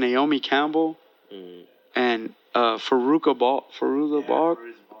True, Naomi Campbell, and Faruza Balk.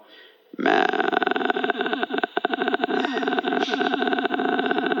 Man...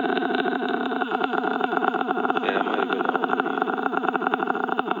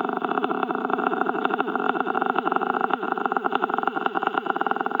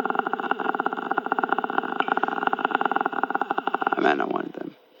 Man, I wanted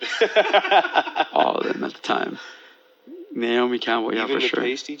them. All of them at the time. Naomi Campbell, yeah, even for sure. Even the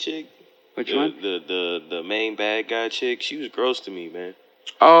pasty chick? Which one? The main bad guy chick. She was gross to me, man.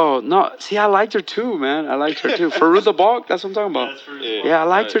 Oh, no. See, I liked her too, man. I liked her too. Faruza Balk, that's what I'm talking about. Yeah, I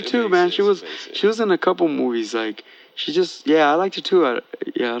liked her too, man. She was in a couple movies. Like, I liked her too. I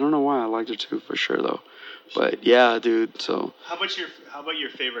don't know why I liked her too, for sure, though. But, yeah, dude, so. How about your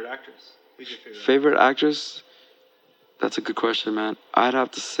favorite actress? Who's your favorite actress? That's a good question, man. I'd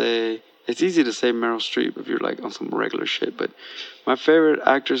have to say, it's easy to say Meryl Streep if you're like on some regular shit, but my favorite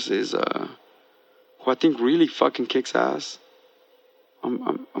actress is who I think really fucking kicks ass.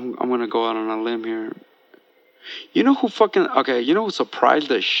 I'm gonna go out on a limb here. You know who surprised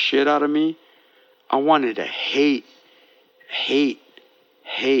the shit out of me? I wanted to hate,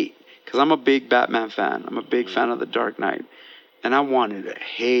 because I'm a big Batman fan. I'm a big fan of The Dark Knight, and I wanted to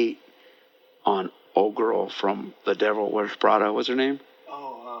hate on old girl from The Devil Wears Prada. What's her name?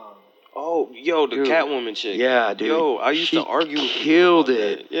 The Catwoman chick. Yeah, dude. Yo, I used to argue with her. She killed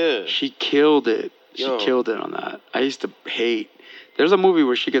it. Yeah. She killed it. She killed it on that. I used to hate. There's a movie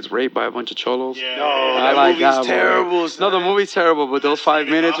where she gets raped by a bunch of cholos. Yeah. That movie's terrible. No, the movie's terrible, but those 5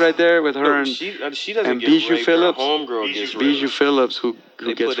 minutes right there with her she doesn't and get Bijou raped. Phillips. Her homegirl gets raped. Bijou Phillips, who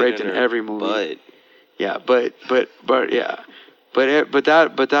gets raped in every movie. Butt. Yeah, but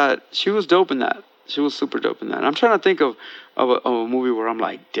that she was dope in that. She was super dope in that. And I'm trying to think of a movie where I'm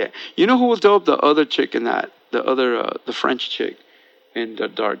like, damn. You know who was dope? The other chick in that. The French chick in The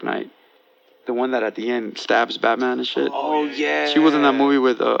Dark Knight. The one that at the end stabs Batman and shit. Oh, yeah. She was in that movie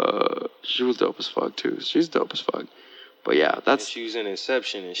with, she was dope as fuck, too. She's dope as fuck. But yeah, that's... And she was in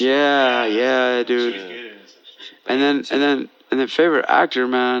Inception and shit. Yeah, dude. And then favorite actor,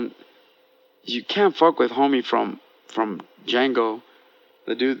 man. You can't fuck with homie from Django.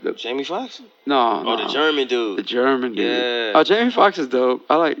 The dude. Jamie Foxx? No. Oh, the German dude. The German dude. Yeah. Oh, Jamie Foxx is dope.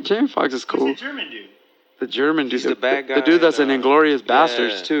 I like Jamie Foxx is cool. Who's the German dude? The German dude. He's the bad guy. The dude that's in Inglourious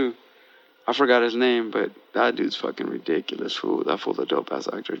Bastards, yeah. too. I forgot his name, but that dude's fucking ridiculous, fool. That fool's a dope-ass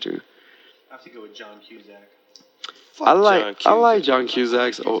actor, too. I have to go with John Cusack. I like John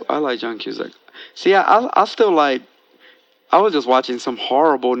Cusack. Oh, I like John Cusack. See, I still like... I was just watching some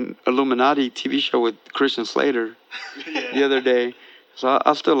horrible Illuminati TV show with Christian Slater the other day. So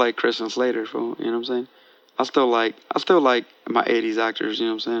I still like Christian Slater, fool. You know what I'm saying? I still like my 80s actors, you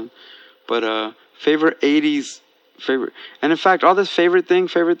know what I'm saying? But favorite 80s... And in fact, all this favorite thing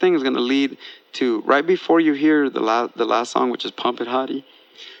is going to lead to right before you hear the last song, which is Pump It Hottie.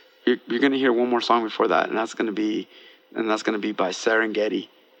 You're going to hear one more song before that, and that's going to be by Serengeti.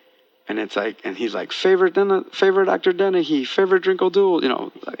 And it's like, and he's like, favorite actor Dennehy, favorite drink O'Doul, you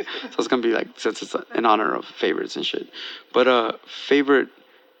know. Like, so it's going to be like, since it's in honor of favorites and shit. But favorite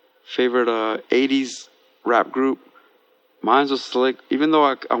 80s rap group, mine was Slick. Even though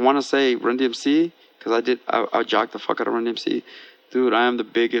I want to say Run DMC, because I jocked the fuck out of Run DMC. Dude, I am the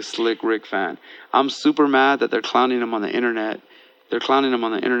biggest Slick Rick fan. I'm super mad that they're clowning him on the internet. They're clowning him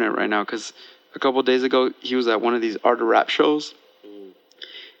on the internet right now because a couple of days ago, he was at one of these Art of Rap shows.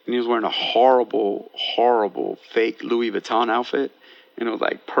 And he was wearing a horrible, horrible fake Louis Vuitton outfit. And it was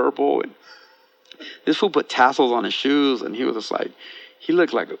like purple. And this fool put tassels on his shoes. And he was just like,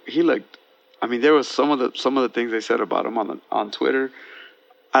 I mean, there was some of the things they said about him on Twitter.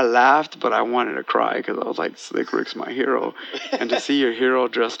 I laughed, but I wanted to cry because I was like, Slick Rick's my hero. And to see your hero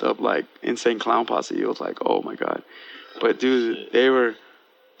dressed up like Insane Clown Posse, it was like, oh my God. But dude, they were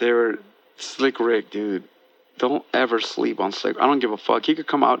Slick Rick, dude. Don't ever sleep on Slick. I don't give a fuck. He could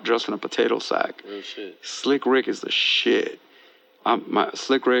come out dressed in a potato sack. Real shit. Slick Rick is the shit.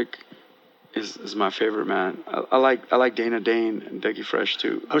 Slick Rick is my favorite, man. I like Dana Dane and Dougie Fresh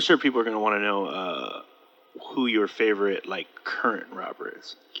too. I'm sure people are gonna want to know who your favorite current rapper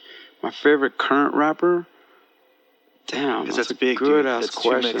is. My favorite current rapper? Damn, that's a big, good ass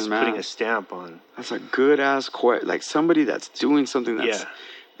question, man. Putting a stamp on. That's a good ass question. Like somebody that's doing something that's,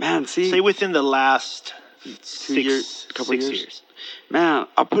 man. See, say within the last 6 years. Man,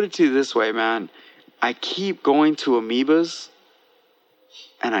 I'll put it to you this way, man. I keep going to Amoebas,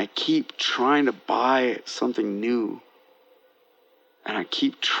 and I keep trying to buy something new. And I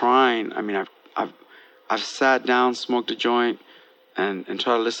keep trying. I mean, I've sat down, smoked a joint, and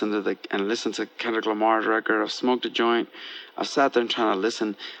tried to listen to Kendrick Lamar's record. I've smoked a joint. I've sat there and trying to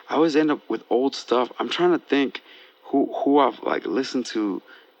listen. I always end up with old stuff. I'm trying to think who I've listened to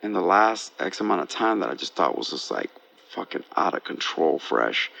in the last X amount of time that I just thought was just fucking out of control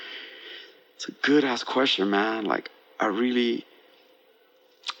fresh. It's a good ass question, man. The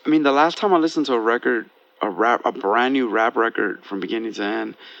last time I listened to a brand new rap record from beginning to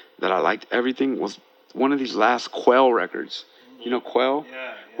end that I liked everything was one of these last Quell records. You know Quell?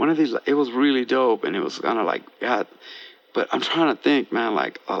 Yeah. One of these, it was really dope, and it was kind of but I'm trying to think, man,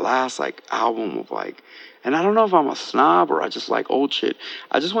 the last album of and I don't know if I'm a snob or I just like old shit.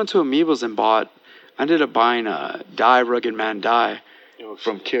 I just went to Amoebas and I ended up buying a Die Rugged Man Die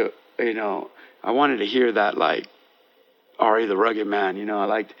from Kill. You know, I wanted to hear that Ari the Rugged Man. You know, I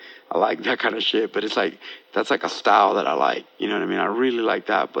like that kind of shit. But it's that's a style that I like. You know what I mean? I really like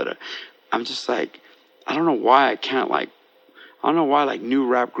that. But I'm just I don't know why I can't I don't know why new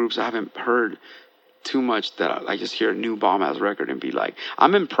rap groups I haven't heard too much that I just hear a new bomb ass record and be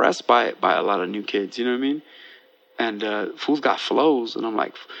I'm impressed by a lot of new kids, you know what I mean? And fools got flows, and I'm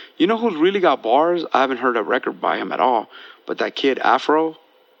like, you know who's really got bars? I haven't heard a record by him at all, but that kid Afro.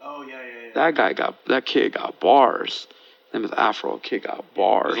 Oh yeah. That kid got bars. His name is Afro. Kid got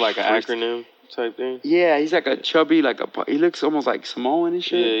bars. It's an acronym type thing. Yeah, he's a chubby, he looks almost like Samoan and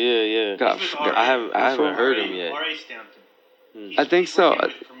shit. Yeah. I haven't heard him yet. RA stamped him. I think so.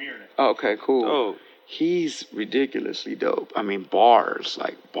 Oh, okay, cool. Oh. He's ridiculously dope. I mean, bars.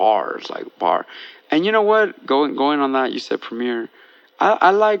 And you know what? Going on that, you said Premier.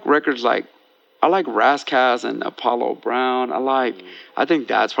 I like records I like Razzcast and Apollo Brown. I think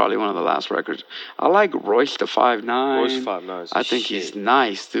that's probably one of the last records. I like Royce the 5'9". Royce 5'9". I think he's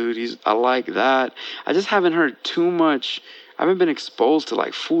nice, dude. I like that. I just haven't heard too much. I haven't been exposed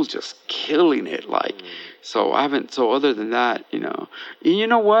to fools just killing it. So I haven't. So other than that, you know. And you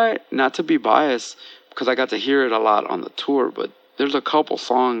know what? Not to be biased, because I got to hear it a lot on the tour, but there's a couple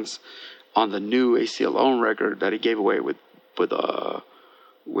songs on the new AC Alone record that he gave away with I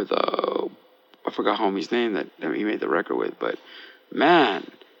forgot homie's name that he made the record with, but man,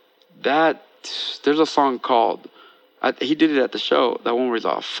 there's a song called He did it at the show. That one where he's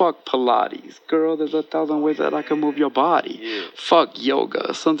all, fuck Pilates. Girl, there's 1,000 ways that I can move your body. Yeah. Fuck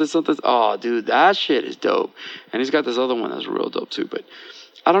yoga. Something. Oh, dude, that shit is dope. And he's got this other one that's real dope, too. But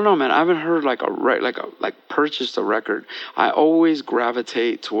I don't know, man. I haven't heard like purchased a record. I always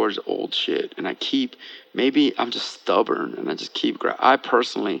gravitate towards old shit. And maybe I'm just stubborn. And I just I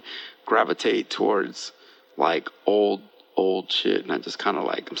personally gravitate towards like old shit, and I just kind of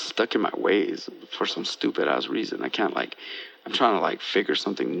like I'm stuck in my ways for some stupid ass reason. I can't I'm trying to like figure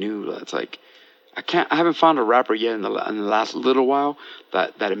something new that's like I haven't found a rapper yet in the last little while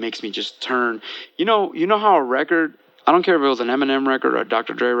that it makes me just turn. You know how a record, I don't care if it was an Eminem record or a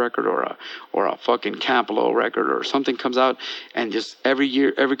Dr. Dre record or a fucking Campbell record or something comes out, and just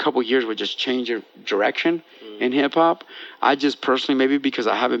every couple years would just change your direction in hip hop. I just personally, maybe because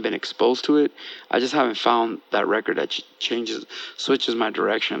I haven't been exposed to it, I just haven't found that record that switches my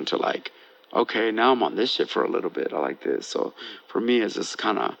direction to like, okay, now I'm on this shit for a little bit. I like this. So for me, it's just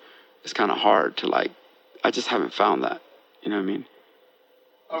kind of hard to like, I just haven't found that. You know what I mean?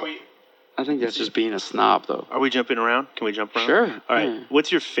 I think that's just being a snob, though. Are we jumping around? Can we jump around? Sure. All right. Yeah.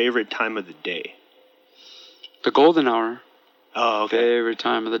 What's your favorite time of the day? The golden hour. Oh, okay. Favorite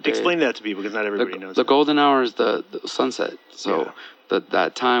time of the day. Explain that to people because not everybody knows. The golden hour is the sunset. So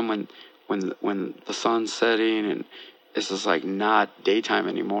that time when the sun's setting and it's just like not daytime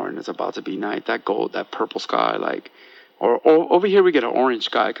anymore and it's about to be night. That purple sky, like, or over here we get an orange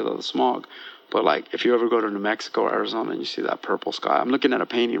sky because of the smog. But like if you ever go to New Mexico or Arizona and you see that purple sky, I'm looking at a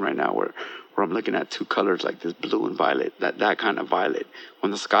painting right now where I'm looking at two colors like this blue and violet, that kind of violet.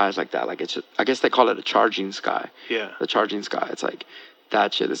 When the sky is like that, like it's just, I guess they call it a charging sky. Yeah. The charging sky. It's like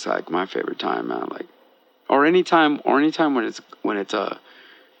that shit is like my favorite time, man. Like, or anytime when it's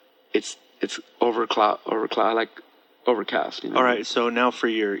overcast. You know? All right. So now for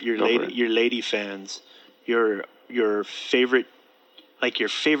your lady fans, your favorite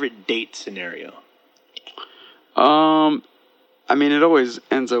date scenario. I mean, it always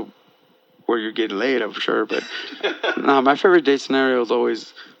ends up where you're getting laid, I'm sure, but no, my favorite date scenario is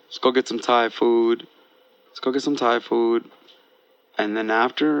always, let's go get some Thai food. And then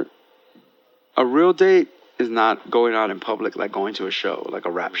after, a real date is not going out in public, like going to a show, like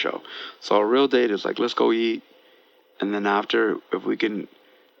a rap show. So a real date is like, let's go eat. And then after, if we can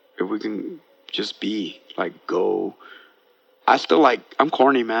just be, like, go. I'm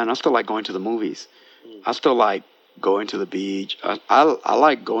corny, man. I still like going to the movies. I still like going to the beach. I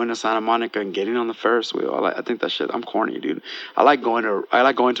like going to Santa Monica and getting on the Ferris wheel. I think that shit, I'm corny, dude. I like going to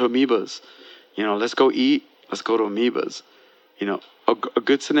Amoebas. You know, let's go eat. Let's go to Amoebas. You know, a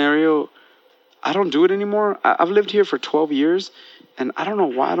good scenario. I don't do it anymore. I've lived here for 12 years, and I don't know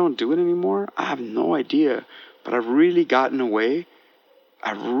why I don't do it anymore. I have no idea. But I've really gotten away.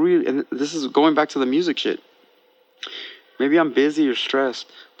 And this is going back to the music shit. Maybe I'm busy or stressed,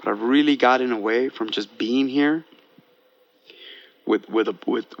 but I've really gotten away from just being here with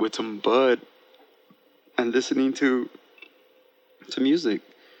some bud and listening to music.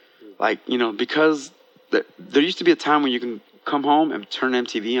 Like, you know, because there used to be a time when you can come home and turn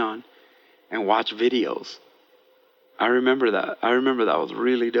MTV on and watch videos. I remember that. That was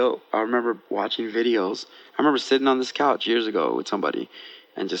really dope. I remember watching videos. I remember sitting on this couch years ago with somebody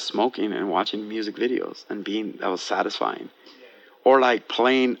and just smoking and watching music videos and that was satisfying. Or like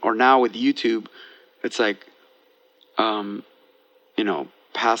playing, or now with YouTube, it's like, you know,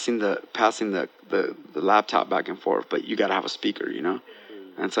 passing the laptop back and forth, but you gotta have a speaker, you know?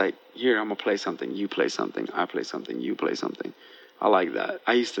 And it's like, here, I'm gonna play something, you play something, I play something, you play something. I like that.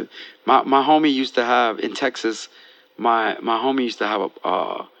 My homie used to have, in Texas, my homie used to have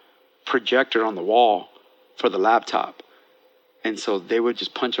a projector on the wall for the laptop. And so they would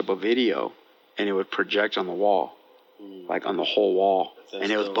just punch up a video and it would project on the wall, like on the whole wall.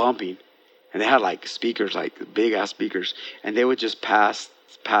 And it was bumping. And they had like speakers, like big ass speakers. And they would just pass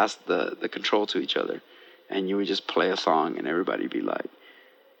the control to each other. And you would just play a song and everybody be like,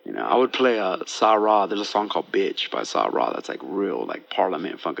 you know, I would play Sa Ra. There's a song called Bitch by Sa Ra that's like real, like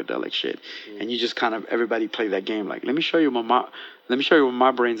Parliament funkadelic shit. And you just kind of, everybody play that game. Like, let me show you where my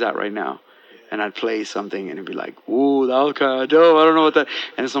brain's at right now. And I'd play something and it'd be like, ooh, that was kind of dope. I don't know what that.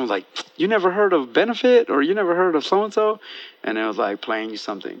 And someone's like, you never heard of Benefit or you never heard of so-and-so? And it was like playing you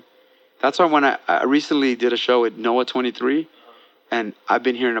something. That's why when I recently did a show with Noah 23, and I've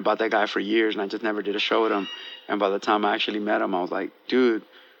been hearing about that guy for years and I just never did a show with him. And by the time I actually met him, I was like, dude,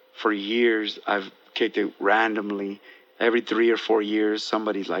 for years I've kicked it randomly. Every 3 or 4 years,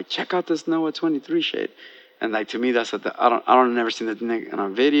 somebody's like, check out this Noah 23 shit. And like, to me, that's I never seen the nigga on a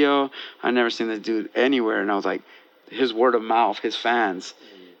video. I never seen the dude anywhere. And I was like, his word of mouth, his fans,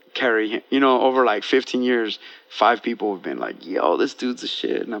 carry, over like 15 years, 5 people have been like, yo, this dude's a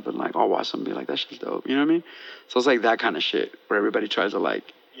shit. And I've been like, I'll watch them and be like, that shit's dope. You know what I mean? So it's like that kind of shit where everybody tries to like,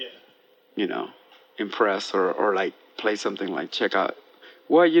 impress or like play something like, check out,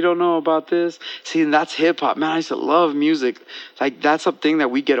 what, you don't know about this? See, and that's hip hop. Man, I used to love music. Like, that's a thing that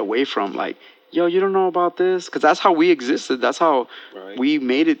we get away from. Like, yo, you don't know about this? Because that's how we existed. That's how we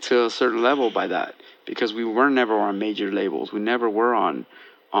made it to a certain level by that. Because we were never on major labels. We never were on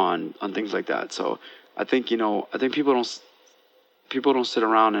things like that. So I think, people don't sit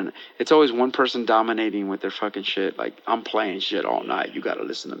around and it's always one person dominating with their fucking shit. Like, I'm playing shit all night. You got to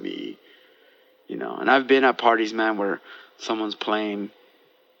listen to me. And I've been at parties, man, where someone's playing,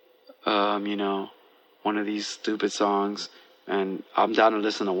 one of these stupid songs, and I'm down to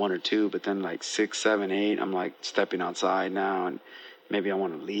listen to 1 or 2, but then like 6, 7, 8, I'm like stepping outside now, and maybe I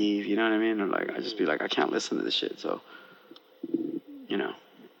want to leave, you know what I mean? Or like, I just be like, I can't listen to this shit, so,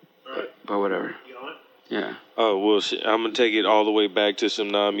 but whatever. Yeah. Oh, well, shit. I'm going to take it all the way back to some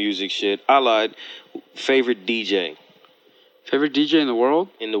non-music shit. I lied. Favorite DJ? Favorite DJ in the world?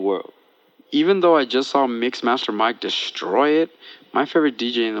 In the world. Even though I just saw Mixmaster Mike destroy it, my favorite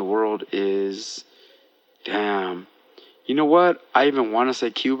DJ in the world is, damn. You know what? I even want to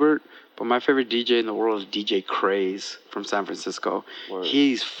say Qbert, but my favorite DJ in the world is DJ Craze from San Francisco. Word.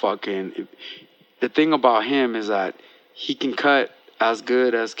 He's fucking... The thing about him is that he can cut as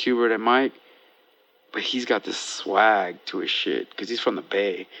good as Qbert and Mike, but he's got this swag to his shit because he's from the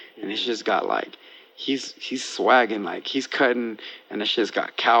Bay, and he's just got like... He's swagging, like he's cutting, and the shit's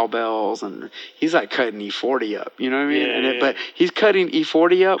got cowbells, and he's like cutting E40 up, you know what I mean? Yeah, but he's cutting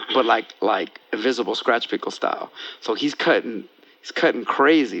E40 up, but like Invisible Scratch Pickle style. So he's cutting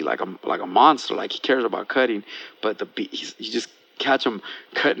crazy, like a monster, like he cares about cutting. But the beat, you just catch him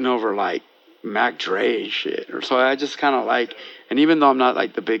cutting over like Mac Dre shit. Or so I just kind of like, and even though I'm not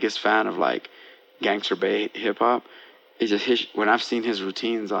like the biggest fan of like Gangster Bay hip hop, it's just when I've seen his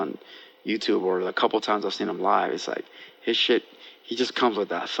routines on YouTube or a couple times I've seen him live, it's like his shit, he just comes with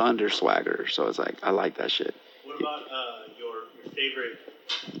that thunder swagger. So it's like, I like that shit. What about your favorite?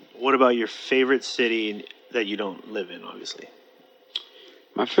 What about your favorite city that you don't live in, obviously?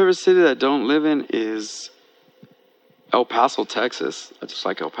 My favorite city that I don't live in is El Paso, Texas. I just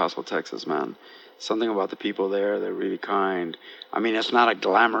like El Paso, Texas, man. Something about the people there, they're really kind. I mean, it's not a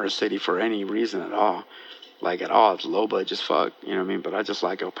glamorous city for any reason at all. Like at all, it's low budget as fuck, you know what I mean? But I just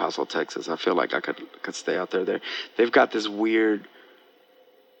like El Paso, Texas. I feel like I could stay out there. They've got this weird,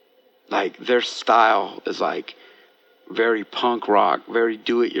 like their style is like very punk rock, very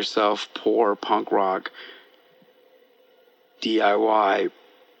do-it-yourself, poor punk rock, DIY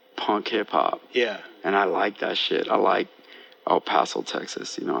punk hip hop. Yeah. And I like that shit. I like El Paso,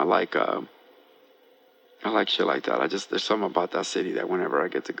 Texas. I like shit like that. There's something about that city that whenever I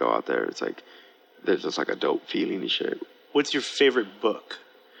get to go out there, it's like. There's just like a dope feeling and shit. What's your favorite book?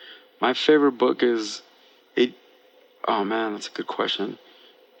 My favorite book is oh man, that's a good question.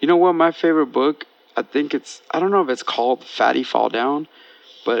 You know what? My favorite book, I don't know if it's called Fatty Fall Down,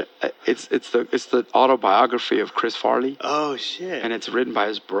 but it's the autobiography of Chris Farley. Oh shit. And it's written by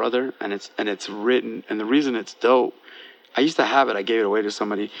his brother, and it's written, and the reason it's dope, I used to have it, I gave it away to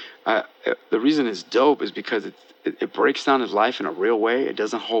somebody. The reason it's dope is because it breaks down his life in a real way. It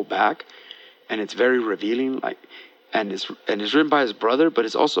doesn't hold back. And it's very revealing, and it's written by his brother, but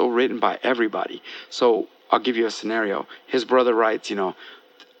it's also written by everybody. So I'll give you a scenario. His brother writes,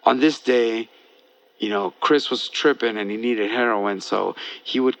 on this day, Chris was tripping and he needed heroin, so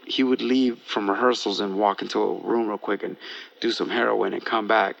he would leave from rehearsals and walk into a room real quick and do some heroin and come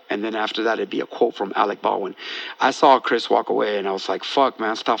back. And then after that, it'd be a quote from Alec Baldwin. I saw Chris walk away and I was like, "Fuck,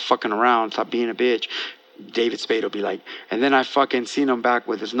 man, stop fucking around, stop being a bitch." David Spade will be like, and then I fucking seen him back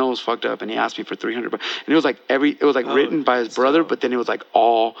with his nose fucked up, and he asked me for $300. And it was like written by his brother, but then it was like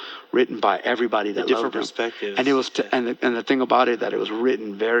all written by everybody that loved him. Different perspectives. And it was, and the thing about it that it was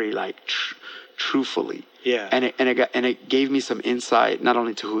written very like truthfully. Yeah. And it gave me some insight not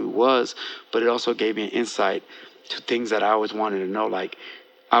only to who he was, but it also gave me an insight to things that I always wanted to know. Like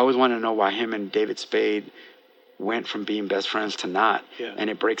I always wanted to know why him and David Spade went from being best friends to not. Yeah. And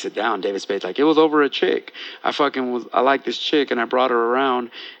it breaks it down. David Spade's like, it was over a chick. I like this chick, and I brought her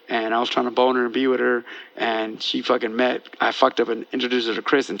around, and I was trying to bone her and be with her, and she fucking I fucked up and introduced her to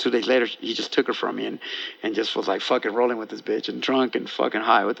Chris, and 2 days later, he just took her from me and just was like fucking rolling with this bitch and drunk and fucking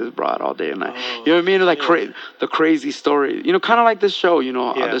high with this broad all day and night. You know what I mean? Like the crazy story. Kind of like this show,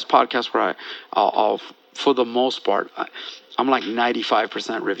 this podcast where I'll for the most part, I'm like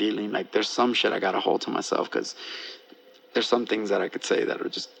 95% revealing. Like there's some shit I gotta hold to myself because there's some things that I could say that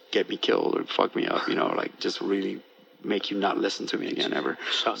would just get me killed or fuck me up, like just really make you not listen to me again ever.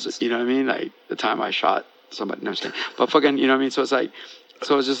 So, you know what I mean? Like the time I shot somebody, no, I'm just kidding. But fucking, you know what I mean? So it's like,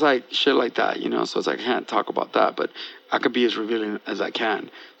 so it's just like shit like that, you know? So it's like, I can't talk about that, but I could be as revealing as I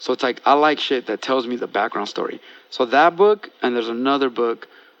can. So it's like, I like shit that tells me the background story. So that book, and there's another book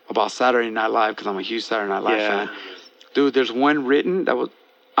about Saturday Night Live, because I'm a huge Saturday Night Live fan. Dude, there's one written that was,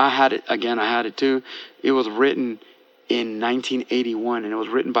 I had it too. It was written in 1981, and it was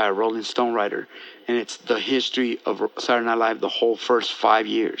written by a Rolling Stone writer. And it's the history of Saturday Night Live, the whole first 5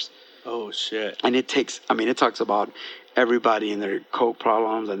 years. Oh, shit. And it talks about everybody and their coke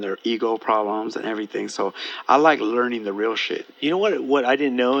problems and their ego problems and everything. So I like learning the real shit. You know what I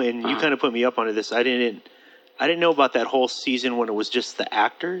didn't know, and you kind of put me up onto this. I didn't know about that whole season when it was just the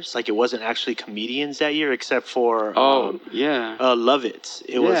actors. Like, it wasn't actually comedians that year, except for Lovitz.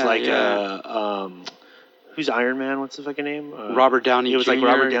 It was like who's Iron Man? What's the fucking name? Robert Downey Jr. It was like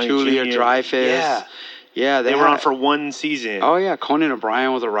Robert Downey Julia Jr. Dreyfus. Yeah, they were on for one season. Oh yeah, Conan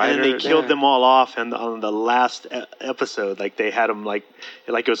O'Brien was a writer. And they killed them all off, and on the last episode, like they had them like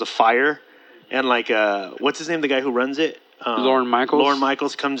it was a fire, and like what's his name? The guy who runs it, Lorne Michaels. Lorne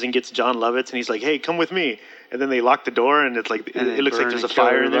Michaels comes and gets John Lovitz, and he's like, "Hey, come with me." And then they lock the door, and it's like it looks like there's a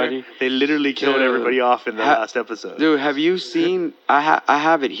fire in there. They literally killed everybody off in the last episode. Dude, have you seen? I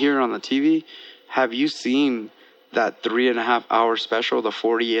have it here on the TV. Have you seen that 3.5 hour special, the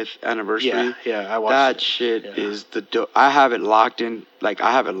 40th anniversary? Yeah, I watched that shit is the dope. I have it locked in. Like,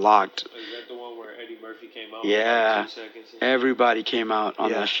 I have it locked. Is that the one where Eddie Murphy came out? Yeah. For 2 seconds? Everybody came out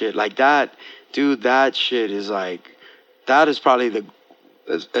on that shit. Like, that, dude, that shit is like, that is probably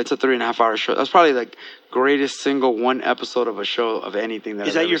it's a 3.5 hour show. That's probably the greatest single one episode of a show of anything that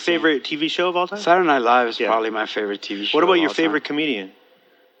Is that your favorite TV show of all time? Saturday Night Live is probably my favorite TV show. What about your favorite comedian?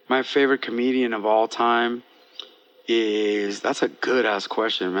 My favorite comedian of all time that's a good ass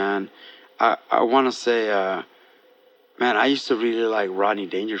question, man. I want to say, man, I used to really like Rodney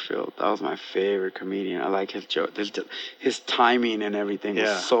Dangerfield. That was my favorite comedian. I like his joke, his timing and everything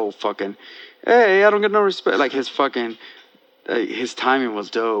was so fucking. Hey, I don't get no respect. Like his fucking, his timing was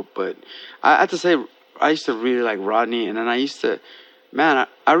dope. But I have to say, I used to really like Rodney, and then I used to, man,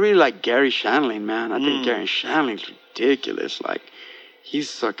 I really like Gary Shandling, man. I think Gary Shandling's ridiculous. Like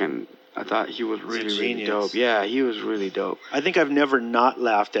he's fucking. I thought he was really dope. Yeah, he was really dope. I think I've never not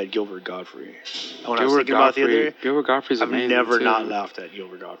laughed at Gilbert Godfrey. When I was thinking about the other day, Gilbert Godfrey's amazing. I've never not laughed at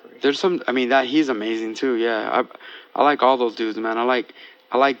Gilbert Godfrey. There's some. I mean, that he's amazing too. Yeah, I like all those dudes, man. I like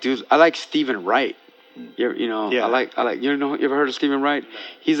dudes. I like Stephen Wright. You know. Yeah. I like. You know. You ever heard of Stephen Wright?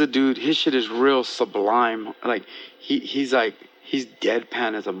 He's a dude. His shit is real sublime. Like he's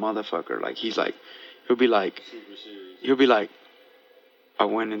deadpan as a motherfucker. Like he'll be like. I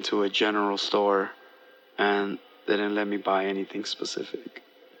went into a general store and they didn't let me buy anything specific.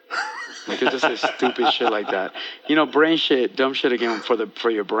 Like, it's just like stupid shit like that. You know, brain shit, dumb shit again for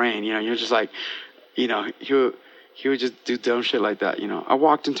your brain. You know, you're just like, you know, he would just do dumb shit like that. You know, I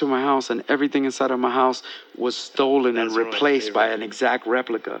walked into my house and everything inside of my house was stolen and replaced by an exact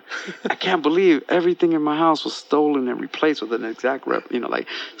replica. I can't believe everything in my house was stolen and replaced with an exact you know, like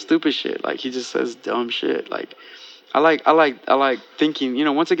stupid shit. Like, he just says dumb shit. Like, I like thinking, you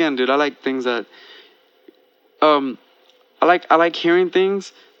know, once again, dude, I like things that, I like hearing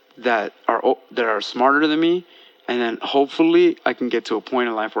things that are smarter than me, and then hopefully I can get to a point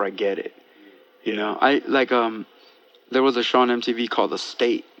in life where I get it. You know, I like, there was a show on MTV called The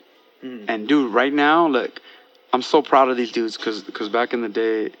State, and dude, right now, look, I'm so proud of these dudes, cause back in the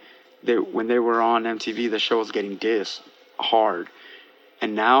day, when they were on MTV, the show was getting dissed hard,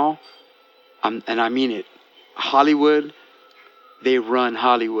 and now, and I mean it. Hollywood, they run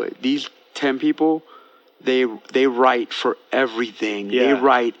Hollywood. These 10 people, they write for everything. Yeah. They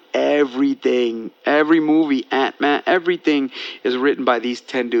write everything. Every movie, Ant-Man, everything is written by these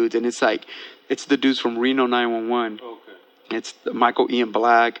 10 dudes. And it's like, it's the dudes from Reno 911. Okay. It's Michael Ian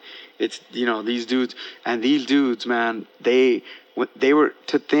Black. It's, you know, these dudes. And these dudes, man, they were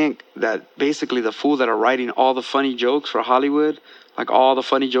to think that basically the fools that are writing all the funny jokes for Hollywood, like all the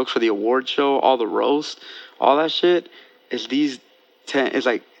funny jokes for the award show, all the roast, all that shit, is these 10,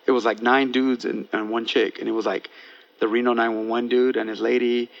 it was like 9 dudes and one chick. And it was like the Reno 911 dude and his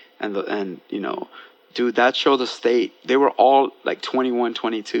lady and you know, dude, that show, The State, they were all like 21,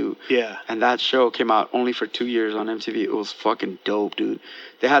 22. Yeah. And that show came out only for 2 years on MTV. It was fucking dope, dude.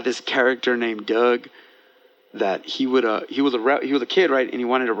 They had this character named Doug that he was a kid, right? And he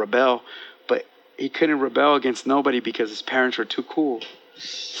wanted to rebel, but he couldn't rebel against nobody because his parents were too cool.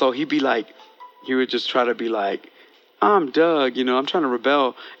 So he would just try to be like, I'm Doug, you know, I'm trying to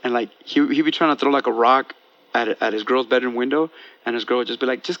rebel. And like, he'd be trying to throw like a rock at his girl's bedroom window, and his girl would just be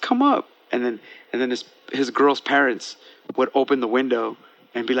like, just come up. and then his girl's parents would open the window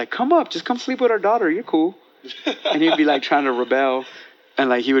and be like, come up, just come sleep with our daughter, you're cool. And he'd be like trying to rebel, and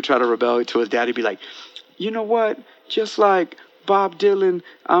like he would try to rebel to his dad. He'd be like, you know what, just like Bob Dylan,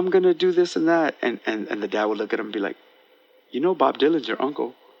 I'm gonna do this and that. And the dad would look at him and be like, you know Bob Dylan's your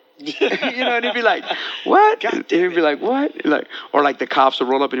uncle. You know, and he'd be like, what? And he'd be like, what? Like, or like the cops would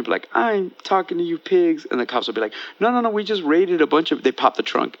roll up and he'd be like, I'm talking to you pigs. And the cops would be like, no, we just raided a bunch of, they pop the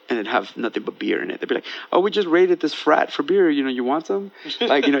trunk and it'd have nothing but beer in it. They'd be like, oh, we just raided this frat for beer. You know, you want some?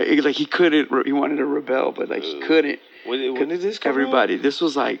 Like, you know, like he couldn't, he wanted to rebel, but like he couldn't. When did this come Everybody, out? this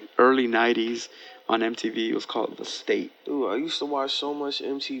was like early 90s on MTV. It was called The State. Ooh, I used to watch so much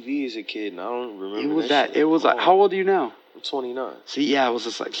MTV as a kid, and I don't remember. It was that. It was like, how old are you now? I'm 29. See, yeah, it was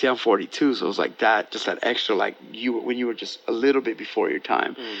just like, I'm 42, so it was like that, just that extra, like when you were just a little bit before your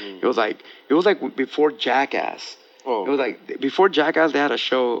time. Mm-hmm. It was like before Jackass. Oh, it was like before Jackass, they had a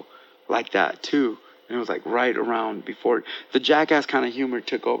show like that too, and it was like right around before the Jackass kind of humor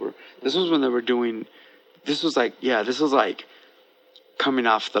took over. This was when they were doing. This was like coming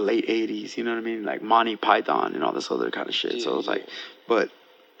off the late 80s. You know what I mean? Like Monty Python and all this other kind of shit. Yeah, so it was like, but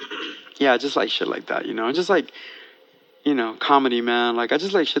yeah, just like shit like that. You know, and just like. You know, comedy, man. Like, I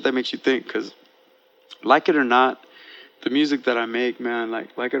just like shit that makes you think, because, like it or not, the music that I make, man, like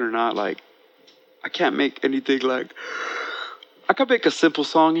it or not, like, I can't make anything like, I can make a simple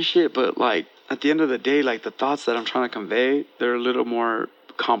song and shit, but, like, at the end of the day, like, the thoughts that I'm trying to convey, they're a little more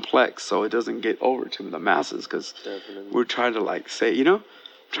complex, so it doesn't get over to the masses, because we're trying to, like, say, you know,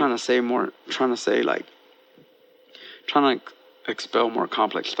 trying to expel more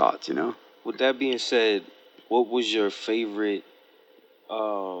complex thoughts, you know? With that being said, what was your favorite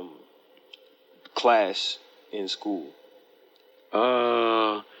class in school?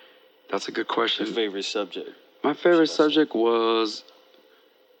 That's a good question. Your favorite subject? My favorite subject was,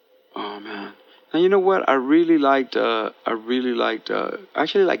 oh man. Now you know what? I actually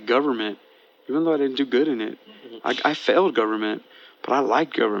liked government, even though I didn't do good in it. I failed government, but I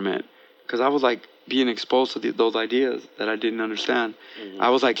liked government because I was like being exposed to those ideas that I didn't understand. I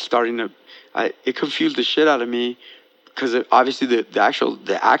was like it confused the shit out of me, because obviously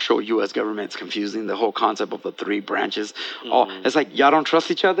the actual U.S. government's confusing. The whole concept of the three branches. It's like y'all don't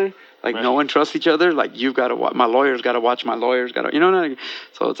trust each other. Like no one trusts each other. Like you've got to watch my lawyers. Got to watch my lawyers. Got to, you know what I mean?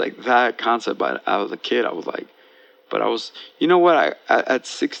 So it's like that concept. But I was a kid. I was like, but I was, you know what? At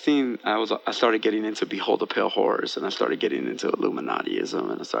 16, I started getting into Behold the Pale Horrors, and I started getting into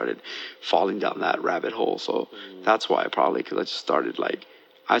Illuminatiism, and I started falling down that rabbit hole. So that's why because I just started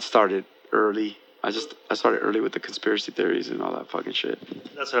early. I started early with the conspiracy theories and all that fucking shit.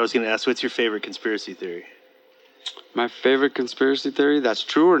 That's what I was going to ask. What's your favorite conspiracy theory? My favorite conspiracy theory that's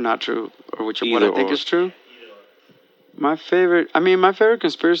true or not true, or what I think is true. My favorite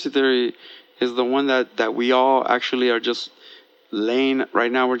conspiracy theory is the one that we all actually are just laying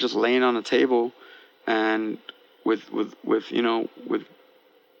right now. We're just laying on a table, and with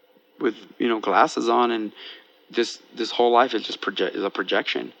glasses on, and this whole life is just is a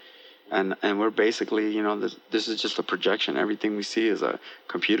projection. And we're basically, this is just a projection. Everything we see is a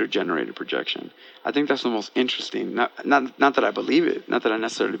computer-generated projection. I think that's the most interesting. Not that I believe it, not that I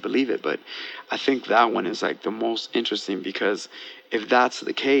necessarily believe it, but I think that one is like the most interesting, because if that's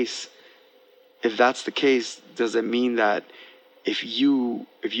the case, does it mean that if you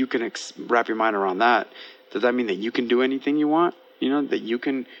can wrap your mind around that, does that mean that you can do anything you want? You know, that you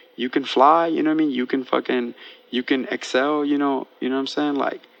can fly. You know what I mean? You can excel. You know what I'm saying?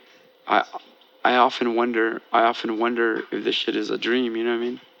 Like. I often wonder if this shit is a dream, you know what I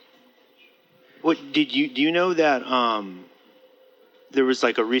mean? What do you know that there was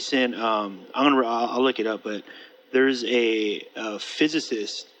like a recent I'll look it up, but there's a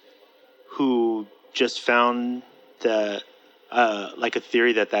physicist who just found that like a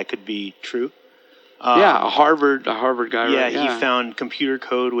theory that could be true. A Harvard guy. Yeah, right? He found computer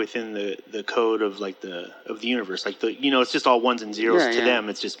code within the code of like the universe. Like it's just all ones and zeros to them.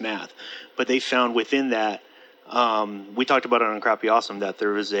 It's just math. But they found within that, we talked about it on Crappy Awesome, that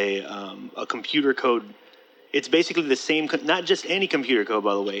there was a computer code. It's basically the same, not just any computer code,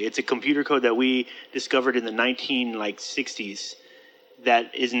 by the way. It's a computer code that we discovered in the 1960s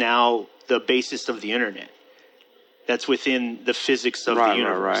that is now the basis of the internet. That's within the physics of the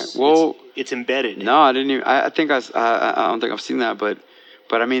universe. Right. Well, it's embedded. No, I didn't even. I don't think I've seen that, but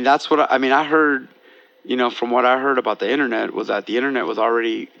I mean, that's what I heard. From what I heard about the internet was that the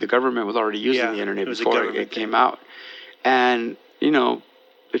government was already using the internet before it came out, and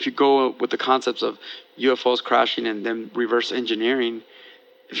if you go with the concepts of UFOs crashing and then reverse engineering,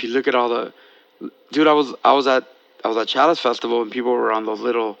 if you look at all the, dude, I was at Chalice Festival, and people were on those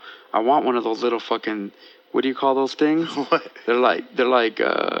little. I want one of those little fucking. What do you call those things? What? They're like.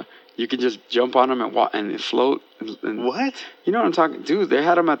 You can just jump on them and float. And, what? You know what I'm talking? Dude, they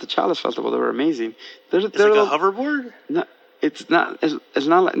had them at the Chalice Festival. They were amazing. It's like a hoverboard? No, it's not. It's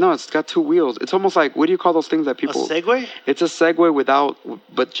not like. No, it's got two wheels. It's almost like, what do you call those things that people? A Segway? It's a Segway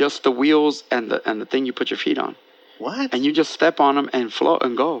but just the wheels and the thing you put your feet on. What? And you just step on them and float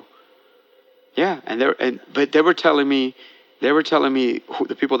and go. Yeah, but they were telling me,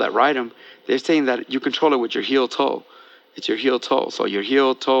 the people that ride them, they're saying that you control it with your heel toe. It's your heel toe. So your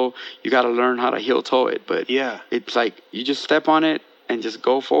heel toe, you got to learn how to heel toe it. But yeah, it's like you just step on it and just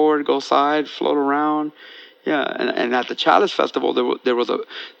go forward, go side, float around. Yeah, and at the Chalice Festival, there was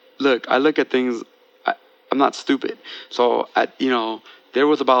look. I look at things. I'm not stupid. So there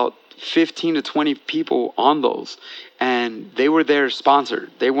was about 15 to 20 people on those, and they were there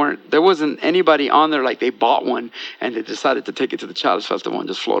sponsored. There wasn't anybody on there like they bought one and they decided to take it to the Chalice Festival and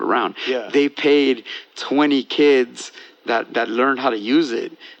just float around. Yeah. They paid 20 kids that learned how to use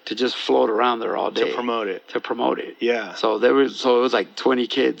it to just float around there all day. To promote it. Yeah. So it was like 20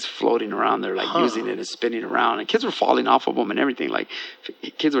 kids floating around there, like using it and spinning around, and kids were falling off of them and everything. Like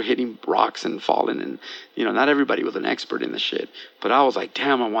kids were hitting rocks and falling, and not everybody was an expert in the shit. But I was like,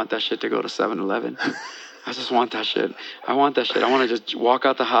 damn, I want that shit to go to 7-Eleven. I just want that shit. I want to just walk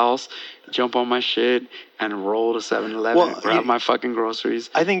out the house, jump on my shit, and roll to 7-Eleven, grab my fucking groceries.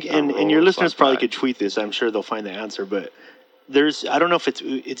 I think, and your listeners probably could tweet this. I'm sure they'll find the answer. But I don't know if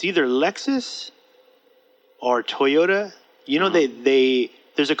it's either Lexus or Toyota.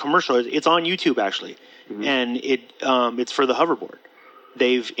 There's a commercial. It's on YouTube actually, and it's for the hoverboard.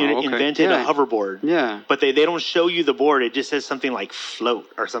 They've invented a hoverboard. Yeah. But they don't show you the board. It just says something like float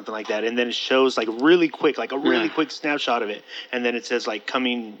or something like that. And then it shows like really quick, like a really quick snapshot of it. And then it says like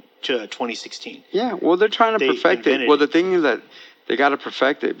coming to 2016. Yeah. Well, they're trying to perfect it. Well, the thing is that they got to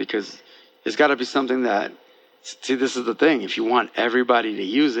perfect it because it's got to be something that, see, this is the thing. If you want everybody to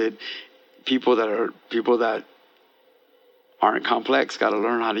use it, people that aren't complex got to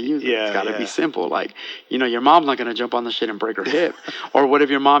learn how to use it. It's got to be simple. Like, your mom's not going to jump on the shit and break her hip. Or what if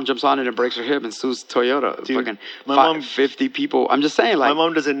your mom jumps on it and breaks her hip and sues Toyota? Dude, fucking mom, 50 people. I'm just saying, like, my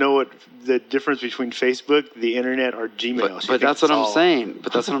mom doesn't know what the difference between Facebook, the internet, or Gmail. But that's what I'm saying.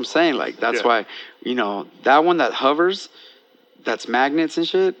 But that's what I'm saying. Like, that's why, that one that hovers, that's magnets and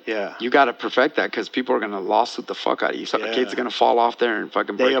shit. Yeah. You got to perfect that because people are going to lawsuit the fuck out of you. So the kids are going to fall off there and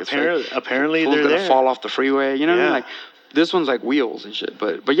fucking break his hip. Apparently, they're going to fall off the freeway. You know what I mean? Like, this one's like wheels and shit,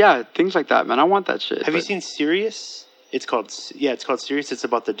 but yeah, things like that, man. I want that shit. Have you seen Sirius? It's called Sirius. It's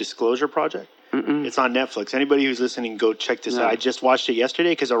about the Disclosure Project. Mm-mm. It's on Netflix. Anybody who's listening, go check this out. I just watched it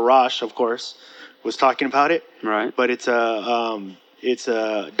yesterday because Arash, of course, was talking about it. Right. But it's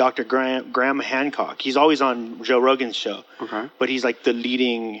Dr. Graham Hancock. He's always on Joe Rogan's show. Okay. But he's like the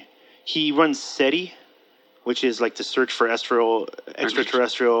leading. He runs SETI, which is like the search for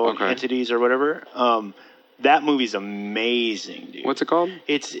extraterrestrial entities or whatever. That movie's amazing, dude. What's it called?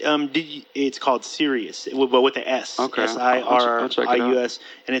 It's called Sirius, but with the S. Okay. SIRIUS,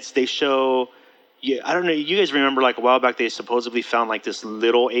 and they show. Yeah, I don't know. You guys remember, like a while back, they supposedly found like this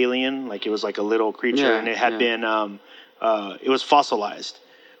little alien, like it was like a little creature, and it had been, it was fossilized.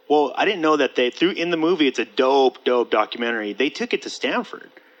 Well, I didn't know that in the movie. It's a dope documentary. They took it to Stanford.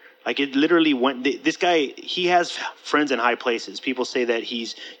 Like, it literally went... This guy, he has friends in high places. People say that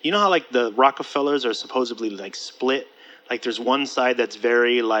he's... You know how, like, the Rockefellers are supposedly, like, split? Like, there's one side that's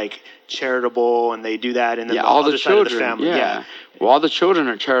very, like, charitable, and they do that, and then the all other the side children, of the family. Yeah. Well, all the children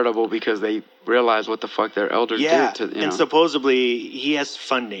are charitable because they realize what the fuck their elders did to... And supposedly, he has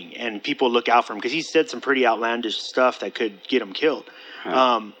funding, and people look out for him, because he said some pretty outlandish stuff that could get him killed.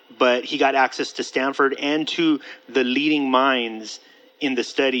 Right. But he got access to Stanford and to the leading minds in the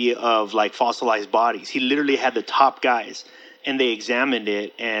study of like fossilized bodies. He literally had the top guys, and they examined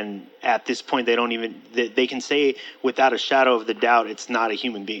it, and at this point they can say without a shadow of the doubt it's not a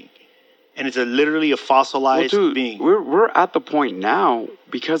human being, and it's literally a fossilized being. We're at the point now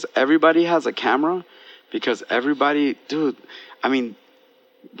because everybody has a camera, because everybody, dude, I mean,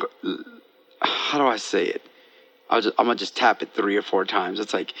 how do I say it? I'm gonna just tap it 3 or 4 times.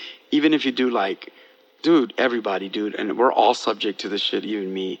 It's like, even if you do like, dude, everybody, dude, and we're all subject to this shit,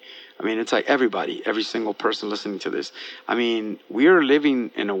 even me. I mean, it's like everybody, every single person listening to this. I mean, we are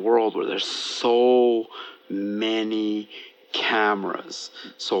living in a world where there's so many cameras.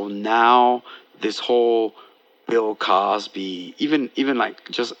 So now this whole Bill Cosby, even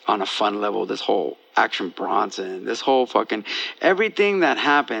like just on a fun level, this whole Action Bronson, this whole fucking everything that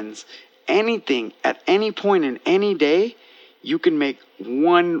happens, anything at any point in any day, you can make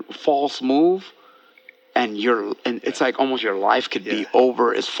one false move and it's like almost your life could be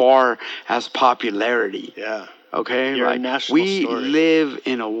over as far as popularity. Yeah. Okay? You're like, a national we story. live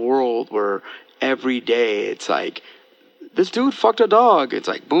in a world where every day it's like, this dude fucked a dog. It's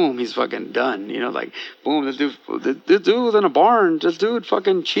like, boom, he's fucking done. You know, like, boom, this dude was in a barn. This dude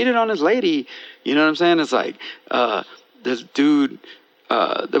fucking cheated on his lady. You know what I'm saying? It's like, this dude,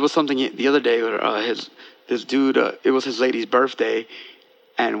 there was something the other day where this dude, it was his lady's birthday.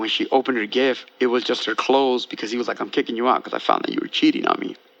 And when she opened her gift, it was just her clothes because he was like, I'm kicking you out because I found that you were cheating on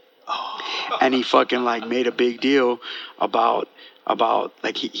me. Oh. And he fucking like made a big deal about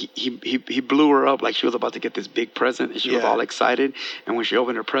like he blew her up like she was about to get this big present and she was all excited. And when she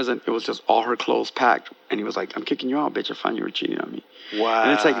opened her present, it was just all her clothes packed. And he was like, I'm kicking you out, bitch. I found you were cheating on me. Wow.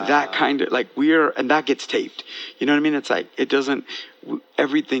 And it's like that kind of like and that gets taped. You know what I mean? It's like, it doesn't,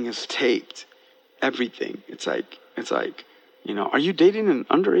 everything is taped. Everything. It's like, you know, are you dating an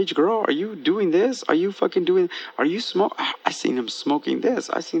underage girl? Are you doing this? Are you fucking doing, are you I seen him smoking this.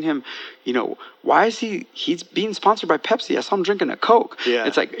 I seen him, you know, why is he's being sponsored by Pepsi. I saw him drinking a Coke. Yeah.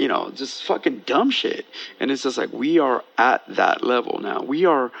 It's like, you know, just fucking dumb shit. And it's just like, we are at that level now. We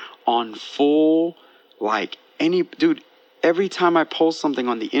are on full, like dude, every time I post something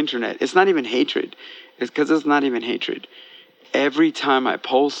on the internet, it's not even hatred. It's because it's not even hatred. Every time I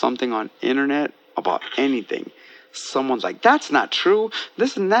post something on internet about anything, someone's like, that's not true,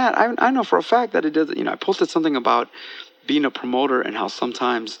 this and that. I know for a fact that it doesn't. You know, I posted something about being a promoter and how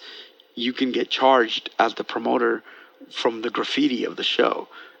sometimes you can get charged as the promoter from the graffiti of the show.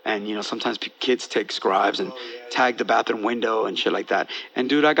 And, you know, sometimes kids take scribes and tag the bathroom window and shit like that. And,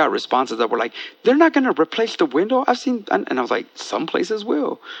 dude, I got responses that were like, they're not going to replace the window. I've seen, and I was like, some places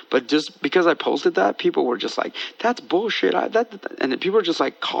will. But just because I posted that, people were just like, that's bullshit. And people were just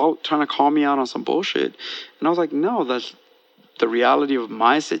like trying to call me out on some bullshit. And I was like, no, that's the reality of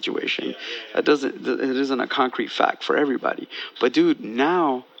my situation. It isn't a concrete fact for everybody. But, dude,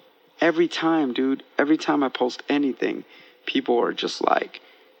 now, every time I post anything, people are just like,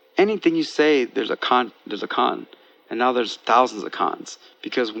 anything you say, there's a con. And now there's thousands of cons.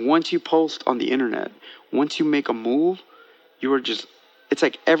 Because once you post on the internet, once you make a move, you are just, it's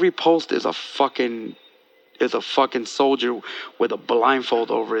like every post is a fucking soldier with a blindfold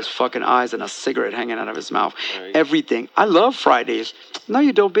over his fucking eyes and a cigarette hanging out of his mouth. Right. Everything. I love Fridays. No,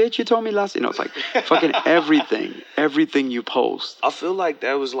 you don't, bitch. You told me last, you know, it's like fucking everything you post. I feel like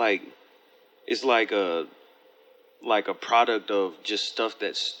that was like, it's like a product of just stuff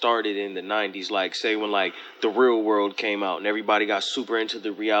that started in the 90s. Like, say when like The Real World came out and everybody got super into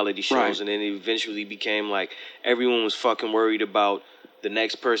the reality shows. Right. And then it eventually became like everyone was fucking worried about the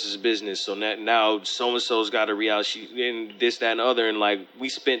next person's business. So now so-and-so's got a reality and this, that, and the other. And like we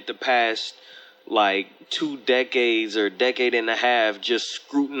spent the past like 2 decades or decade and a half just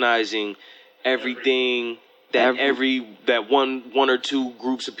scrutinizing everything that one or two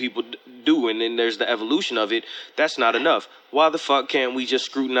groups of people do, and then there's the evolution of it. That's not enough. Why the fuck can't we just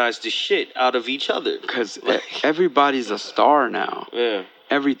scrutinize the shit out of each other? Because everybody's a star now. Yeah.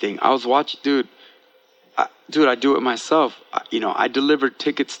 Everything. I was watching, dude, I do it myself. I deliver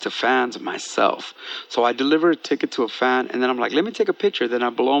tickets to fans myself. So I deliver a ticket to a fan, and then I'm like, let me take a picture. Then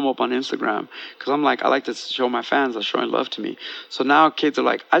I blow them up on Instagram. Because I'm like, I like to show my fans they're showing love to me. So now kids are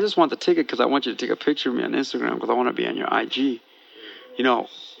like, I just want the ticket because I want you to take a picture of me on Instagram because I want to be on your IG. You know,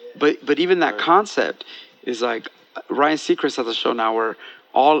 but even that concept is like, Ryan Seacrest has a show now where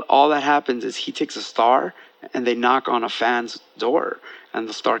all that happens is he takes a star and they knock on a fan's door and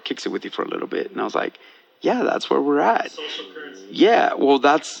the star kicks it with you for a little bit. And I was like, yeah, that's where we're at. Social currency. Yeah, well,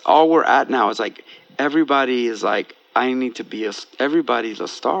 that's all we're at now. It's like everybody is like, everybody's a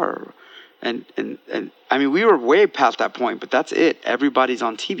star. And I mean, we were way past that point, but that's it. Everybody's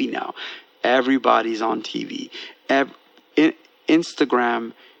on TV now. Everybody's on TV.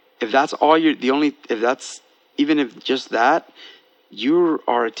 Instagram, if that's all even if just that, you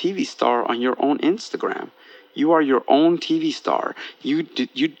are a TV star on your own Instagram. You are your own TV star.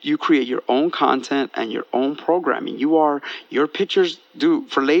 You create your own content and your own programming. Your pictures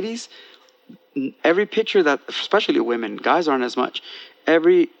for ladies, every picture that, especially women, guys aren't as much.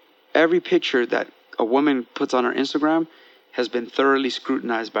 Every picture that a woman puts on her Instagram has been thoroughly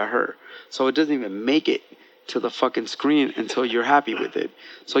scrutinized by her. So it doesn't even make it to the fucking screen until you're happy with it.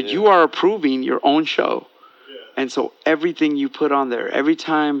 So you are approving your own show. And so everything you put on there, every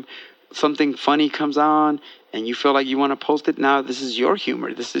time something funny comes on and you feel like you want to post it, now this is your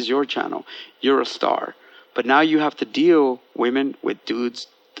humor. This is your channel. You're a star. But now you have to deal, women, with dudes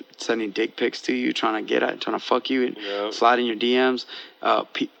sending dick pics to you, trying to fuck you and slide in your DMs,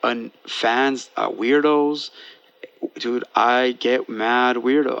 fans, weirdos. dude, I get mad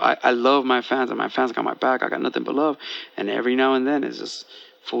weirdo. I love my fans, and my fans got my back. I got nothing but love. And every now and then, it's just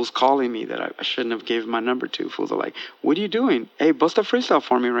fools calling me that I shouldn't have gave my number to. Fools are like, what are you doing? Hey, bust a freestyle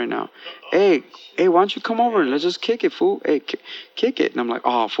for me right now. Hey, why don't you come over and let's just kick it, fool? Hey, kick it. And I'm like,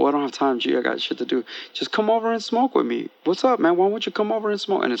 oh, fool, I don't have time. Gee, I got shit to do. Just come over and smoke with me. What's up, man? Why won't you come over and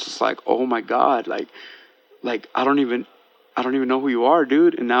smoke? And it's just like, oh my God, like I don't even know who you are,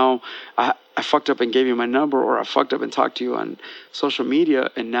 dude. And now I fucked up and gave you my number, or I fucked up and talked to you on social media,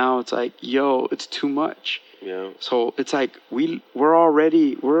 and now it's like, yo, it's too much. Yeah. So it's like we're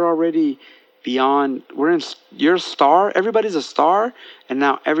already beyond. You're a star. Everybody's a star, and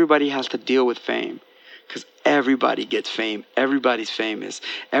now everybody has to deal with fame, because everybody gets fame. Everybody's famous.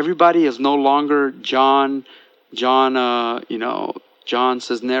 Everybody is no longer John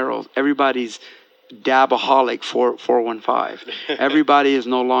Cisneros. Everybody's Dabaholic 415. Everybody is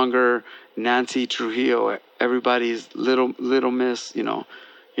no longer Nancy Trujillo. Everybody's little Miss, you know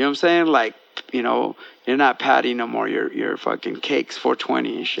what I'm saying? Like, you're not Patty no more. You're fucking Cakes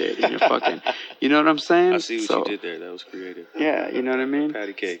 420 and shit. And you're fucking, you know what I'm saying? I see what you did there. That was creative. Yeah, you know what I mean?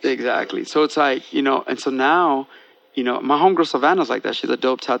 Patty Cakes. Exactly. So it's like, and so now, my homegirl Savannah's like that. She's a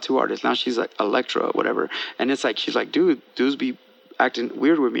dope tattoo artist. Now she's like Electra, whatever. And it's like, she's like, dudes be acting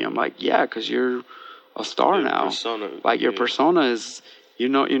weird with me. I'm like, yeah, because you're a star now. Persona, like your persona is, you're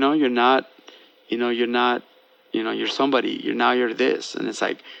not, you're somebody. You're this, and it's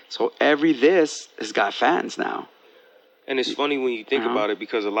like, so every this has got fans now. And it's funny when you think about it,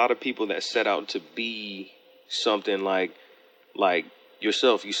 because a lot of people that set out to be something like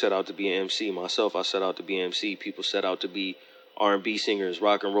yourself, you set out to be an MC. Myself, I set out to be an MC. People set out to be R&B singers,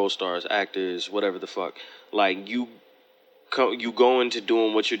 rock and roll stars, actors, whatever the fuck. Like you go into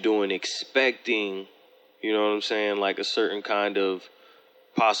doing what you're doing, expecting, you know what I'm saying, like a certain kind of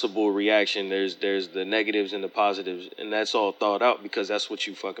possible reaction. There's the negatives and the positives, and that's all thought out because that's what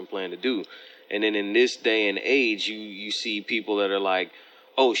you fucking plan to do. And then in this day and age, you see people that are like,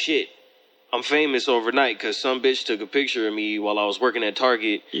 oh shit, I'm famous overnight because some bitch took a picture of me while I was working at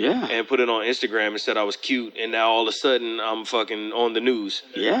Target, and put it on Instagram and said I was cute, and now all of a sudden I'm fucking on the news.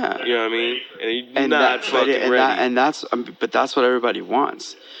 Yeah, you know what I mean? And you're not fucking ready. But that's what everybody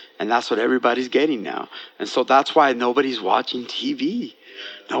wants, and that's what everybody's getting now. And so that's why nobody's watching TV.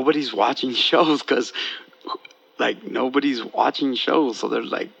 Nobody's watching shows because, like, nobody's watching shows. So they're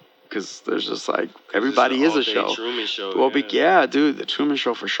like, because there's just like, everybody is a show. Truman Show. Well, dude, the Truman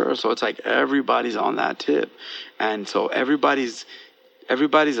Show for sure. So it's like everybody's on that tip. And so everybody's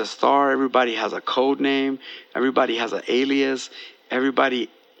a star. Everybody has a code name. Everybody has an alias. Everybody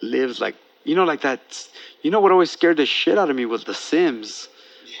lives like, like that. What always scared the shit out of me was The Sims.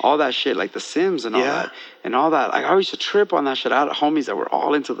 All that shit, like The Sims and all that. And all that. Like, I used to trip on that shit. I had homies that were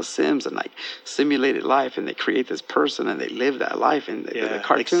all into The Sims and, like, simulated life. And they create this person and they live that life. And the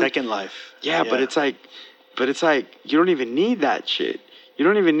cartoon. Like Second Life. Yeah, but it's like, you don't even need that shit. You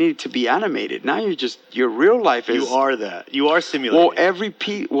don't even need to be animated. Now your real life is. You are that. You are simulated.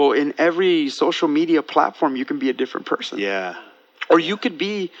 Well, in every social media platform, you can be a different person. Yeah. Or you could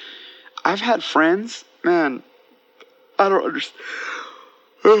be. I've had friends, man. I don't understand.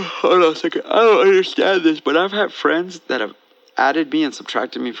 Hold on a second. I don't understand this, but I've had friends that have added me and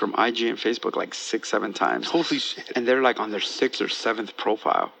subtracted me from IG and Facebook like 6-7 times. Holy shit. And they're like on their 6th or 7th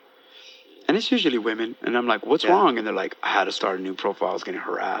profile. And it's usually women. And I'm like, what's wrong? And they're like, I had to start a new profile. I was getting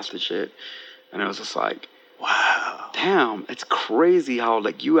harassed and shit. And I was just like, wow. Damn, it's crazy how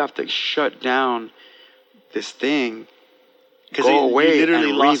like you have to shut down this thing. Go away, you literally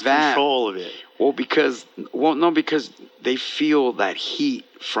and lost revamp. Control of it. Because they feel that heat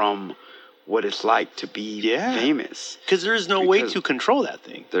from what it's like to be famous. Because there's no way to control that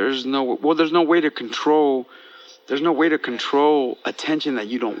thing. There's no way to control. There's no way to control attention that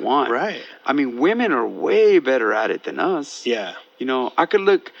you don't want. Right. I mean, women are way better at it than us. Yeah. I could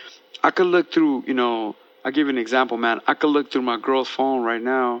look through. I'll give you an example, man. I could look through my girl's phone right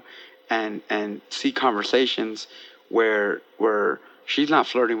now, and see conversations where she's not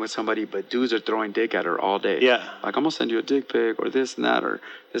flirting with somebody, but dudes are throwing dick at her all day. Yeah. Like, I'm going to send you a dick pic or this and that or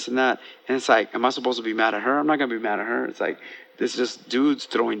this and that. And it's like, am I supposed to be mad at her? I'm not going to be mad at her. It's like, it's just dudes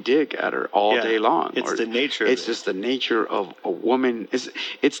throwing dick at her all day long. It's the nature of it. It's just the nature of a woman.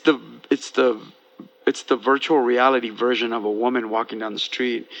 It's the virtual reality version of a woman walking down the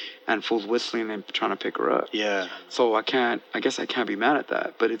street and fools whistling and trying to pick her up. Yeah. So I guess I can't be mad at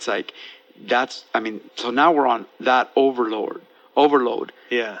that. But it's like, so now we're on that overload.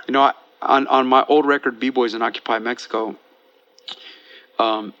 Yeah. On my old record, B-Boys in Occupy Mexico,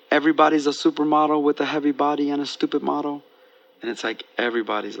 everybody's a supermodel with a heavy body and a stupid model. And it's like,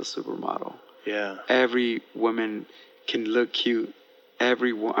 everybody's a supermodel. Yeah. Every woman can look cute. I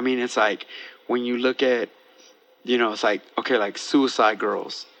mean, it's like when you look at, it's like, okay, like suicide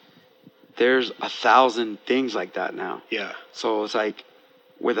girls. There's 1,000 things like that now. Yeah. So it's like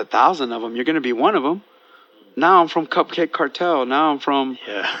with 1,000 of them, you're going to be one of them. Now I'm from Cupcake Cartel. Now I'm from,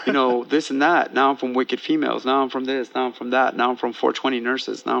 this and that. Now I'm from Wicked Females. Now I'm from this. Now I'm from that. Now I'm from 420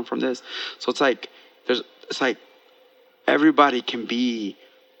 Nurses. Now I'm from this. So it's like, everybody can be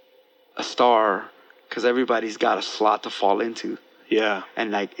a star because everybody's got a slot to fall into. Yeah.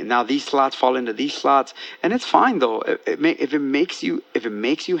 And now these slots fall into these slots, and it's fine though. If it makes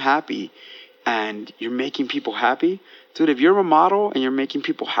you happy, and you're making people happy, dude. If you're a model and you're making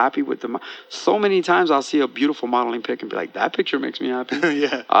people happy with so many times I'll see a beautiful modeling pic and be like, that picture makes me happy.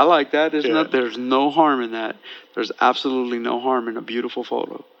 Yeah. I like that. There's no harm in that. There's absolutely no harm in a beautiful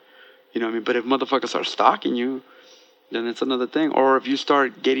photo. You know what I mean? But if motherfuckers start stalking you, then it's another thing. Or if you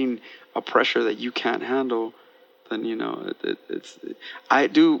start getting a pressure that you can't handle, then it's. I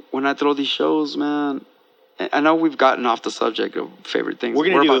do when I throw these shows, man. I know we've gotten off the subject of favorite things. We're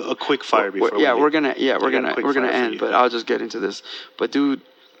gonna do a quick fire before. We're gonna end, but I'll just get into this. But dude,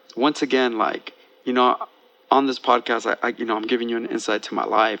 once again, on this podcast, I'm giving you an insight to my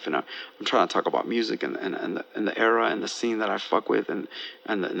life, and I'm trying to talk about music and the era and the scene that I fuck with, and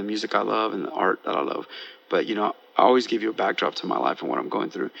the music I love and the art that I love. But I always give you a backdrop to my life and what I'm going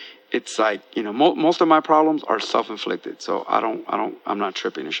through. It's like, most of my problems are self-inflicted. So I'm not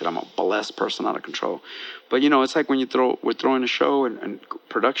tripping and shit. I'm a blessed person out of control. But, it's like when we're throwing a show and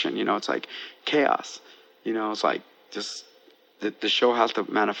production, it's like chaos. It's like just the show has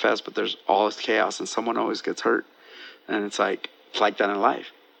to manifest, but there's all this chaos and someone always gets hurt. And it's like that in life.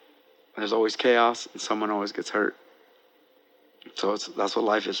 There's always chaos and someone always gets hurt. So that's what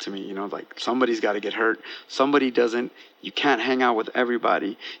life is to me, like somebody's got to get hurt. Somebody doesn't. You can't hang out with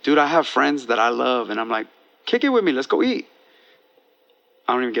everybody. Dude, I have friends that I love, and I'm like, kick it with me. Let's go eat.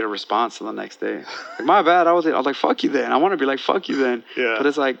 I don't even get a response till the next day. Like, my bad. I was like, fuck you then. I want to be like, fuck you then. Yeah. But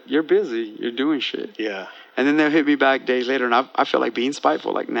it's like, you're busy. You're doing shit. Yeah. And then they'll hit me back days later, and I feel like being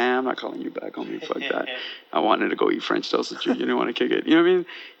spiteful. Like, nah, I'm not calling you back, homie. Fuck that. I wanted to go eat French toast with you. You didn't want to kick it. You know what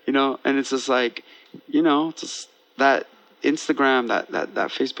I mean? And it's just like, it's just that Instagram, that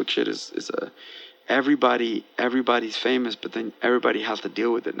Facebook shit is everybody's famous, but then everybody has to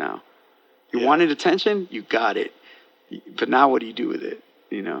deal with it now. You wanted attention, you got it. But now what do you do with it?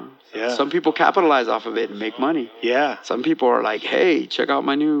 Yeah. Some people capitalize off of it and make money. Yeah. Some people are like, hey, check out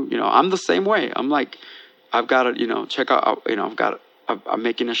my new, I'm the same way. I'm like, I've got to, check out, I'm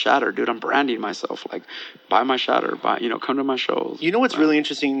making a shatter, dude. I'm branding myself. Like, buy my shatter. Come to my shows. You know what's really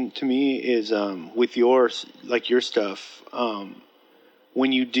interesting to me is with your stuff.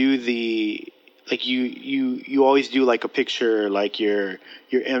 When you do you always do like a picture like your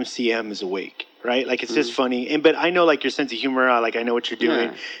MCM is awake, right? Like it's just funny. But I know like your sense of humor. I know what you're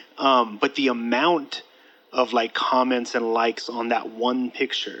doing. Yeah. But the amount of like comments and likes on that one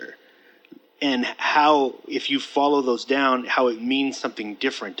picture. And how, if you follow those down, how it means something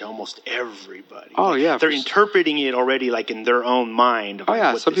different to almost everybody. Oh, yeah. They're interpreting it already, like, in their own mind. Oh,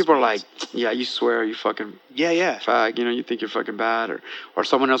 yeah. Some people are like, yeah, you swear, you fucking fag. You think you're fucking bad. Or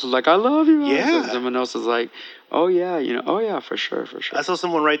someone else is like, I love you. Yeah. Someone else is like, oh, yeah, oh, yeah, for sure. I saw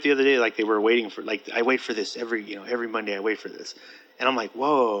someone write the other day, like, they were waiting for, like, I wait for this every Monday, I wait for this. And I'm like,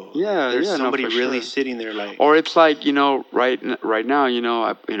 whoa. Yeah, there's somebody really sitting there, like. Or it's like, right now,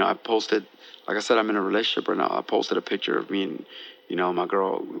 I posted. Like I said, I'm in a relationship right now. I posted a picture of me and, my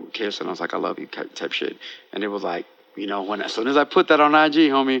girl kissing. I was like, I love you type shit. And it was like, as soon as I put that on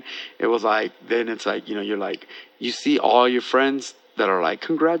IG, homie, it was like, then it's like, you're like, you see all your friends that are like,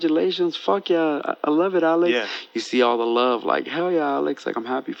 congratulations, fuck yeah, I love it, Alex. Yeah. You see all the love, like, hell yeah, Alex, like, I'm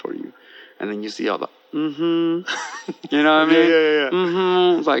happy for you. And then you see all the, you know what I mean?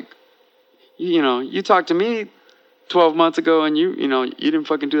 Yeah. It's like, you talk to me 12 months ago and you didn't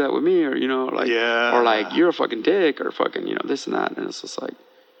fucking do that with me, or or like you're a fucking dick, or fucking this and that. And it's just like,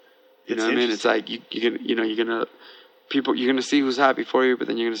 you know what I mean? It's like you're gonna see who's happy for you, but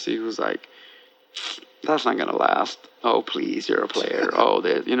then you're gonna see who's like, that's not gonna last. Oh please, you're a player. Oh,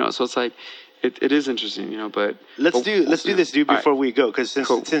 so it's like it is interesting, but let's do this, dude, before we go, because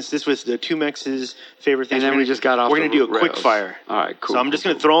since this was the two Mex's favorite things, and then we just got off. We're gonna do a quick fire. All right, cool. So I'm just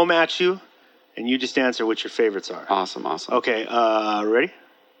gonna throw them at you. And you just answer what your favorites are. Awesome. Okay, ready?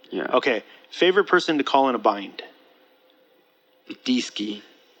 Yeah. Okay, favorite person to call in a bind? D-Ski.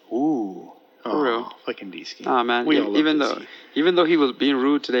 Ooh. For real. Fucking D-Ski. Nah, man. Even though he was being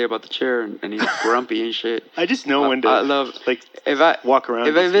rude today about the chair and he's grumpy and shit. I just know when to walk around.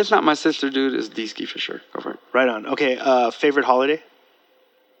 If it's not my sister, dude, it's D-Ski for sure. Go for it. Right on. Okay, favorite holiday?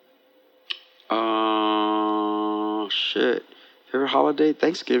 shit. Favorite holiday?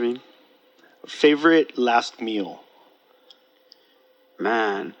 Thanksgiving. Favorite last meal?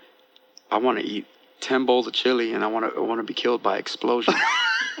 Man, I want to eat 10 bowls of chili, and I want to be killed by explosion.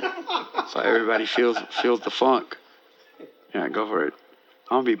 So everybody feels the funk. Yeah, go for it.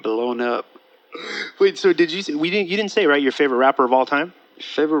 I want to be blown up. Wait, so did you say, you didn't say, right, your favorite rapper of all time?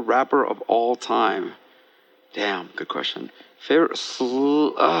 Favorite rapper of all time? Damn, good question. Favorite,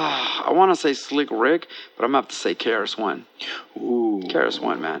 I want to say Slick Rick, but I'm going to have to say KRS-One. Ooh.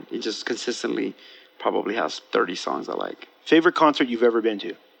 KRS-One, man. He just consistently probably has 30 songs I like. Favorite concert you've ever been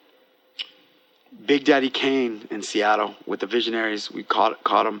to? Big Daddy Kane in Seattle with the Visionaries. We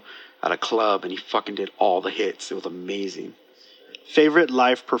caught him at a club, and he fucking did all the hits. It was amazing. Favorite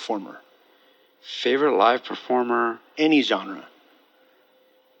live performer? Favorite live performer? Any genre.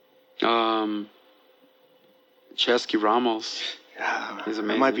 Chesky Ramos. He's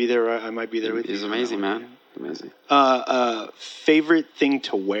amazing. I might be there with you. He's amazing, man. Amazing. Favorite thing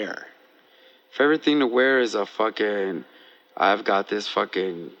to wear? Favorite thing to wear is I've got this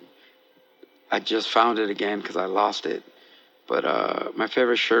I just found it again because I lost it. But my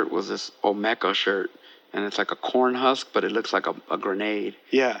favorite shirt was this Omeka shirt. And it's like a corn husk, but it looks like a grenade.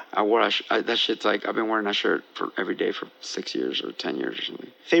 Yeah. I wore that shit's like, I've been wearing that shirt every day for 6 years or 10 years or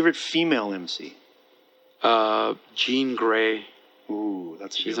something. Favorite female MC? Jean Grey. Ooh,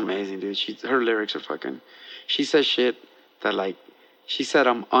 she's amazing, dude. her lyrics are she says shit that she said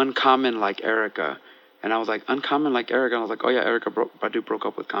I'm uncommon like Erica. And I was like, uncommon like Erica? And I was like, oh yeah, Badu broke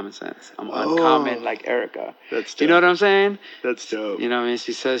up with Common Sense. I'm uncommon like Erica. That's dope. You know what I'm saying? That's dope. You know what I mean?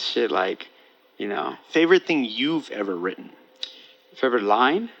 She says shit like, you know. Favorite thing you've ever written? Favorite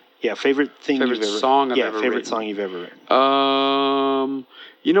line? Yeah, favorite thing you've ever song I've ever written. Favorite song you've ever written.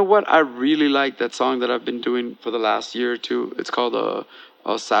 You know what? I really like that song that I've been doing for the last year or two. It's called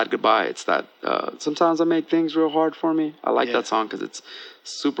A Sad Goodbye. It's that sometimes I make things real hard for me. I like that song because it's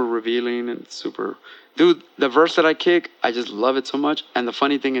super revealing and super... Dude, the verse that I kick, I just love it so much. And the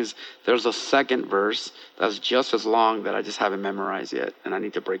funny thing is, there's a second verse that's just as long that I just haven't memorized yet. And I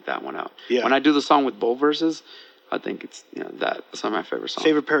need to break that one out. Yeah. When I do the song with both verses, I think it's that's one of my favorite songs.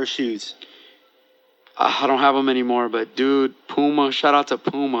 Favorite pair of shoes? I don't have them anymore, but dude, Puma, shout out to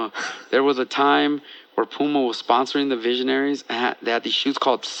Puma. There was a time where Puma was sponsoring the Visionaries, and they had these shoes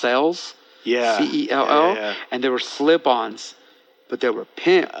called Cells. Yeah. CELL. Yeah. And they were slip-ons, but they were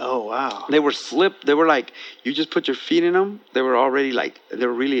pimp. Oh, wow. They were like, you just put your feet in them. They were already they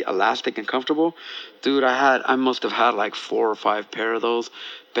were really elastic and comfortable. Dude, I must have had like 4 or 5 pair of those.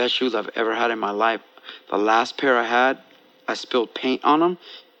 Best shoes I've ever had in my life. The last pair I had, I spilled paint on them.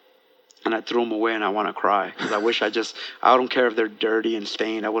 And I threw them away, and I want to cry because I wish I don't care if they're dirty and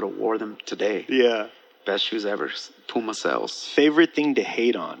stained. I would have wore them today. Yeah. Best shoes ever. Puma Cells. Favorite thing to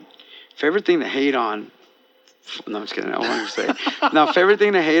hate on? Favorite thing to hate on? No, I'm just kidding. I won't even say. No, favorite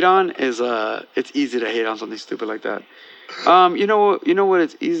thing to hate on is it's easy to hate on something stupid like that. You know what?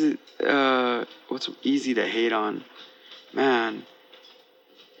 It's easy. What's easy to hate on? Man.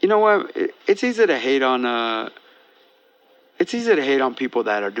 You know what? It's easy to hate on. It's easy to hate on people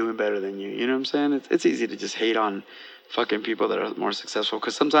that are doing better than you. You know what I'm saying? It's easy to just hate on fucking people that are more successful.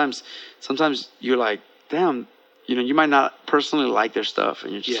 Because sometimes you're like, damn, you might not personally like their stuff.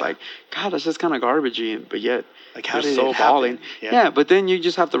 And you're just like, God, that's just kind of garbagey. But yet, like, how they're did so it happen? balling. Yeah, but then you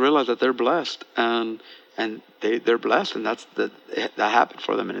just have to realize that they're blessed. And they're blessed. And that happened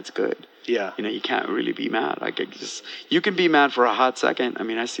for them. And it's good. Yeah. You can't really be mad. You can be mad for a hot second. I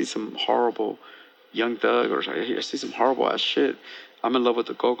mean, I see some horrible... Young Thug, or I see some horrible ass shit. I'm in love with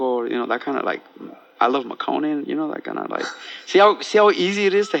the Coco, that kind of I love McConan, that kind of see how easy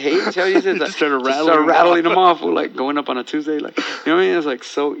it is to hate. See how easy it is to start rattling them off, or going up on a Tuesday, you know what I mean? It's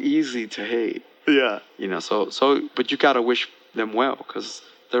so easy to hate. Yeah. But you gotta wish them well because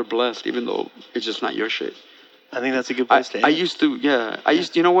they're blessed, even though it's just not your shit. I think that's a good place to end. I used to,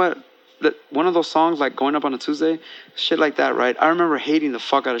 you know what? One of those songs, going up on a Tuesday, shit like that, right? I remember hating the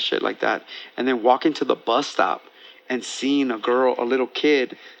fuck out of shit like that. And then walking to the bus stop and seeing a little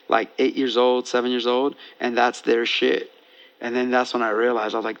kid, 8 years old, 7 years old, and that's their shit. And then that's when I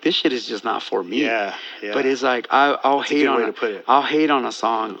realized, I was like, this shit is just not for me. Yeah. But it's I'll hate on a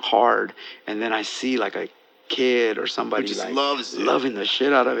song hard, and then I see a kid or somebody who just loves it, loving the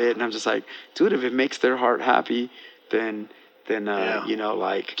shit out of it, and I'm just like, dude, if it makes their heart happy, then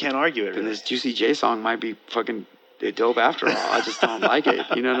can't argue it. Then this Juicy J song might be fucking dope after all. I just don't like it.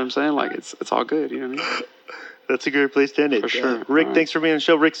 You know what I'm saying? It's all good. You know what I mean? That's a great place to end it. For sure. Rick, thanks for being on the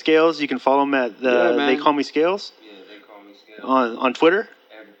show. Ric Scales. You can follow him at They Call Me Scales. Yeah, They Call Me Scales. On Twitter.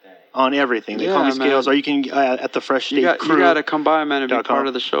 on everything. They call me Scales, or you can at theFRESHstate Crew. You got to come by, man, and be part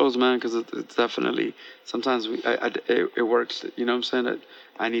of the shows, man, because it's definitely sometimes it works. You know what I'm saying?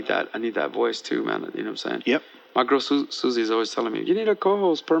 I need that voice too, man. You know what I'm saying? Yep. My girl Susie's always telling me you need a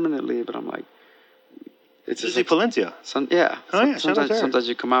co-host permanently, but I'm like, it's Susie Palencia. Sometimes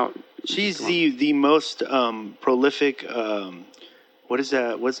you come out. She's the most prolific. What is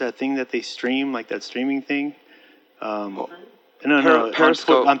that? What's that thing that they stream? Like that streaming thing? No.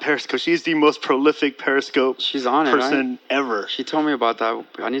 Periscope. On Periscope. She's the most prolific Periscope She's on it, person right? ever. She told me about that.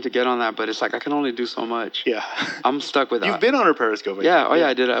 I need to get on that, but it's like I can only do so much. Yeah. I'm stuck with that. You've been on her Periscope. Yeah.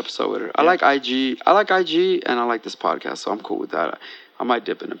 I did an episode with her. I like IG. I like IG, and I like this podcast, so I'm cool with that. I might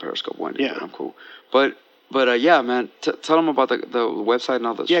dip into Periscope one day, but I'm cool. But yeah, man, tell them about the website and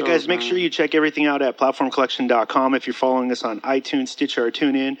all the shows. Yeah, guys, make sure you check everything out at platformcollection.com. If you're following us on iTunes, Stitcher, or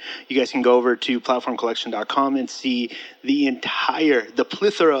TuneIn, you guys can go over to platformcollection.com and see the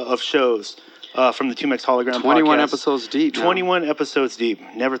plethora of shows from the 2Mex Hologram 21 podcast. episodes deep. 21 episodes deep.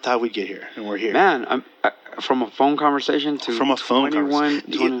 Never thought we'd get here, and we're here. Man, from a phone conversation to 21.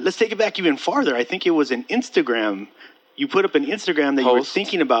 Let's take it back even farther. I think it was an Instagram. You put up an Instagram that you were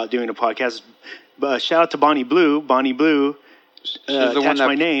thinking about doing a podcast. Shout out to Bonnie Blue. Bonnie Blue attached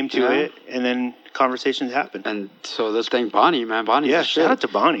my name to it, and then conversations happened. And so let's thank Bonnie, man. Bonnie's shout out to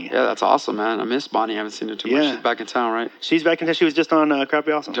Bonnie. Yeah, that's awesome, man. I miss Bonnie. I haven't seen her too much. She's back in town, right? She's back in town. She was just on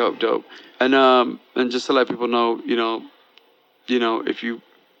Crappy Awesome. Dope. And just to let people know, you know, if you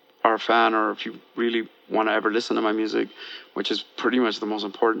are a fan or if you really want to ever listen to my music, which is pretty much the most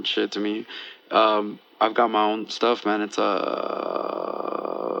important shit to me, I've got my own stuff, man. It's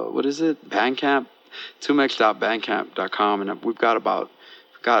what is it? Bandcamp, 2mex.bandcamp.com, and I've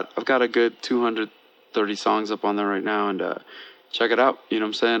got a good 230 songs up on there right now, and check it out. You know what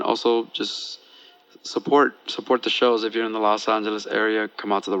I'm saying? Also, just support the shows. If you're in the Los Angeles area,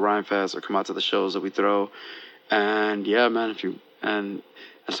 come out to the Rhyme Fest or come out to the shows that we throw. And yeah, man, if you and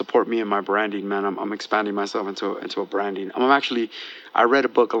support me and my branding, man. I'm expanding myself into a branding. I read a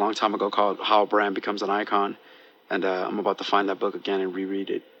book a long time ago called How a Brand Becomes an Icon, and I'm about to find that book again and reread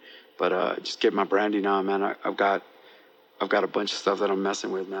it. But just get my branding on, man. I've got a bunch of stuff that I'm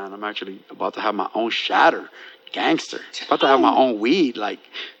messing with, man. I'm actually about to have my own shatter, gangster. About to have my own weed, like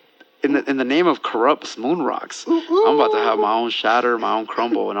in the name of corrupt moon rocks. I'm about to have my own shatter, my own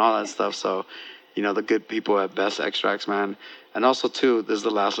crumble, and all that stuff. So, you know, the good people at Best Extracts, man. And also, too, this is the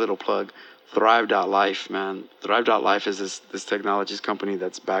last little plug, Thrive.life, man. Thrive.life is this technologies company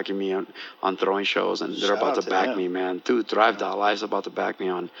that's backing me on throwing shows, and they're about to back me, man. Dude, Thrive.life's about to back me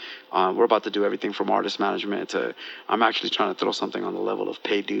on. We're about to do everything from artist management to, I'm actually trying to throw something on the level of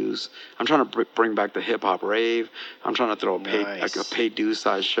pay dues. I'm trying to bring back the hip-hop rave. I'm trying to throw a pay dues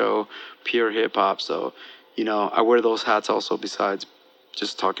size show, pure hip-hop. So, you know, I wear those hats also besides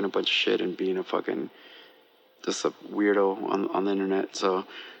just talking a bunch of shit and being just a weirdo on the internet. So, you know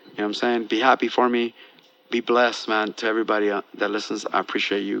what I'm saying? Be happy for me. Be blessed, man. To everybody that listens, I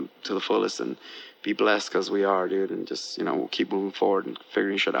appreciate you to the fullest. And be blessed because we are, dude. And just, you know, we'll keep moving forward and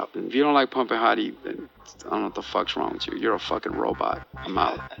figuring shit out. And if you don't like Pumpin' Hottie, then I don't know what the fuck's wrong with you. You're a fucking robot. I'm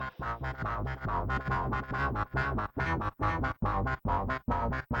out.